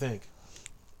 what did you think?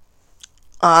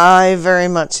 I very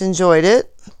much enjoyed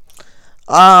it.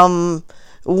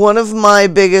 One of my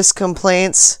biggest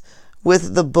complaints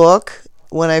with the book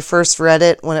when I first read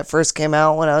it, when it first came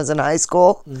out, when I was in high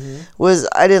school, was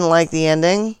I didn't like the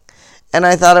ending. And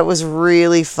I thought it was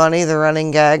really funny, the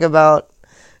running gag about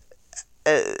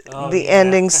the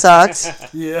ending sucks.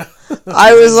 Yeah.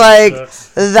 I was like,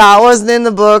 that wasn't in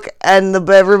the book, and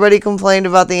everybody complained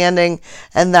about the ending,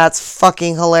 and that's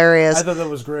fucking hilarious. I thought that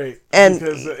was great. And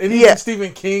even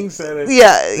Stephen King said it.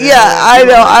 Yeah, I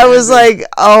know. I was like,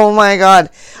 oh my god.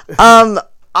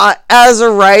 As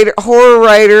a horror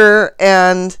writer,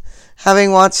 and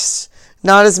having watched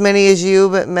not as many as you,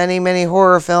 but many, many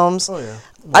horror films. Oh yeah.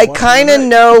 I kind of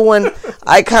know when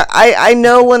I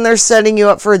know when they're setting you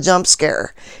up for a jump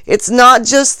scare. It's not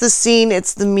just the scene,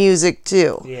 it's the music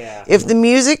too. Yeah. If the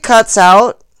music cuts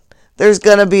out, there's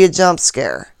gonna be a jump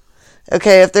scare.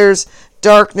 Okay, if there's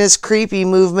darkness, creepy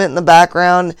movement in the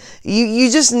background, you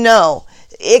just know.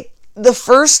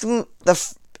 The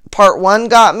part 1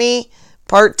 got me,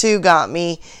 part 2 got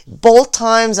me. Both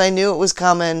times I knew it was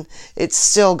coming, it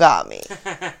still got me.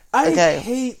 I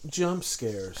hate jump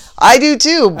scares. I do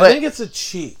too, but I think it's a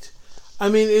cheat. I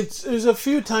mean, there's a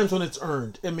few times when it's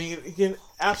earned. I mean, it can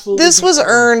absolutely. This was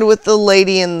earned with the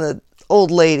lady and the old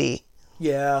lady.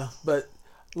 Yeah, but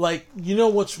like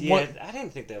what's I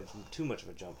didn't think that was too much of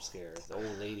a jump scare, the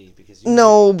old lady, because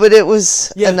but it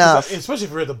was enough. Especially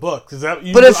if you read the book, because that.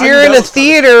 But if you're in a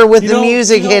theater with the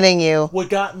music hitting you, what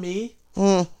got me?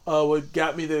 What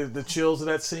got me the chills of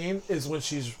that scene is when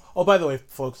she's. Oh, by the way,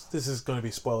 folks, this is going to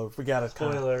be spoiler. We got it.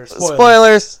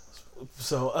 Spoilers.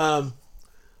 So,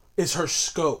 it's her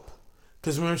scope.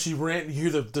 Because remember, she ran. You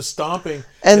hear the stomping,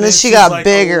 and then she got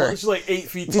bigger. She's like 8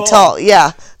 feet tall.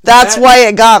 Yeah, that's why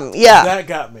it got me. Yeah, that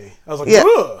got me. I was like, yeah.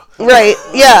 Ugh. Right.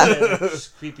 Yeah.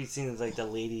 Creepy scenes like the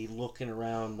lady looking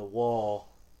around the wall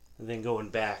and then going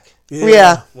back.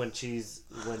 Yeah. When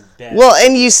Beth. Well,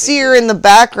 and you see her in the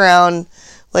background,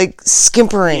 like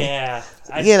skimpering. Yeah.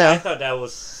 I thought that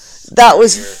was. that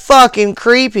was scarier. fucking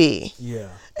creepy. Yeah.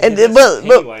 And Yeah, that's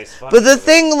Pennywise but fucking the with it.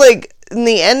 thing, like in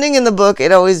the ending in the book,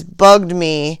 it always bugged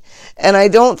me, and I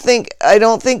don't think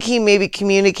he maybe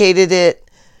communicated it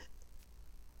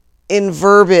in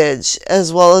verbiage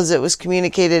as well as it was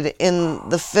communicated in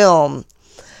the film.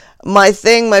 My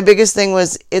biggest thing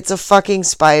was it's a fucking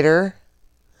spider.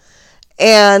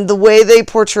 And the way they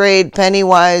portrayed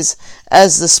Pennywise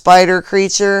as the spider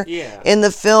creature in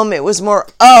the film, it was more,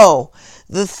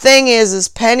 the thing is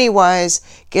Pennywise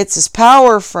gets his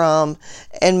power from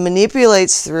and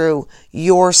manipulates through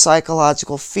your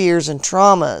psychological fears and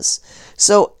traumas.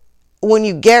 So when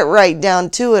you get right down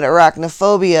to it,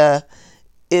 arachnophobia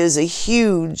is a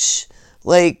huge,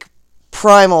 like,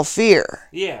 primal fear.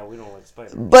 Yeah, we don't like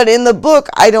spiders. But in the book,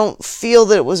 I don't feel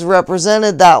that it was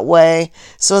represented that way.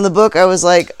 So in the book, I was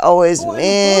like, always, Well,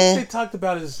 in the book, they talked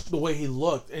about the way he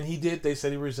looked, and they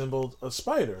said he resembled a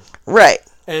spider. Right.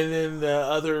 And then the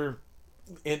other,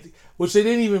 which they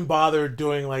didn't even bother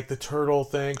doing, like, the turtle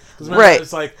thing. Because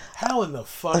it's like, how in the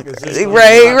fuck is this?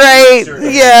 Right.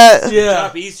 Yeah.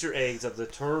 Drop Easter eggs of the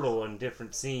turtle in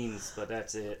different scenes, but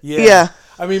that's it. Yeah.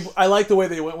 I mean, I like the way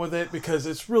they went with it because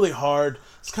it's really hard.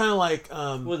 It's kind of like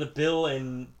with the Bill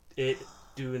and it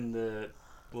doing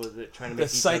trying to make the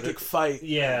psychic fight.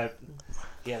 Yeah,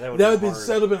 that would have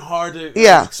been hard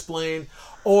to explain.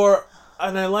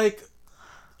 And I like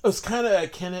it was kind of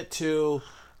akin it to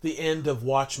the end of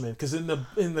Watchmen because in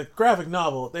the graphic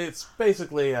novel it's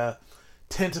basically a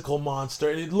tentacle monster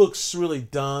and it looks really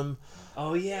dumb.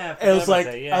 Oh yeah, I was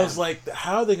like,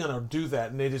 how are they gonna do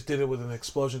that? And they just did it with an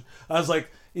explosion. I was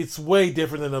like, it's way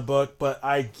different than the book, but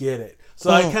I get it. So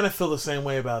I kind of feel the same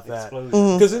way about that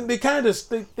because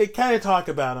they kind of talk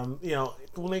about him. You know,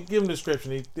 when they give him a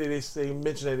description, they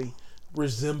mention that he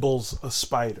resembles a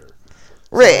spider.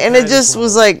 Right, and it just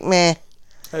was like, meh.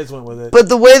 I just went with it. But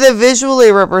the way they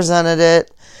visually represented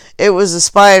it, it was a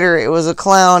spider, it was a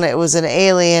clown, it was an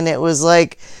alien, it was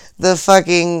like the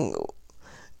fucking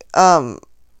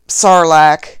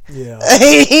Sarlacc. Yeah.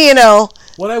 You know.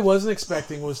 What I wasn't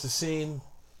expecting was the scene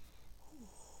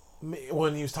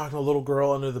when he was talking to a little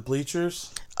girl under the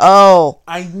bleachers. Oh.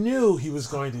 I knew he was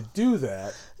going to do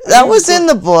that. That was in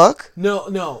the book.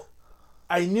 No.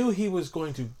 I knew he was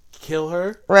going to kill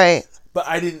her. Right. But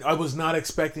I was not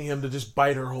expecting him to just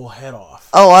bite her whole head off.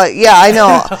 Oh, yeah, I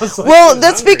know. I was like, well,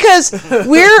 that's because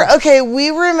we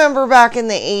remember back in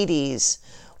the 80s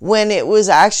when it was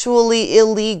actually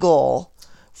illegal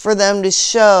for them to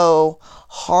show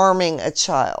harming a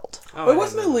child. It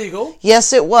wasn't illegal.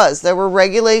 Yes, it was. There were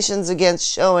regulations against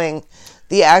showing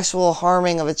the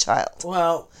harming of a child.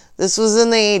 Well, this was in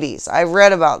the 80s. I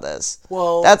read about this.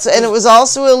 Well, and it was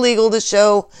also illegal to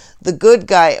show the good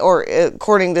guy, or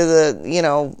according to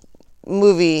the,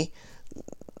 movie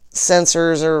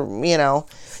censors, or,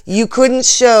 you couldn't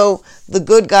show the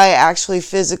good guy actually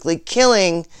physically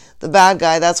killing the bad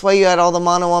guy. That's why you had all the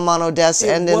mono deaths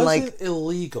end in like... It wasn't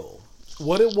illegal.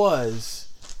 What it was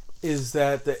is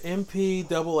that the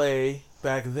MPAA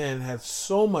back then had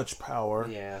so much power.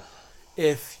 Yeah.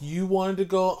 If you wanted to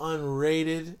go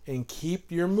unrated and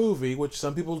keep your movie, which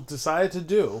some people decided to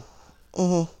do,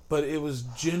 but it was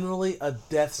generally a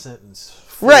death sentence.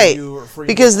 Right.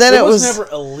 Because then it was never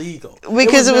illegal.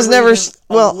 Because it was never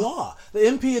law. The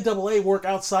MPAA work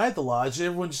outside the law.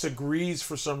 Everyone just agrees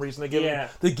for some reason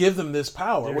they give them this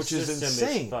power, Their which is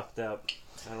insane. Is fucked up.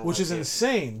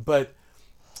 Insane. But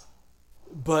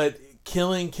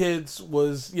killing kids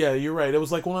was, you're right. It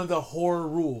was like one of the horror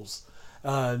rules.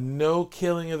 No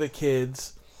killing of the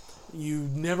kids. You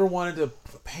never wanted to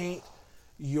paint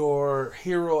your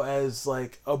hero as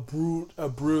like a brute,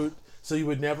 so you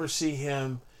would never see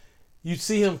him. You'd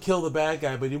see him kill the bad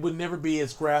guy, but it would never be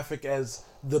as graphic as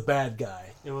the bad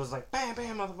guy. It was like bam,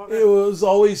 bam, motherfucker. It was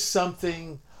always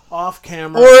something off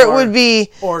camera, or it would be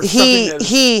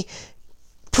he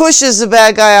pushes the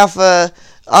bad guy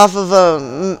off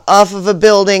of a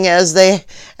building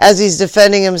as he's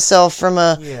defending himself from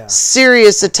a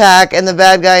serious attack, and the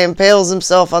bad guy impales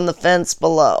himself on the fence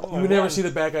below. You would never see the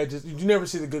bad guy you never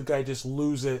see the good guy just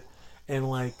lose it and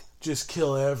like just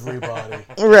kill everybody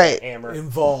right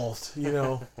involved.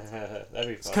 That'd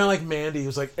be it's kind of like Mandy. It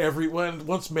was like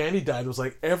once Mandy died, it was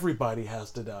like everybody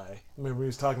has to die. Remember he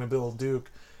was talking to Bill Duke.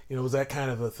 It was that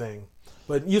kind of a thing.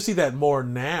 But you see that more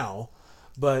now.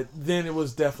 But then it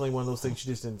was definitely one of those things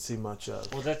you just didn't see much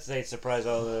of. Well, they surprised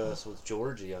all of us with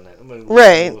Georgie on that. I mean,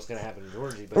 right. What was going to happen to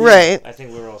Georgie, but right. I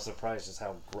think we were all surprised as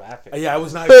how graphic. Yeah, I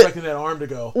was not expecting that arm to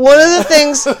go. One of the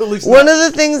things,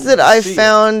 that I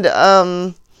found,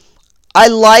 I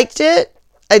liked it.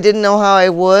 I didn't know how I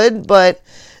would, but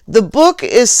the book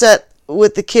is set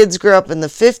with the kids grew up in the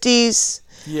 50s.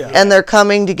 Yeah. and they're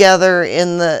coming together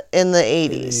in the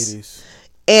 80s. 80s.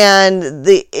 And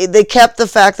they kept the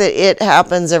fact that it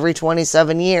happens every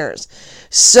 27 years.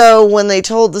 So when they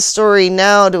told the story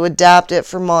now to adapt it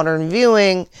for modern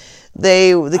viewing,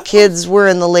 the kids were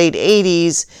in the late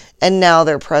 80s and now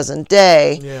they're present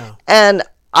day. Yeah. And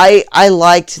I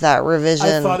liked that revision.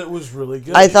 I thought it was really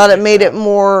good. I thought it made it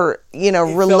more,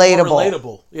 relatable. More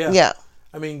relatable. Yeah. Yeah.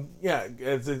 I mean, yeah,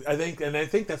 I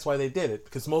think that's why they did it,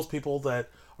 because most people that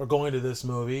are going to this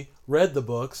movie read the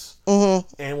books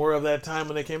and were of that time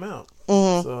when they came out.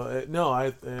 So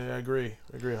I agree.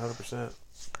 I agree 100%.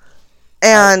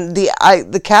 And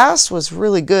the cast was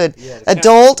really good. Yeah, the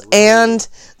adult cast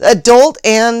was really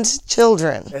and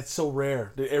children. That's so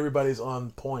rare that everybody's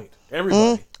on point.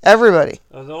 Everybody. Everybody.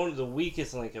 The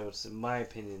weakest link, I would say, in my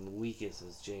opinion, the weakest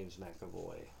is James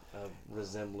McAvoy,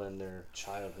 resembling their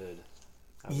childhood.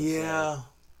 I would Yeah. say.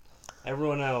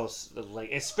 Everyone else,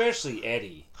 especially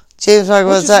Eddie. James McAvoy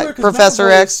was that Professor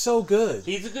McAvoy X. is so good.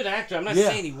 He's a good actor. I'm not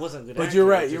saying he wasn't a good actor. But you're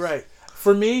right. You're right.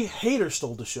 For me, Hader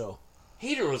stole the show.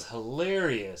 Hader was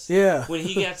hilarious. Yeah. When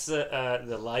he gets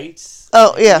the lights.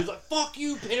 Oh, yeah. He's like, "Fuck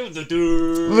you!" Hit him with the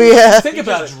dude. Yeah. Think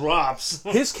about it. Drops.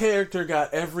 His character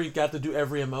got to do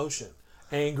every emotion.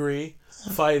 Angry,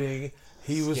 fighting.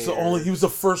 He was Scared. he was the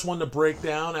first one to break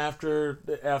down after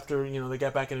they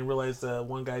got back and realized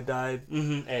one guy died.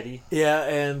 Eddie. Yeah,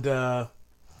 and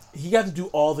he got to do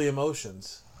all the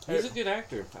emotions. He's a good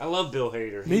actor. I love Bill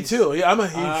Hader. Me too. Yeah, I'm a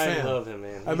huge fan. I love him,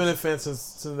 man. I've been a fan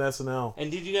since SNL. And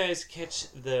did you guys catch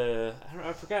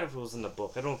I forgot if it was in the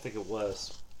book. I don't think it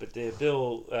was. But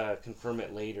Bill confirmed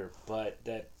it later. But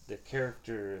that the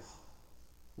character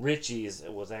Richie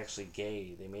was actually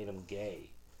gay. They made him gay.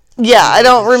 Yeah, I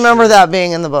don't remember that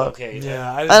being in the book. Okay.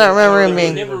 Yeah, I don't remember him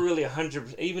being. They never really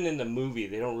 100%. Even in the movie,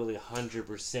 they don't really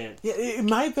 100%. Yeah, it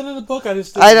might have been in the book. I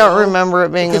don't remember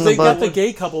it being in the book. Because they got book. the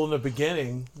gay couple in the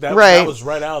beginning. That was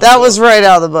right out. That was right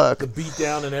out of the book. The beat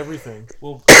down and everything.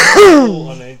 Well, Bill,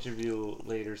 on an interview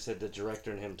later, said the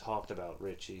director and him talked about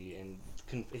Richie, and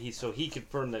he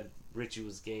confirmed that Richie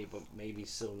was gay, but maybe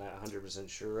still not 100%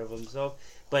 sure of himself.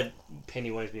 But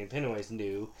Pennywise being Pennywise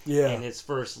knew, and his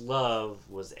first love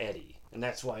was Eddie, and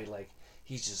that's why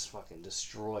he's just fucking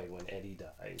destroyed when Eddie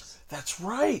dies. That's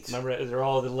right. Remember, they're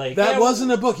all that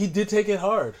wasn't a book. He did take it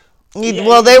hard. They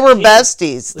were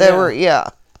besties. They were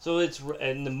So it's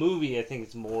in the movie. I think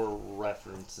it's more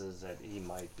references that he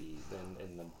might be than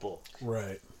in the book.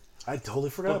 Right. I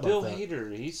totally forgot about Bill that.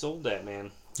 Hader, he sold that,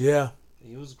 man. Yeah.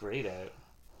 He was great at it.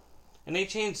 And they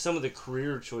changed some of the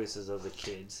career choices of the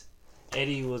kids.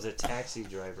 Eddie was a taxi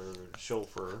driver,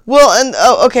 chauffeur. Well, and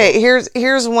okay,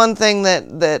 here's one thing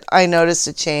that I noticed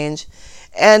a change.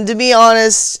 And to be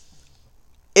honest,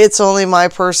 it's only my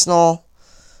personal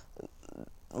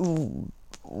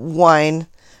whine,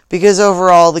 because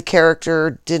overall the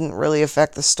character didn't really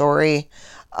affect the story.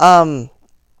 The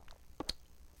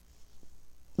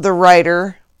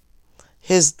writer,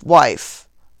 his wife,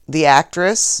 the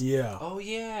actress. Yeah. Oh,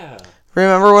 yeah.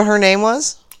 Remember what her name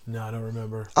was? No, I don't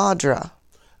remember. Audra.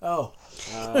 Oh.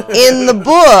 In the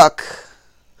book,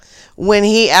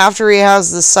 after he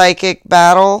has the psychic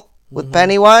battle with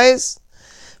Pennywise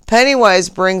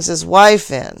brings his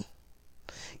wife in.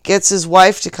 Gets his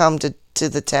wife to come to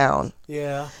the town.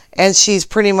 Yeah. And she's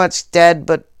pretty much dead,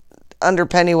 but under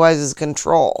Pennywise's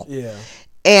control. Yeah.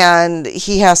 And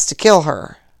he has to kill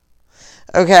her.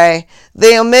 Okay?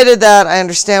 They omitted that. I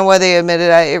understand why they omitted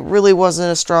it. It really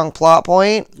wasn't a strong plot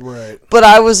point. Right. But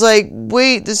I was like,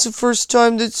 wait, this is the first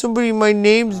time that somebody my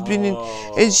name's been in,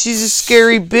 and she's a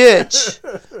scary bitch.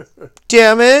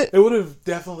 Damn it. It would have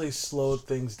definitely slowed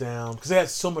things down, because they had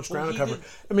so much ground to cover.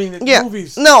 I mean, the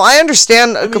movies... No, I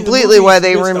understand completely why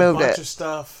they removed a bunch it. Of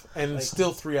stuff, and it's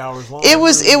still 3 hours long. It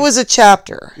was a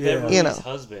chapter. Yeah. His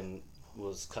husband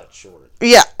was cut short.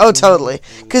 Yeah, totally.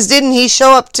 Because didn't he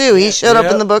show up too? He showed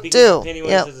up in the book too.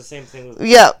 Pennywise does the same thing with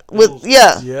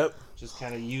Yep. Just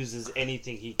kind of uses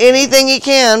anything he can. Anything he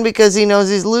can, because he knows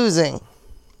he's losing.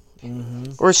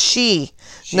 Mm-hmm. Or she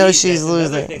knows she's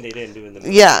losing. Another thing they didn't do in the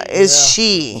movie.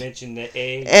 She. Mentioned the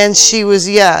egg. And she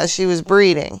was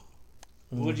breeding.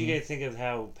 What do you guys think of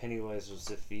how Pennywise was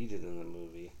defeated in the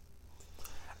movie?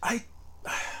 I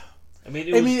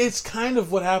mean, it's kind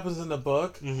of what happens in the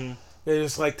book. Mm-hmm. They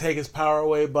just take his power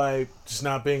away by just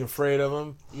not being afraid of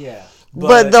him. Yeah.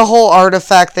 But the whole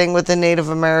artifact thing with the Native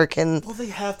American... Well, they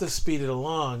have to speed it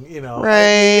along, Right.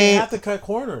 They have to cut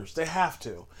corners. They have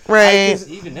to. Right.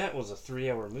 Even that was a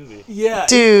 3-hour movie. Yeah.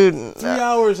 Dude. 3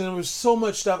 hours, and it was so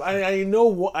much stuff. I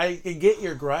know, I get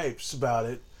your gripes about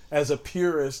it as a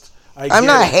purist. I'm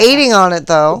not hating on it,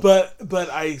 though. But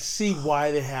I see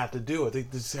why they have to do it. They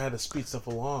just had to speed stuff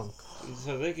along.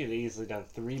 So they could have easily done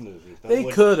 3 movies. But They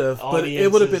could have, but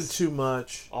it would have been too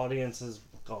much. Audiences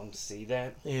gonna see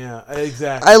that. Yeah,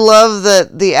 exactly. I love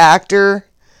that the actor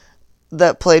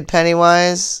that played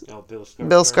Pennywise, Oh, Bill Skarsgård.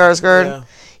 Bill Skarsgård, Yeah.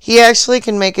 he actually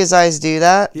can make his eyes do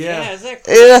that. Yeah, is that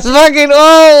cool? That's fucking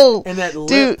And that lip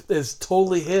dude. is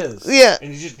totally his. Yeah.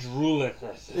 And he's just drooling.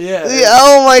 Yeah.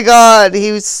 Oh my god,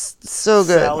 he was so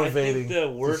good. I think Salivating. the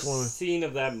worst scene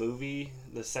of that movie,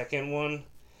 the second one,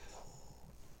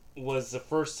 was the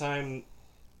first time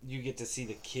you get to see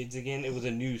the kids again. It was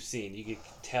a new scene. You could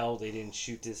tell they didn't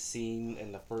shoot this scene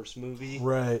in the first movie.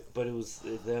 Right. But it was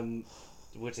them,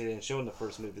 which they didn't show in the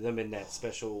first movie, them in that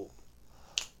special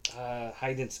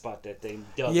hiding spot that they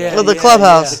dug. Yeah. Well, the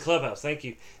clubhouse. The clubhouse, thank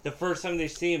you. The first time they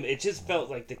see him, it just felt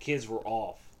like the kids were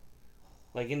off.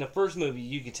 Like in the first movie,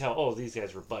 you could tell, oh, these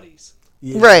guys were buddies.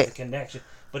 Yeah. Right. The connection.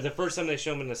 But the first time they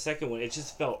show him in the second one, it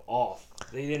just felt off.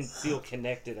 They didn't feel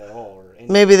connected at all. Or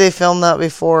anything. Maybe they filmed that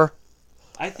before.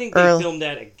 I think they filmed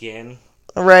that again.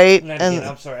 Right. Not And again,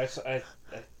 I'm sorry.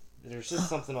 There's just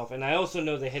something off. And I also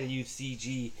know they had to use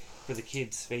CG for the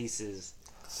kids' faces.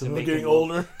 So they're getting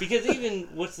older. Because even,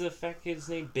 what's the fat kid's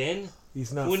name? Ben?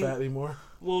 He's not fat anymore.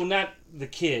 Well, not the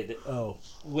kid. Oh.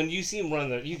 When you see him run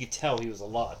you could tell he was a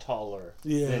lot taller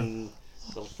than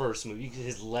the first movie.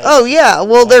 His legs. oh yeah,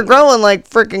 well they're growing like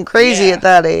freaking crazy at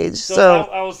that age. So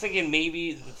I was thinking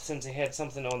maybe since they had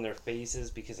something on their faces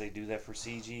because they do that for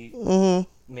CG,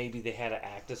 maybe they had to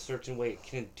act a certain way. It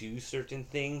couldn't do certain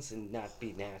things and not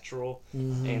be natural,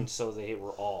 and so they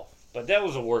were off. But that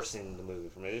was the worst thing in the movie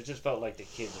for me. It just felt like the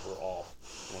kids were off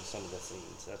on some of the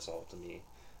scenes. That's all to me.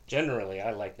 Generally,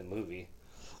 I like the movie.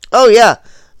 oh yeah.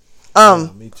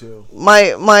 Me too.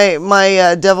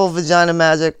 My Devil Vagina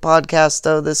Magic podcast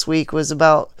though this week was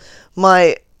about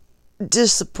my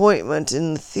disappointment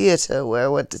in the theater where I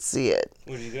went to see it.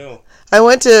 Where'd you go? I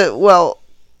went to, well,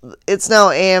 it's now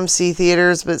AMC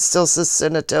Theaters, but it still says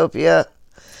Cinetopia.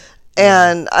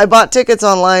 And I bought tickets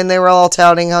online. They were all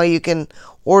touting how you can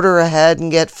order ahead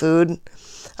and get food.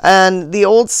 And the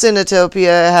old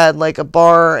Cinetopia had like a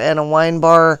bar and a wine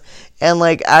bar and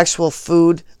like actual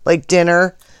food, like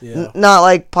dinner. Yeah. Not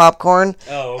like popcorn.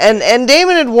 Oh, okay. And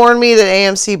Damon had warned me that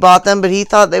AMC bought them, but he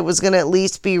thought it was going to at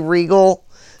least be Regal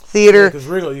Theater. Because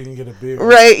Regal, you can get a beer.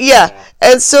 Right, yeah.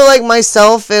 And so, like,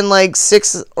 myself and, like,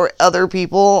 6 or other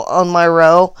people on my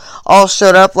row all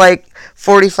showed up, like,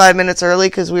 45 minutes early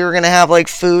because we were going to have, like,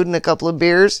 food and a couple of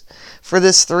beers for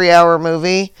this 3-hour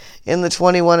movie in the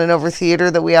 21 and over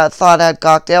theater that we thought had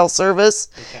cocktail service.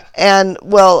 Yeah. And,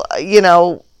 well, you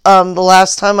know, the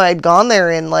last time I had gone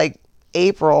there in, like,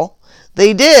 April,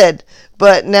 they did.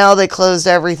 But now they closed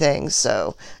everything,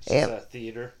 so... It's a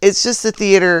theater? It's just a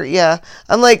theater, yeah.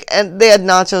 I'm like, and they had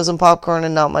nachos and popcorn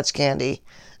and not much candy.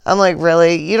 I'm like,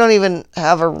 really? You don't even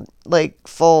have a, like,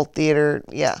 full theater?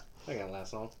 Yeah. I got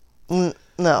last long.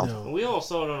 No. We all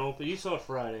saw it on open. You saw it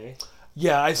Friday.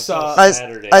 Yeah, I saw it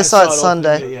Saturday. I saw it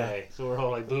Sunday. Yeah. Okay, so we're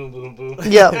all like, boom, boom, boom.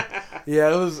 Yeah.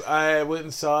 Yeah, it was, I went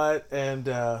and saw it, and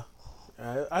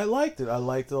I liked it. I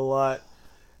liked it a lot.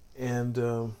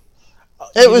 And...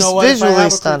 it was visually if I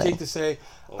have stunning. A critique to say,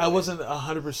 I wasn't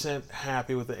 100%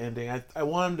 happy with the ending. I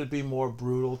want him to be more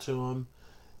brutal to him,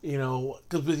 you know,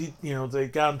 because they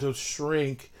got him to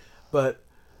shrink, but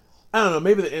I don't know.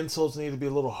 Maybe the insults need to be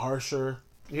a little harsher,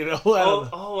 you know. I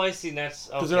don't know. I see. That's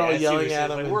because they're all yelling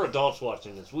at him. Like, we're adults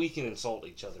watching this. We can insult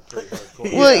each other pretty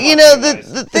hardcore. Well, you know,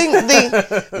 the thing,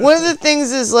 one of the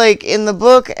things is like in the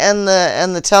book and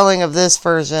the telling of this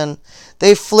version,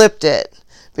 they flipped it.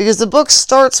 Because the book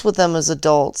starts with them as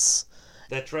adults.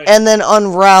 That's right. And then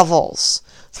unravels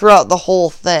throughout the whole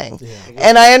thing. Yeah.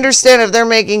 And I understand if they're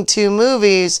making 2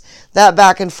 movies, that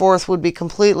back and forth would be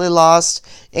completely lost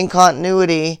in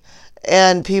continuity.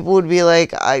 And people would be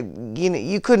like,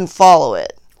 you couldn't follow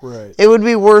it. Right. It would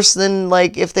be worse than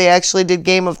like if they actually did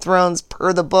Game of Thrones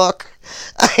per the book.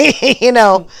 You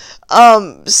know.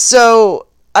 So...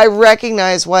 I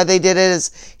recognize why they did it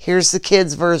as here's the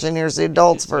kids' version, here's the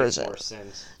adults' version. Makes more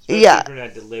sense. Yeah. If you're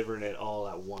not delivering it all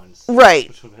at once. Right.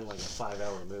 Which would have been like a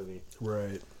 5-hour movie.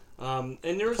 Right.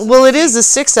 And there was it is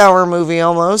a 6-hour movie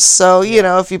almost, so, you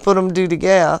know, if you put them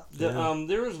together.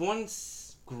 There was one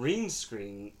green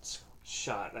screen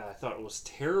shot that I thought was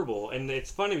terrible. And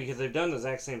it's funny because they've done the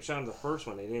exact same shot in the first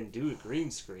one. They didn't do a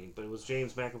green screen, but it was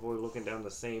James McAvoy looking down the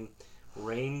same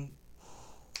rain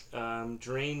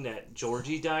drain that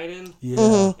Georgie died in. Yeah.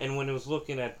 Mm-hmm. And when it was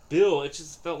looking at Bill, it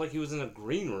just felt like he was in a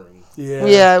green room. Yeah.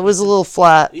 Yeah, it was a little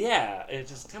flat. Yeah, it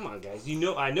just, come on, guys.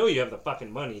 I know you have the fucking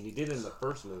money, and you did it in the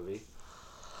first movie.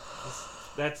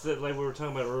 That's like we were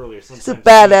talking about earlier. It's a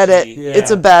bad edit. Yeah.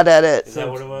 It's a bad edit. Is that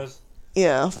what it was?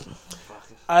 Yeah.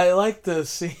 I like the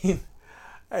scene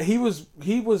He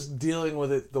was dealing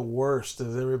with it the worst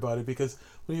of everybody because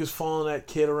when he was following that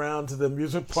kid around to the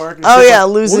amusement park.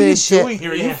 And losing his shit. What are you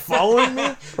doing here? Are you following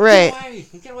me? Right.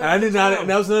 Get away And I did not. town. And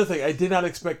that was another thing. I did not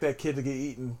expect that kid to get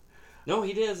eaten. No,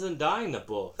 he doesn't die in the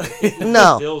book.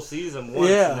 No. Bill sees him once,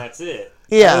 Yeah. and that's it.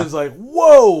 Yeah. I was like,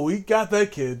 whoa, he got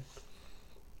that kid.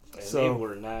 And So- they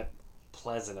were not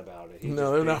pleasant about it. He No,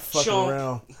 just they're big not fucking chunk,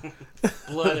 around.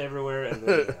 blood everywhere, and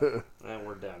then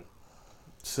we're done.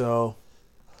 So,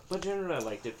 But generally, I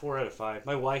liked it. 4 out of 5.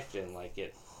 My wife didn't like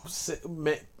it.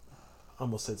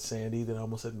 almost said Sandy, then I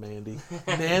almost said Mandy.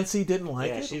 Nancy didn't like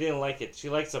Yeah, it? she didn't like it. She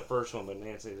likes the first one, but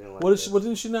Nancy didn't like What it.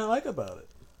 didn't she not like about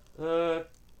it?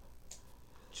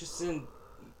 Just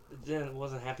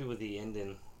wasn't happy with the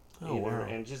ending Oh, either, wow.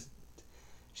 and just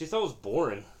she thought it was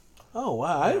boring. Oh,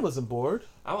 wow. I wasn't bored.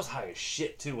 I was high as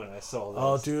shit too when I saw this.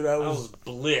 Oh, dude, I I was was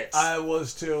blitzed. I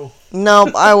was too.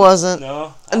 No, I wasn't.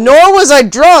 no, Nor was I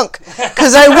drunk,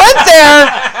 because I went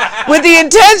there with the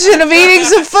intention of eating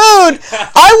some food.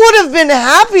 I would have been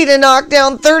happy to knock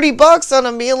down $30 on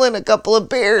a meal and a couple of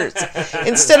beers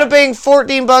instead of paying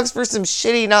 $14 for some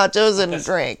shitty nachos and a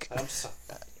drink. I'm sorry.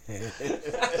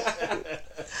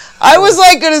 I was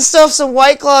like going to stuff some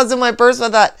White Claws in my purse,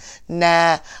 but I thought,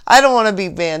 nah, I don't want to be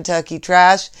Kentucky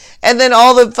trash. And then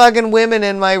all the fucking women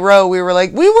in my row, we were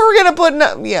like, we were going to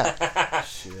put yeah.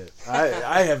 Shit.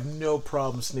 I have no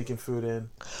problem sneaking food in.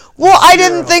 Well, I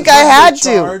didn't think I had to.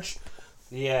 Charge,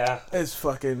 Yeah. it's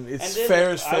fucking, it's And then fair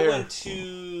as I fair. went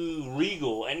to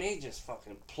Regal, and they just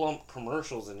fucking plump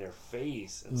commercials in their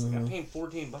face. It's like I'm paying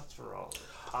 $14 for all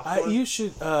popcorn. You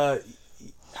should,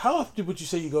 how often would you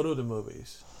say you go to the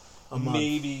movies? A month?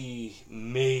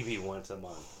 Maybe once a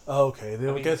month. Okay, then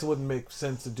I mean- guess it wouldn't make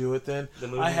sense to do it then. The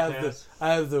movie I have pass?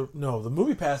 the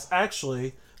movie pass.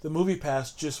 Actually, the movie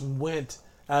pass just went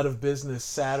out of business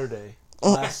Saturday.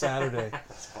 Last Saturday,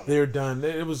 they're done.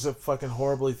 It was a fucking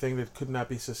horribly thing that could not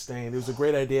be sustained. It was a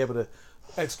great idea, but it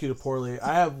executed poorly.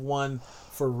 I have one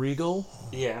for Regal.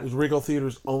 Yeah. It was Regal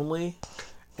theaters only,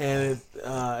 and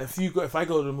if I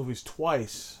go to the movies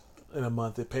twice in a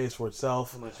month, it pays for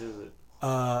itself. How much is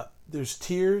it? There's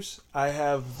tiers. I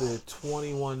have the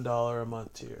 $21 a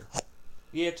month tier.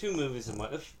 Yeah, 2 movies a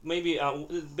month. Maybe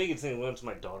the biggest thing once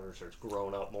my daughter starts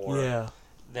growing up more. Yeah.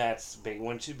 That's big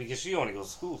because she only goes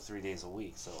to school 3 days a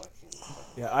week, so I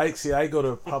can. Yeah, I go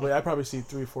to I probably see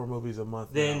 3-4 movies a month.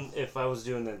 Then now. if I was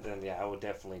doing that, then yeah, I would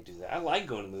definitely do that. I like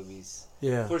going to movies.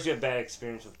 Yeah. Of course, you have bad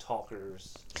experience with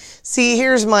talkers. See,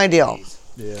 here's my deal.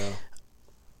 Yeah.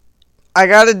 I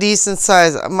got a decent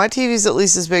size. My TV's at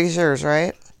least as big as yours,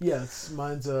 right? Yes,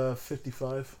 mine's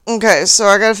 55. Okay, so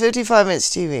I got a 55-inch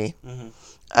TV. Mm-hmm.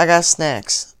 I got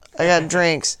snacks. I got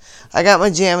drinks. I got my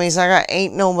jammies. I got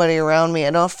ain't nobody around me.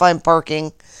 I don't find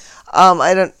parking.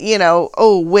 I don't,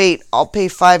 oh, wait, I'll pay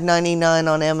 $5.99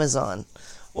 on Amazon.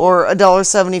 Or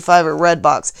 $1.75 at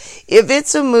Redbox. If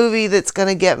it's a movie that's going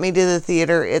to get me to the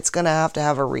theater, it's going to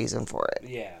have a reason for it.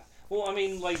 Yeah. Well, I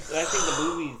mean, like, I think the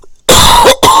movies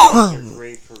are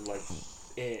great for, like,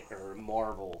 it or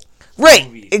Marvel. Right,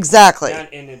 movies. exactly.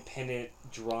 Not independent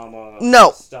drama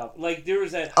No. stuff. Like, there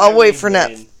was that I'll wait for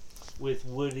Highwaymen with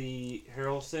Woody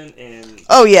Harrelson and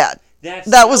Oh, yeah.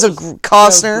 That was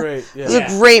Costner. Great. Yeah. It was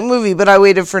a great movie, but I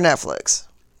waited for Netflix.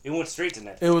 It went straight to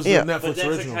Netflix. It was Yeah. the Netflix But that's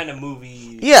original. the kind of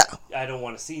movie Yeah. I don't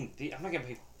want to see. I'm not going to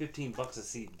pay $15 to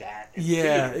see that. In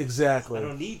Yeah, theaters. exactly. I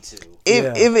don't need to.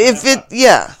 If it,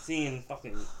 yeah. Seeing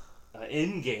fucking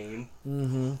Endgame,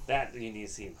 that you need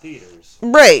to see in theaters.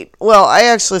 Right. Well, I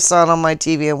actually saw it on my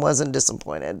TV and wasn't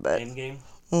disappointed, but Endgame?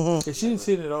 Yeah, she didn't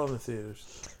see it at all in the theaters.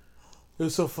 It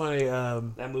was so funny.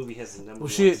 That movie has the number one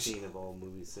she- scene of all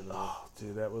movies in Oh,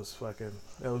 dude, that was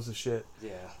the shit.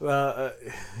 Yeah.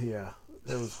 Yeah,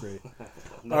 that was great. All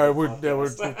Another right, we're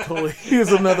podcast. totally.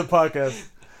 Here's another podcast.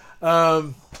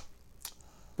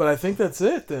 But I think that's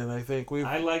it. Then I think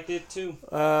I liked it too.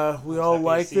 we all happy to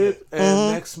liked see it. it.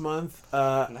 And next month,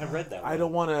 And I read that one. I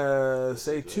don't want to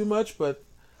say too much, but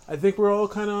I think we're all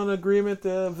kind of on agreement.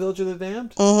 Village of the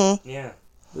Damned. Yeah.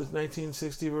 There's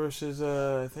 1960 versus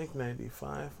I think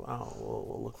 95. Wow,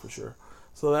 we'll look for sure.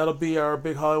 So that'll be our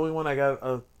big Halloween one. I got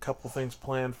a couple things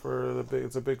planned for the big.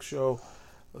 It's a big show.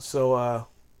 So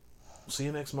see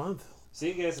you next month. See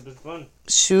you guys. It's been fun.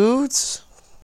 shoots.